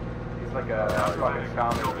 He's like a fucking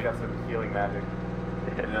shaman. He's got some healing magic.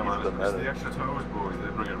 Yeah, man, it's the extra toes, boys. They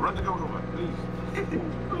bring it. Run the goat over, please.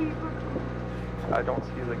 I don't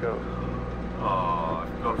see the goat. Oh, I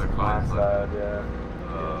forgot the class. Yeah.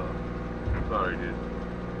 Sorry, dude.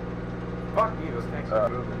 Fuck you, those tanks are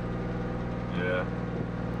moving. Yeah.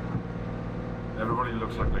 Everybody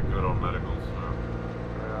looks like they're good on medicals, so.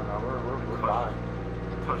 No, we're fine.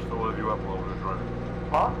 Touched all of you up while we were driving.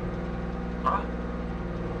 Huh? Huh?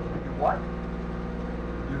 You what?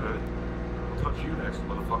 You heard. I'll touch you next,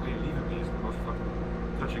 motherfucker. You're leaving me is the most fucking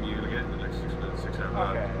touching you're gonna get in the next 6 minutes, 6 hours.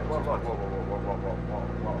 Okay, whoa.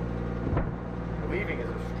 Leaving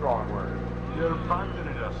is a strong word. You're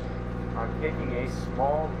abandoning us. I'm taking a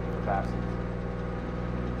small leave of absence.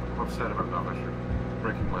 I'm upset about that, Richard.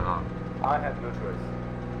 Breaking my heart. I had no choice.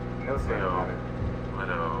 No say about it. I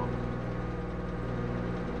know.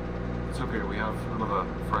 It's okay, we have another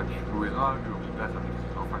French who is arguably better because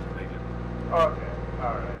he's not French Canadian. Okay,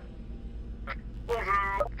 alright.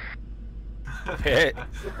 I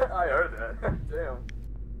heard that. Damn.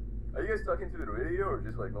 Are you guys talking through the radio or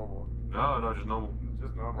just like normal? No, just normal.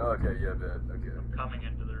 Just normal. Oh, okay, yeah, bad. Okay. I'm coming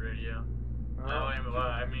into the radio.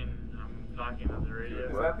 I mean, I'm talking to the radio.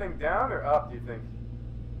 Is that thing down or up, do you think?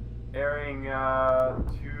 Airing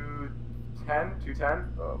 210?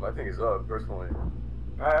 210? My thing is up, personally.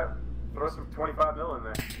 Alright, throw some 25 mil in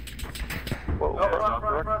there. Whoa,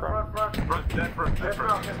 front.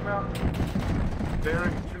 Dismount.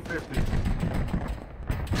 Daring 250.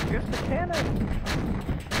 Use the cannon!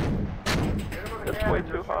 It's way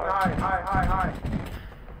too high. High.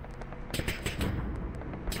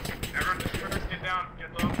 Everyone just first get down, get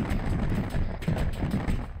low.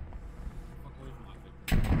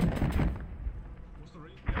 What's the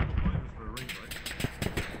rate? Yeah, I've got miners for a ring, right?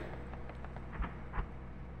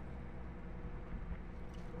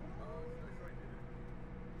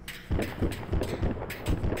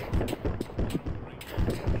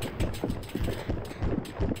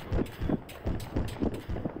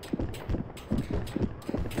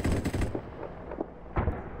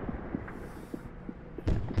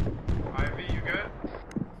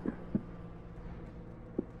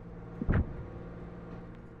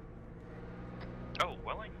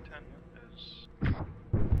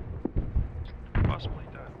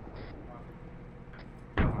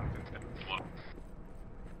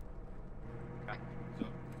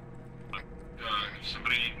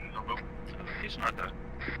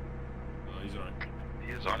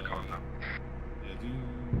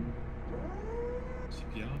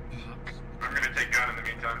 gonna take gun in the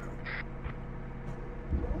meantime.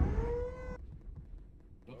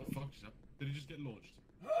 What the fuck is that? Did he just get launched?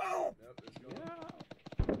 Yep, it's gone.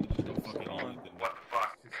 He just got fucking launched. What the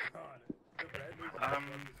fuck?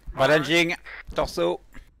 Balancing, torso.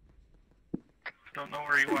 Don't know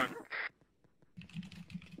where he went.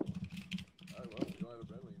 Oh well, we don't have a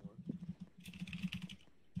Bradley anymore.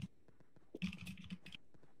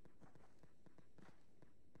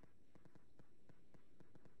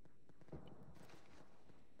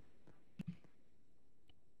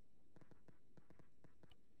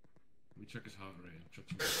 Let me check his heart rate and check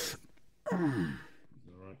some.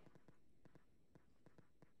 He's alright.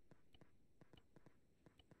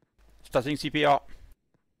 Starting CPR.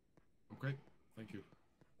 Okay, thank you.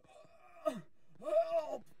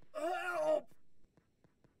 Help! Help!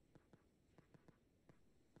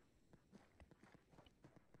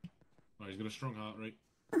 Right, he's got a strong heart rate.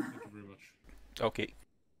 Thank you very much. Okay.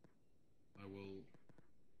 I will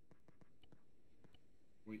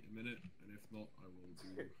wait a minute, and if not, I will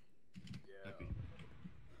do happy.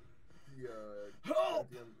 The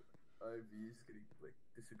goddamn IVs getting like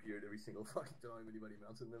disappeared every single fucking time anybody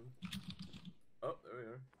mounted them. Oh, there we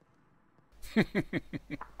are.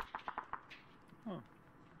 Huh.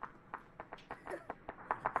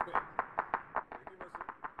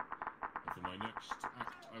 For my next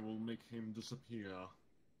act, I will make him disappear.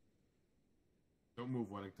 Don't move,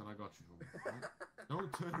 Wellington, I got you. Right?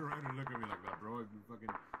 Don't turn around and look at me like that, bro. I've been fucking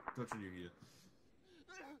touching you here.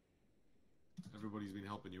 Everybody's been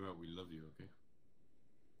helping you out. We love you, okay?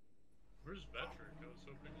 Where's Veteran? I was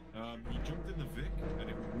hoping. He jumped in the Vic and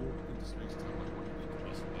it warped into space time like what he did to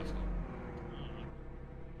us last time.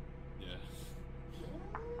 Yeah.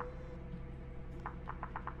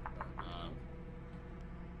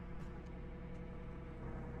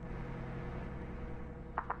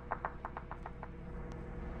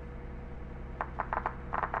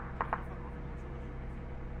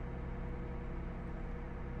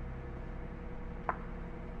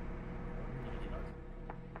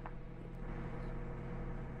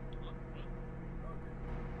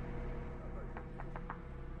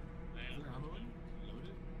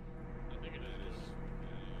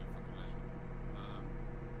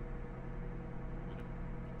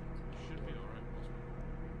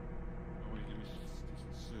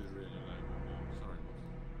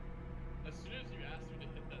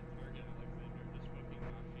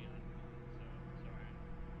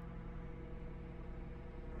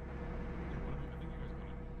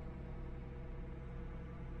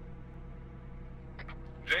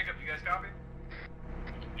 Jacob, you guys copy?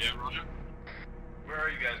 Yeah, Roger. Where are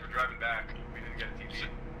you guys? We're driving back. We didn't get a TV.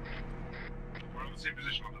 We're in the same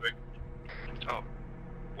position on the Vic. Oh,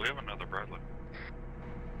 we have another Bradley.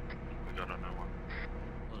 We got a new one.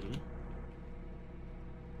 Oh, do we?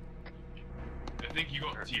 I think you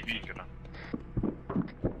got TV.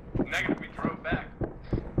 Negative, we drove back.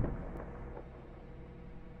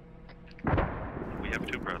 We have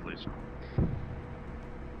two Bradleys.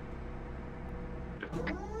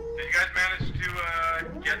 Did you guys manage to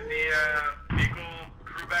get the vehicle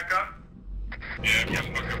crew back up? Yeah, yes,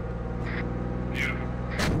 back up. Beautiful.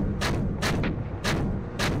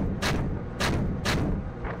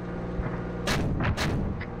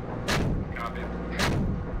 Copy.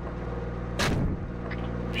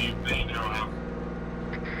 They now have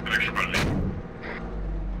an extra Bradley.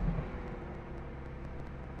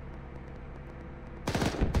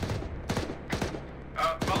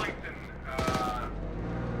 Wellington,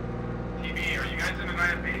 TV, are you guys in an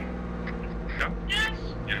IFB? Yep. Yes.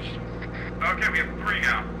 Yes. Okay, we have 3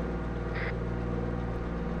 now.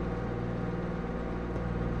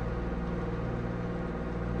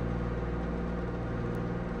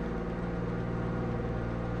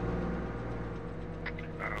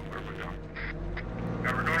 Where are we going?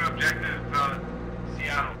 We're going to objective,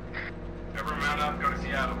 Seattle. Everyone mount up, go to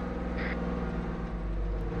Seattle.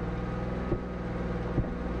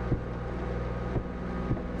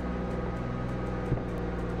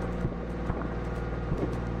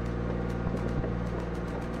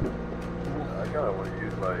 I kinda wanna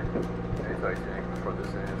use my anti-tank before this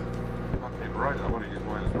ends. Okay, right, I want to use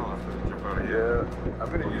mine as well after the jump out of here. Yeah, I'm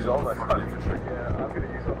gonna use all my fucking I'm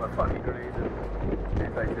gonna use all my fucking grenades and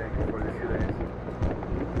anti-tank before this shit ends.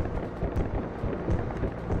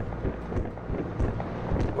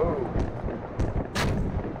 Whoa.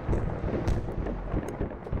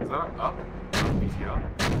 Is that up? PCR?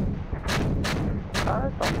 I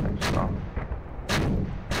don't think so.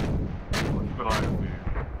 I'll keep an eye on you.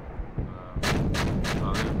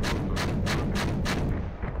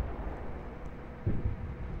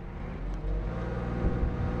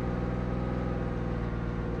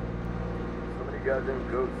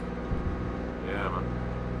 goddamn ghosts. Yeah, man.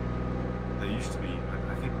 There used to be,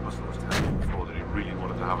 I think Muscle was telling me before that he really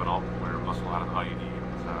wanted to have an op where Muscle had an IED in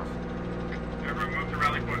his house. Everyone move to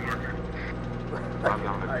rally point marker.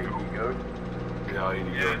 IED goat? Yeah,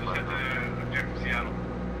 IED Yeah, goat. just at the objective Seattle.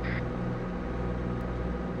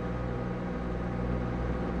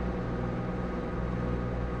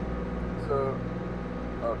 So,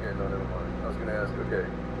 okay, no, never mind. I was gonna ask, okay,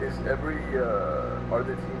 is every, are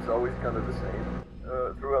the teams always kind of the same,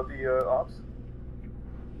 throughout the, ops?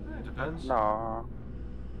 It depends. No.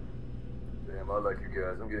 Damn, I like you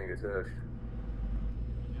guys, I'm getting attached.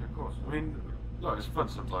 Yeah, of course. I mean, look, it's fun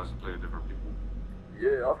sometimes to play with different people.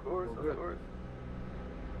 Yeah, of course, of course.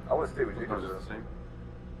 I wanna stay with you guys, Sometimes it's the same.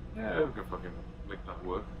 Yeah, we can fucking make that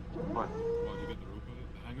work. Fine. Well, you get the rope of it,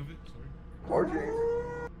 the hang of it, sorry. Or James.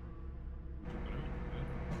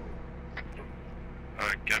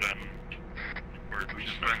 Get in. Where we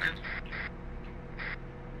just landed.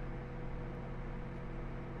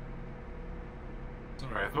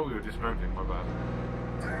 Sorry, I thought we were dismounting, my bad.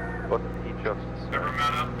 But he just... Everyone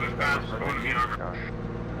mount up, push fast, go to the armor.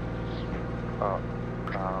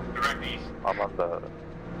 Direct east. I'm on the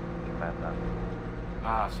command now.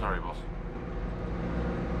 Ah, sorry, boss.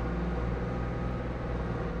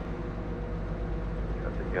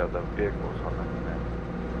 Yeah, the vehicle's on the command.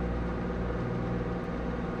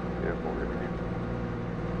 Vehicle review.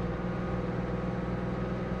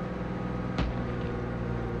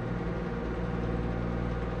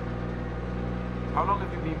 How long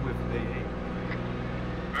have you been with AA?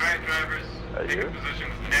 Alright, drivers, take you? up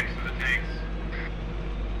positions next to the tanks.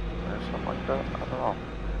 Something like that? I don't know.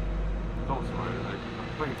 I thought so. I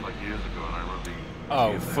played like years ago and I remember being...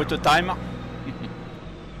 Oh, photo time.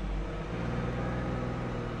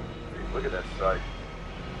 Look at that sight.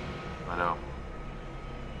 I know.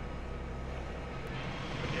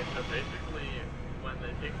 Okay, so basically, when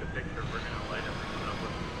they take the picture, we're gonna light everything up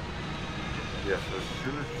with. Yes, as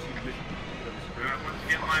soon as you see the mission, Let's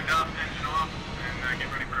get lined up, engine off, and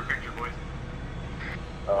get ready for a picture, boys.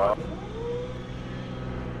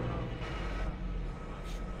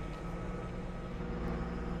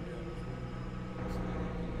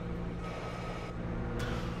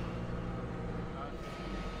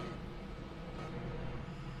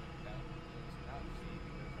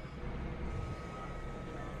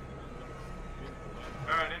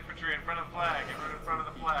 Alright, infantry in front of the flag, everyone in front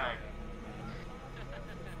of the flag.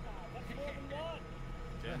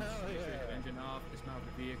 Engine off, dismount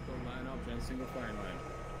the vehicle, line up, then single firing line.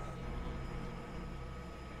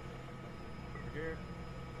 Over here.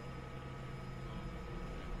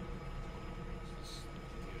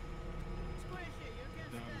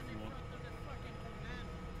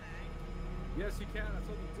 Yes, you can. That's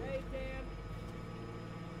what you do. Hey, Dan.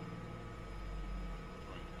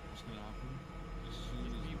 Right, what's gonna happen? As soon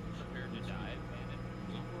as you prepare to dive,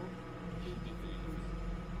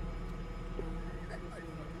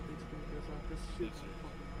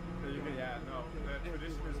 Yeah, no. The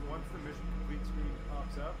tradition is once the mission complete screen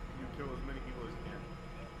pops up, you kill as many people as you can.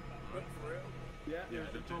 For real? Yeah, yeah,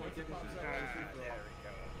 the total tickets is there we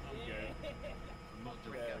go. I'm good. I'm not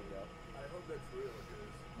doing it. I hope that's real,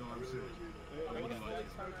 because... No, I'm serious.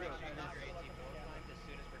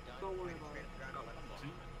 Don't worry about it.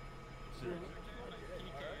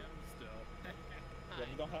 Yeah,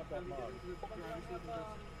 you don't have that mod.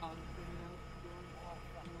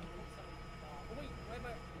 Wait, why am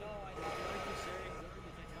I? No, I like you say.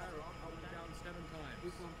 I went down 7 times.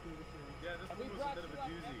 Yeah, this one was a bit of a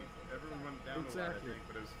doozy. Everyone went down a lot, I think,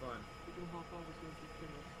 but it was fun. You can hop out as soon as you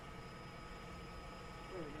finish.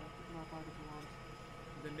 There we go. You can hop out if you want.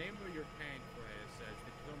 The name of your tank, Reyes, says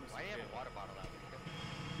Diplomacy. Why do you have a water bottle out?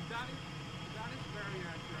 That is very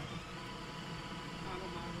accurate. I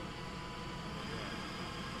don't mind it.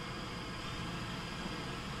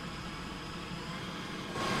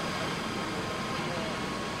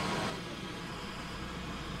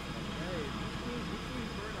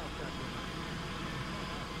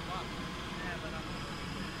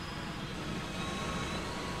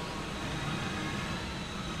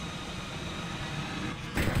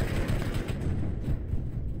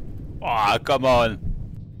 Ah, come on.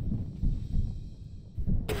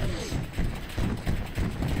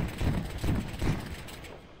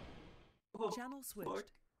 Channel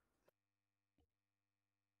switched.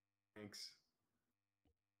 Thanks.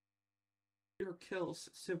 Your kills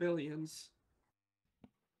civilians.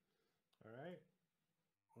 All right.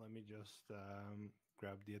 Let me just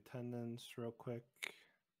grab the attendance real quick,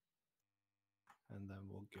 and then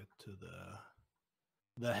we'll get to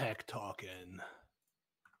the heck talking.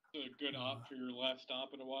 A good op for your last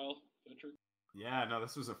stop in a while, Patrick. Yeah, no,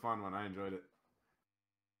 this was a fun one. I enjoyed it.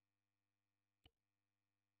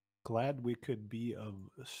 Glad we could be of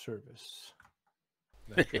service.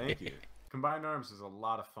 Thank you. Combined Arms was a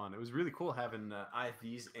lot of fun. It was really cool having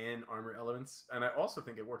IFVs and armor elements, and I also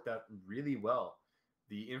think it worked out really well.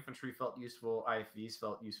 The infantry felt useful, IFVs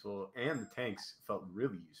felt useful, and the tanks felt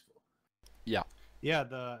really useful. Yeah.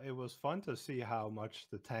 Yeah, it was fun to see how much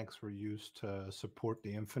the tanks were used to support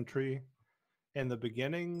the infantry. In the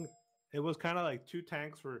beginning, it was kind of like 2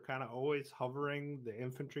 tanks were kind of always hovering the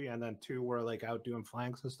infantry, and then 2 were like out doing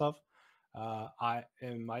flanks and stuff.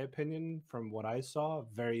 In my opinion, from what I saw,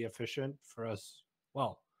 very efficient for us.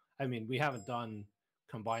 Well, I mean, we haven't done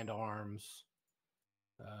combined arms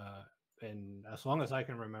in as long as I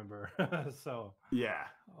can remember. So yeah,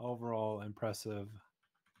 overall impressive.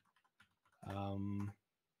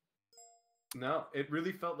 No, it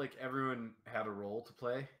really felt like everyone had a role to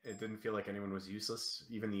play. It didn't feel like anyone was useless.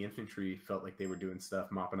 Even the infantry felt like they were doing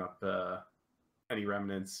stuff, mopping up any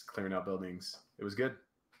remnants, clearing out buildings. It was good.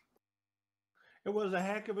 It was a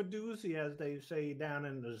heck of a doozy, as they say down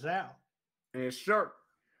in the South. It's sharp.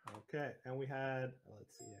 Okay, and we had,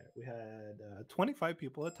 let's see, we had 25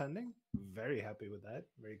 people attending. Very happy with that.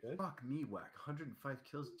 Very good. Fuck me, Whack. 105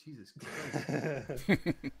 kills. Jesus Christ.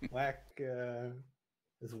 Whack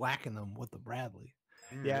is whacking them with the Bradley.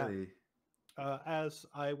 Yeah. Really. As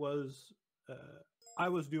I was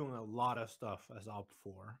doing a lot of stuff as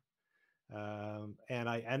OP4, and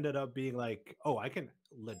I ended up being like, oh, I can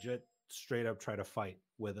legit straight up try to fight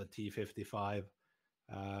with a T-55,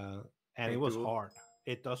 and it was hard.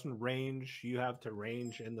 It doesn't range. You have to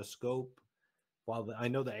range in the scope. While I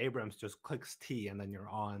know the Abrams just clicks T and then you're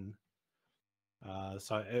on.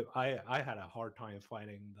 So I had a hard time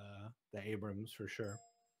fighting the Abrams for sure.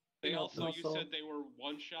 They also, you said they were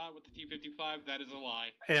one shot with the T-55. That is a lie.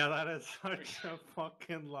 Yeah, that is such a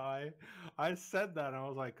fucking lie. I said that and I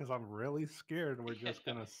was like, because I'm really scared we're just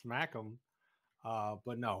gonna smack them.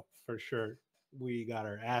 But no, for sure, we got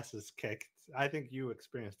our asses kicked. I think you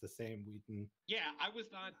experienced the same, Wheaton. Yeah, I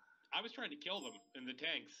was not. I was trying to kill them in the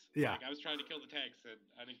tanks. Yeah, like, I was trying to kill the tanks and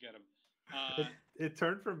I didn't get them. It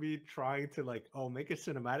turned from me trying to like, oh, make it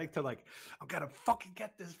cinematic to like, I'm gonna fucking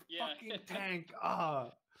get this fucking tank.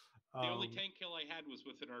 The only tank kill I had was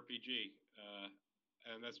with an RPG,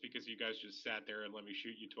 and that's because you guys just sat there and let me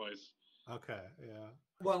shoot you twice. Okay, yeah.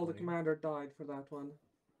 Well, the commander died for that one.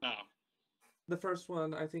 Oh. The first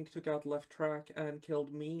one, I think, took out left track and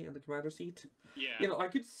killed me in the commander seat. Yeah. You know, I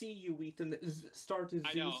could see you, Wheaton, start to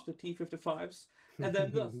Zeus the T-55s, and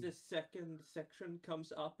then the second section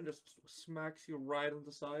comes up and just smacks you right on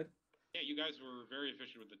the side. Yeah, you guys were very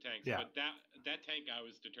efficient with the tanks, Yeah. but that tank I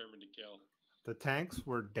was determined to kill. The tanks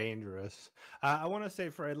were dangerous. I want to say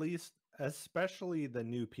for at least, especially the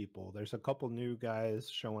new people, there's a couple new guys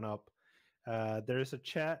showing up. There's a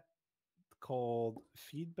chat called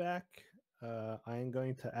Feedback. I am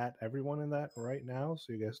going to add everyone in that right now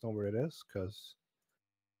so you guys know where it is, because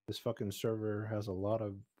this fucking server has a lot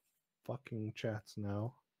of fucking chats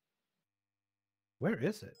now. Where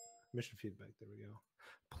is it? Mission feedback. There we go.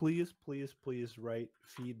 Please, please, please write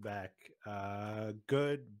feedback.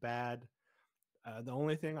 Good, bad. The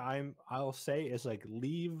only thing I'll say is like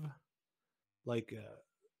leave, like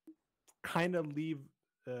kind of leave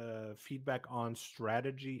feedback on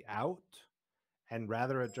strategy out, and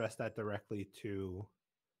rather address that directly to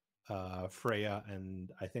Freya,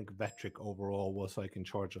 and I think Vetric overall was like in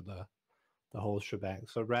charge of the whole shebang.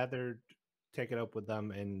 So rather take it up with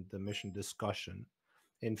them in the mission discussion.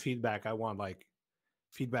 In feedback, I want like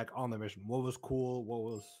feedback on the mission. What was cool? What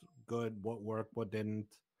was good? What worked? What didn't?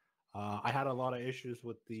 I had a lot of issues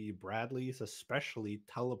with the Bradleys, especially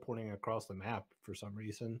teleporting across the map for some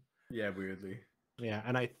reason. Yeah, weirdly. Yeah,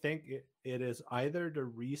 and I think it is either the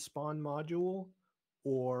respawn module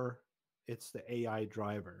or it's the AI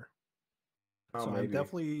driver. Oh, so maybe.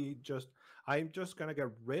 I'm just gonna get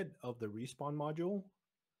rid of the respawn module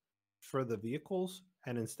for the vehicles,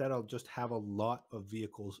 and instead I'll just have a lot of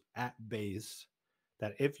vehicles at base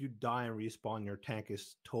that if you die and respawn, your tank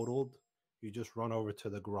is totaled. You just run over to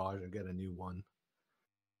the garage and get a new one.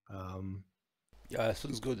 Yeah, that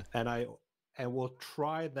sounds good. And we'll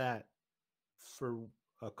try that for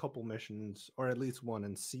a couple missions, or at least one,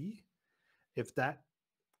 and see if that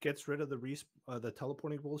gets rid of the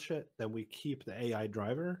teleporting bullshit. Then we keep the AI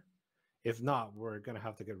driver. If not, we're gonna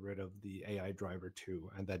have to get rid of the AI driver too.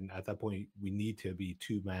 And then at that point, we need to be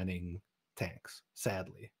 2-manning tanks.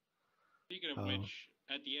 Sadly. Speaking of which,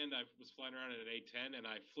 at the end, I was flying around in an A-10, and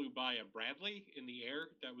I flew by a Bradley in the air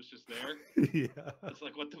that was just there. Yeah. It's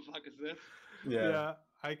like, what the fuck is this? Yeah.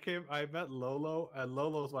 I met Lolo, and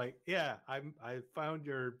Lolo's like, yeah, I found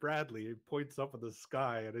your Bradley. It points up in the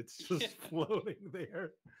sky, and it's just floating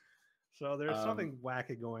there. So there's something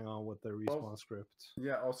wacky going on with the respawn script.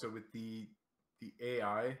 Yeah, also with the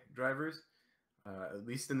AI drivers, at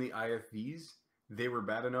least in the IFVs, they were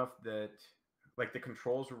bad enough that like the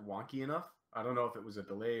controls were wonky enough. I don't know if it was a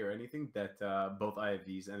delay or anything that both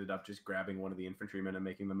IFVs ended up just grabbing one of the infantrymen and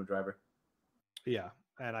making them a driver. Yeah,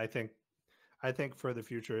 and I think for the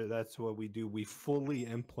future that's what we do. We fully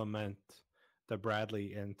implement the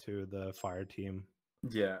Bradley into the fire team.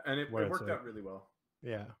 Yeah, and it worked out really well.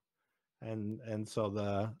 Yeah. And so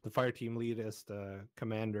the fire team lead is the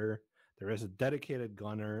commander. There is a dedicated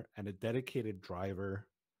gunner and a dedicated driver.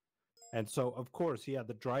 And so, of course, yeah,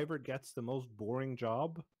 the driver gets the most boring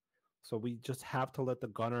job. So we just have to let the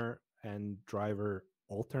gunner and driver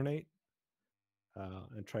alternate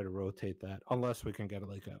and try to rotate that, unless we can get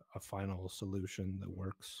like a final solution that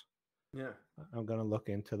works. Yeah. I'm going to look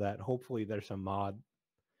into that. Hopefully there's a mod.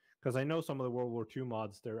 Because I know some of the World War II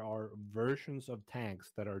mods, there are versions of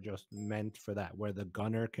tanks that are just meant for that, where the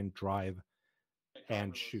gunner can drive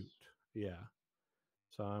and shoot. Yeah.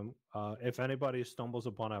 So if anybody stumbles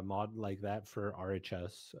upon a mod like that for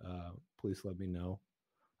RHS, please let me know.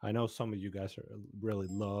 I know some of you guys really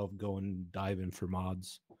love going diving for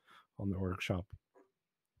mods on the workshop.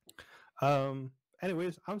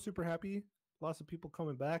 Anyways, I'm super happy. Lots of people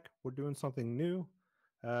coming back. We're doing something new.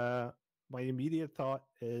 My immediate thought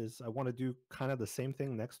is I want to do kind of the same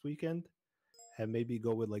thing next weekend and maybe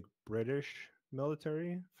go with like British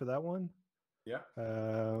military for that one.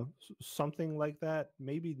 Yeah. Something like that.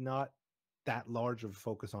 Maybe not that large of a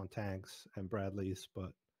focus on tanks and Bradleys,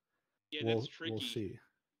 but yeah, that's tricky. We'll see.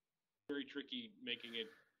 Very tricky making it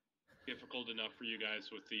difficult enough for you guys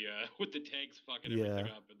with the tanks fucking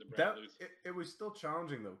everything up and the Bradleys. It was still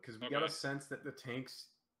challenging though, because we got a sense that the tanks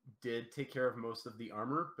did take care of most of the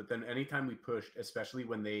armor, but then anytime we pushed, especially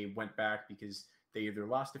when they went back because they either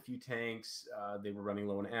lost a few tanks, they were running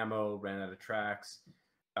low on ammo, ran out of tracks,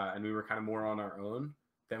 and we were kind of more on our own,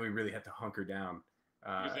 then we really had to hunker down.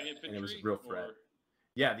 And it was a real threat.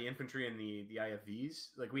 Yeah, the infantry and the IFVs.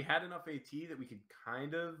 Like, we had enough AT that we could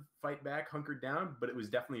kind of fight back, hunker down, but it was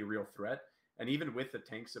definitely a real threat. And even with the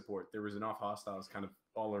tank support, there was enough hostiles kind of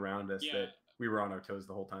all around us that we were on our toes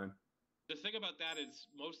the whole time. The thing about that is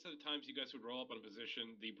most of the times you guys would roll up on a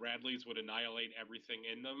position, the Bradleys would annihilate everything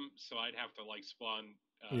in them, so I'd have to like spawn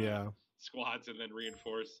squads and then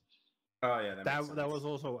reinforce. Oh yeah, that was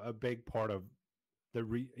also a big part of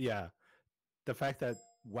the the fact that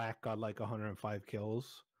Whack got like 105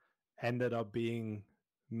 kills ended up being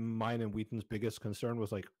mine and Wheaton's biggest concern.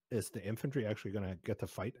 Was like, is the infantry actually going to get to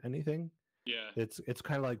fight anything? Yeah, it's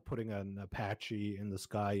kind of like putting an Apache in the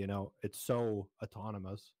sky. You know, it's so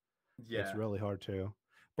autonomous. Yeah, it's really hard to.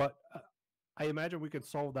 But I imagine we could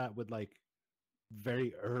solve that with like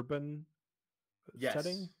very urban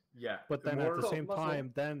setting. Yeah, but then at the same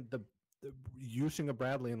time, then the using a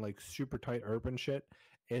Bradley in like super tight urban shit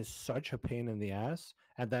is such a pain in the ass.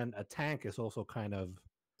 And then a tank is also kind of,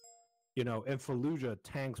 you know, in Fallujah,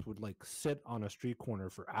 tanks would like sit on a street corner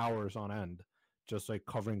for hours on end, just like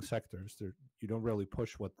covering sectors. You don't really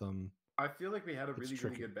push with them. I feel like we had a really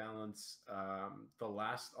good balance. The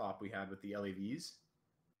last op we had with the LAVs,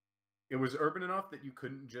 it was urban enough that you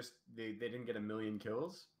couldn't just they didn't get 1 million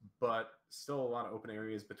kills, but still a lot of open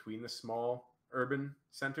areas between the small urban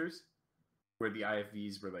centers where the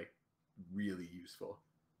IFVs were like really useful.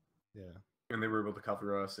 Yeah, and they were able to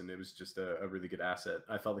cover us, and it was just a really good asset.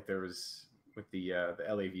 I felt like there was with the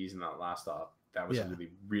LAVs in that last op. That was a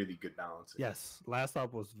really good balance. Yes, last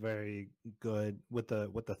op was very good with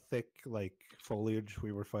the thick like foliage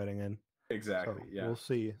we were fighting in. Exactly. So yeah. We'll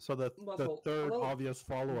see. So the third obvious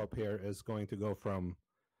follow up here is going to go from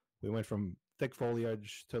we went from thick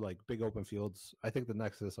foliage to like big open fields. I think the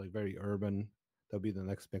next is like very urban. That'll be the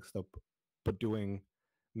next mixed up, but doing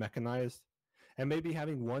mechanized and maybe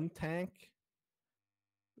having one tank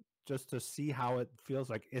just to see how it feels.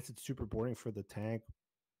 Like it's super boring for the tank.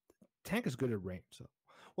 Tank is good at range, so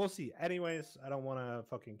we'll see. Anyways, I don't want to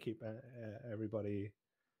fucking keep everybody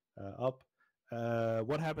up.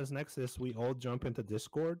 What happens next is we all jump into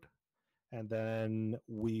Discord, and then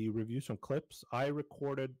we review some clips. I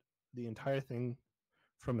recorded the entire thing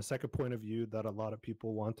from a second point of view that a lot of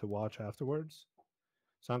people want to watch afterwards.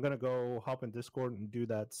 So I'm going to go hop in Discord and do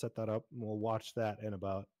that, set that up, and we'll watch that in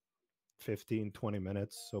about 15, 20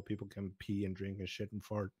 minutes so people can pee and drink and shit and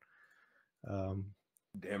fart.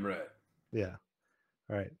 Damn right. Yeah.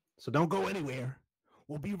 All right. So don't go anywhere.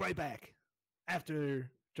 We'll be right back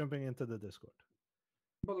after jumping into the Discord.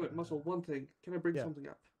 By the way, Muscle, one thing. Can I bring something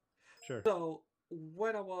up? Sure. So,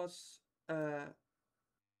 when I was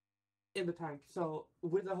in the tank, so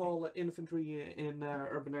with the whole infantry in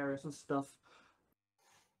urban areas and stuff,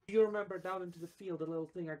 You remember down into the field, the little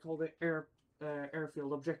thing I called the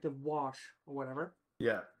airfield objective wash or whatever.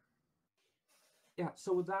 Yeah. Yeah.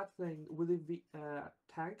 So with that thing, with the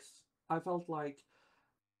tanks, I felt like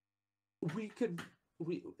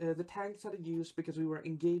the tanks had a use because we were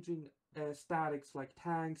engaging statics like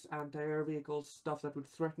tanks, anti-air vehicles, stuff that would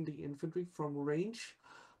threaten the infantry from range,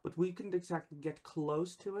 but we couldn't exactly get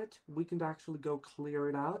close to it. We couldn't actually go clear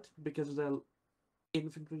it out because of the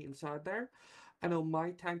infantry inside there. I know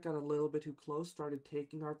my tank got a little bit too close, started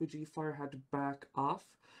taking RPG fire, had to back off.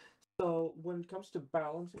 So when it comes to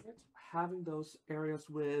balancing it, having those areas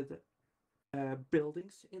with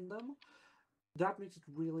buildings in them, that makes it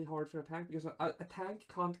really hard for a tank, because a tank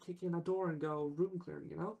can't kick in a door and go room clearing,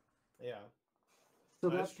 you know? Yeah. So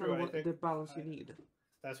that's kind of the balance you need.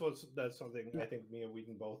 That's something I think me and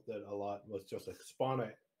Wheaton both did a lot, was just like spawn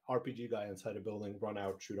a RPG guy inside a building, run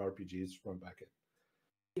out, shoot RPGs, run back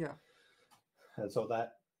in. Yeah. And so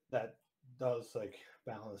that does like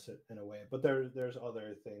balance it in a way. But there's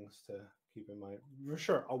other things to keep in mind. For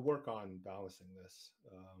sure, I'll work on balancing this.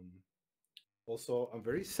 Also, I'm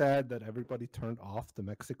very sad that everybody turned off the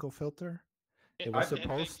Mexico filter. It was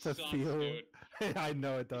supposed to feel... I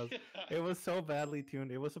know it does. It was so badly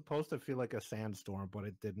tuned. It was supposed to feel like a sandstorm, but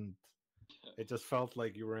it didn't. It just felt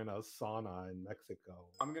like you were in a sauna in Mexico.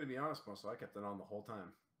 I'm going to be honest, Mo, so I kept it on the whole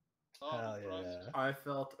time. Hell yeah. I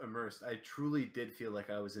felt immersed. I truly did feel like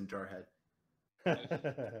I was in Jarhead.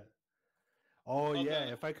 Oh, yeah.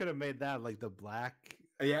 If I could have made that like the black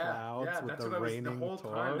clouds with that's the what raining the whole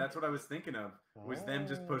torch. time. That's what I was thinking of. Was them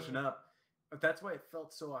just pushing up. But that's why it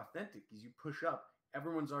felt so authentic. Because you push up,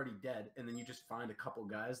 everyone's already dead, and then you just find a couple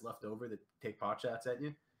guys left over that take pot shots at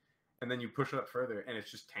you, and then you push up further, and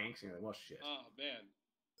it's just tanks. And you're like, well, shit. Oh man,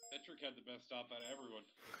 that trick had the best stop out of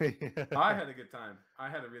everyone. I had a good time. I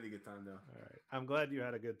had a really good time though. All right. I'm glad you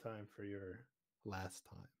had a good time for your last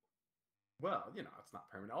time. Well, you know, it's not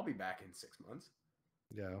permanent. I'll be back in 6 months.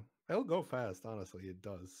 Yeah, it'll go fast. Honestly, it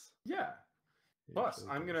does. Yeah. Plus,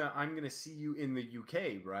 I'm gonna see you in the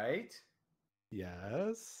UK, right?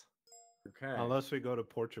 Yes. Okay. Unless we go to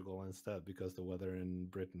Portugal instead, because the weather in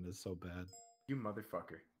Britain is so bad. You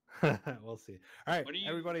motherfucker. We'll see. All right,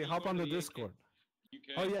 everybody, hop on the Discord.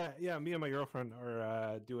 UK? Oh yeah. Me and my girlfriend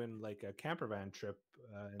are doing like a camper van trip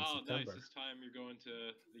in September. Nice. This time you're going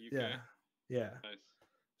to the UK. Yeah. Nice.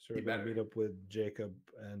 So we're gonna meet up with Jacob,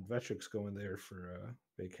 and Vetric's going there for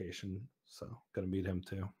vacation, so gonna meet him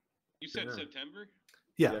too. You said September?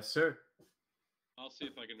 Yeah. Yes, sir. I'll see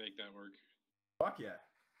if I can make that work. Fuck yeah.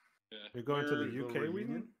 Yeah. You're going to the UK,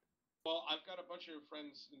 Wheaton? Well, I've got a bunch of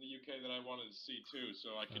friends in the UK that I wanted to see too,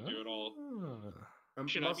 so I can do it all. I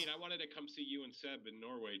wanted to come see you and Seb in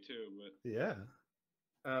Norway too, but yeah.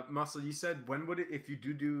 Muscle, you said when would it, if you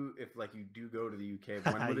do go to the UK,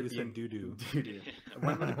 when would it be?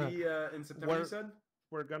 When would it be in September? You said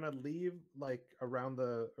we're gonna leave like around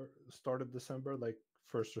the start of December, like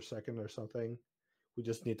 1st or 2nd or something. We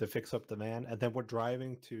just need to fix up the van, and then we're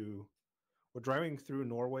driving through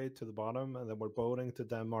Norway to the bottom, and then we're boating to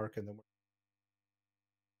Denmark, and then we're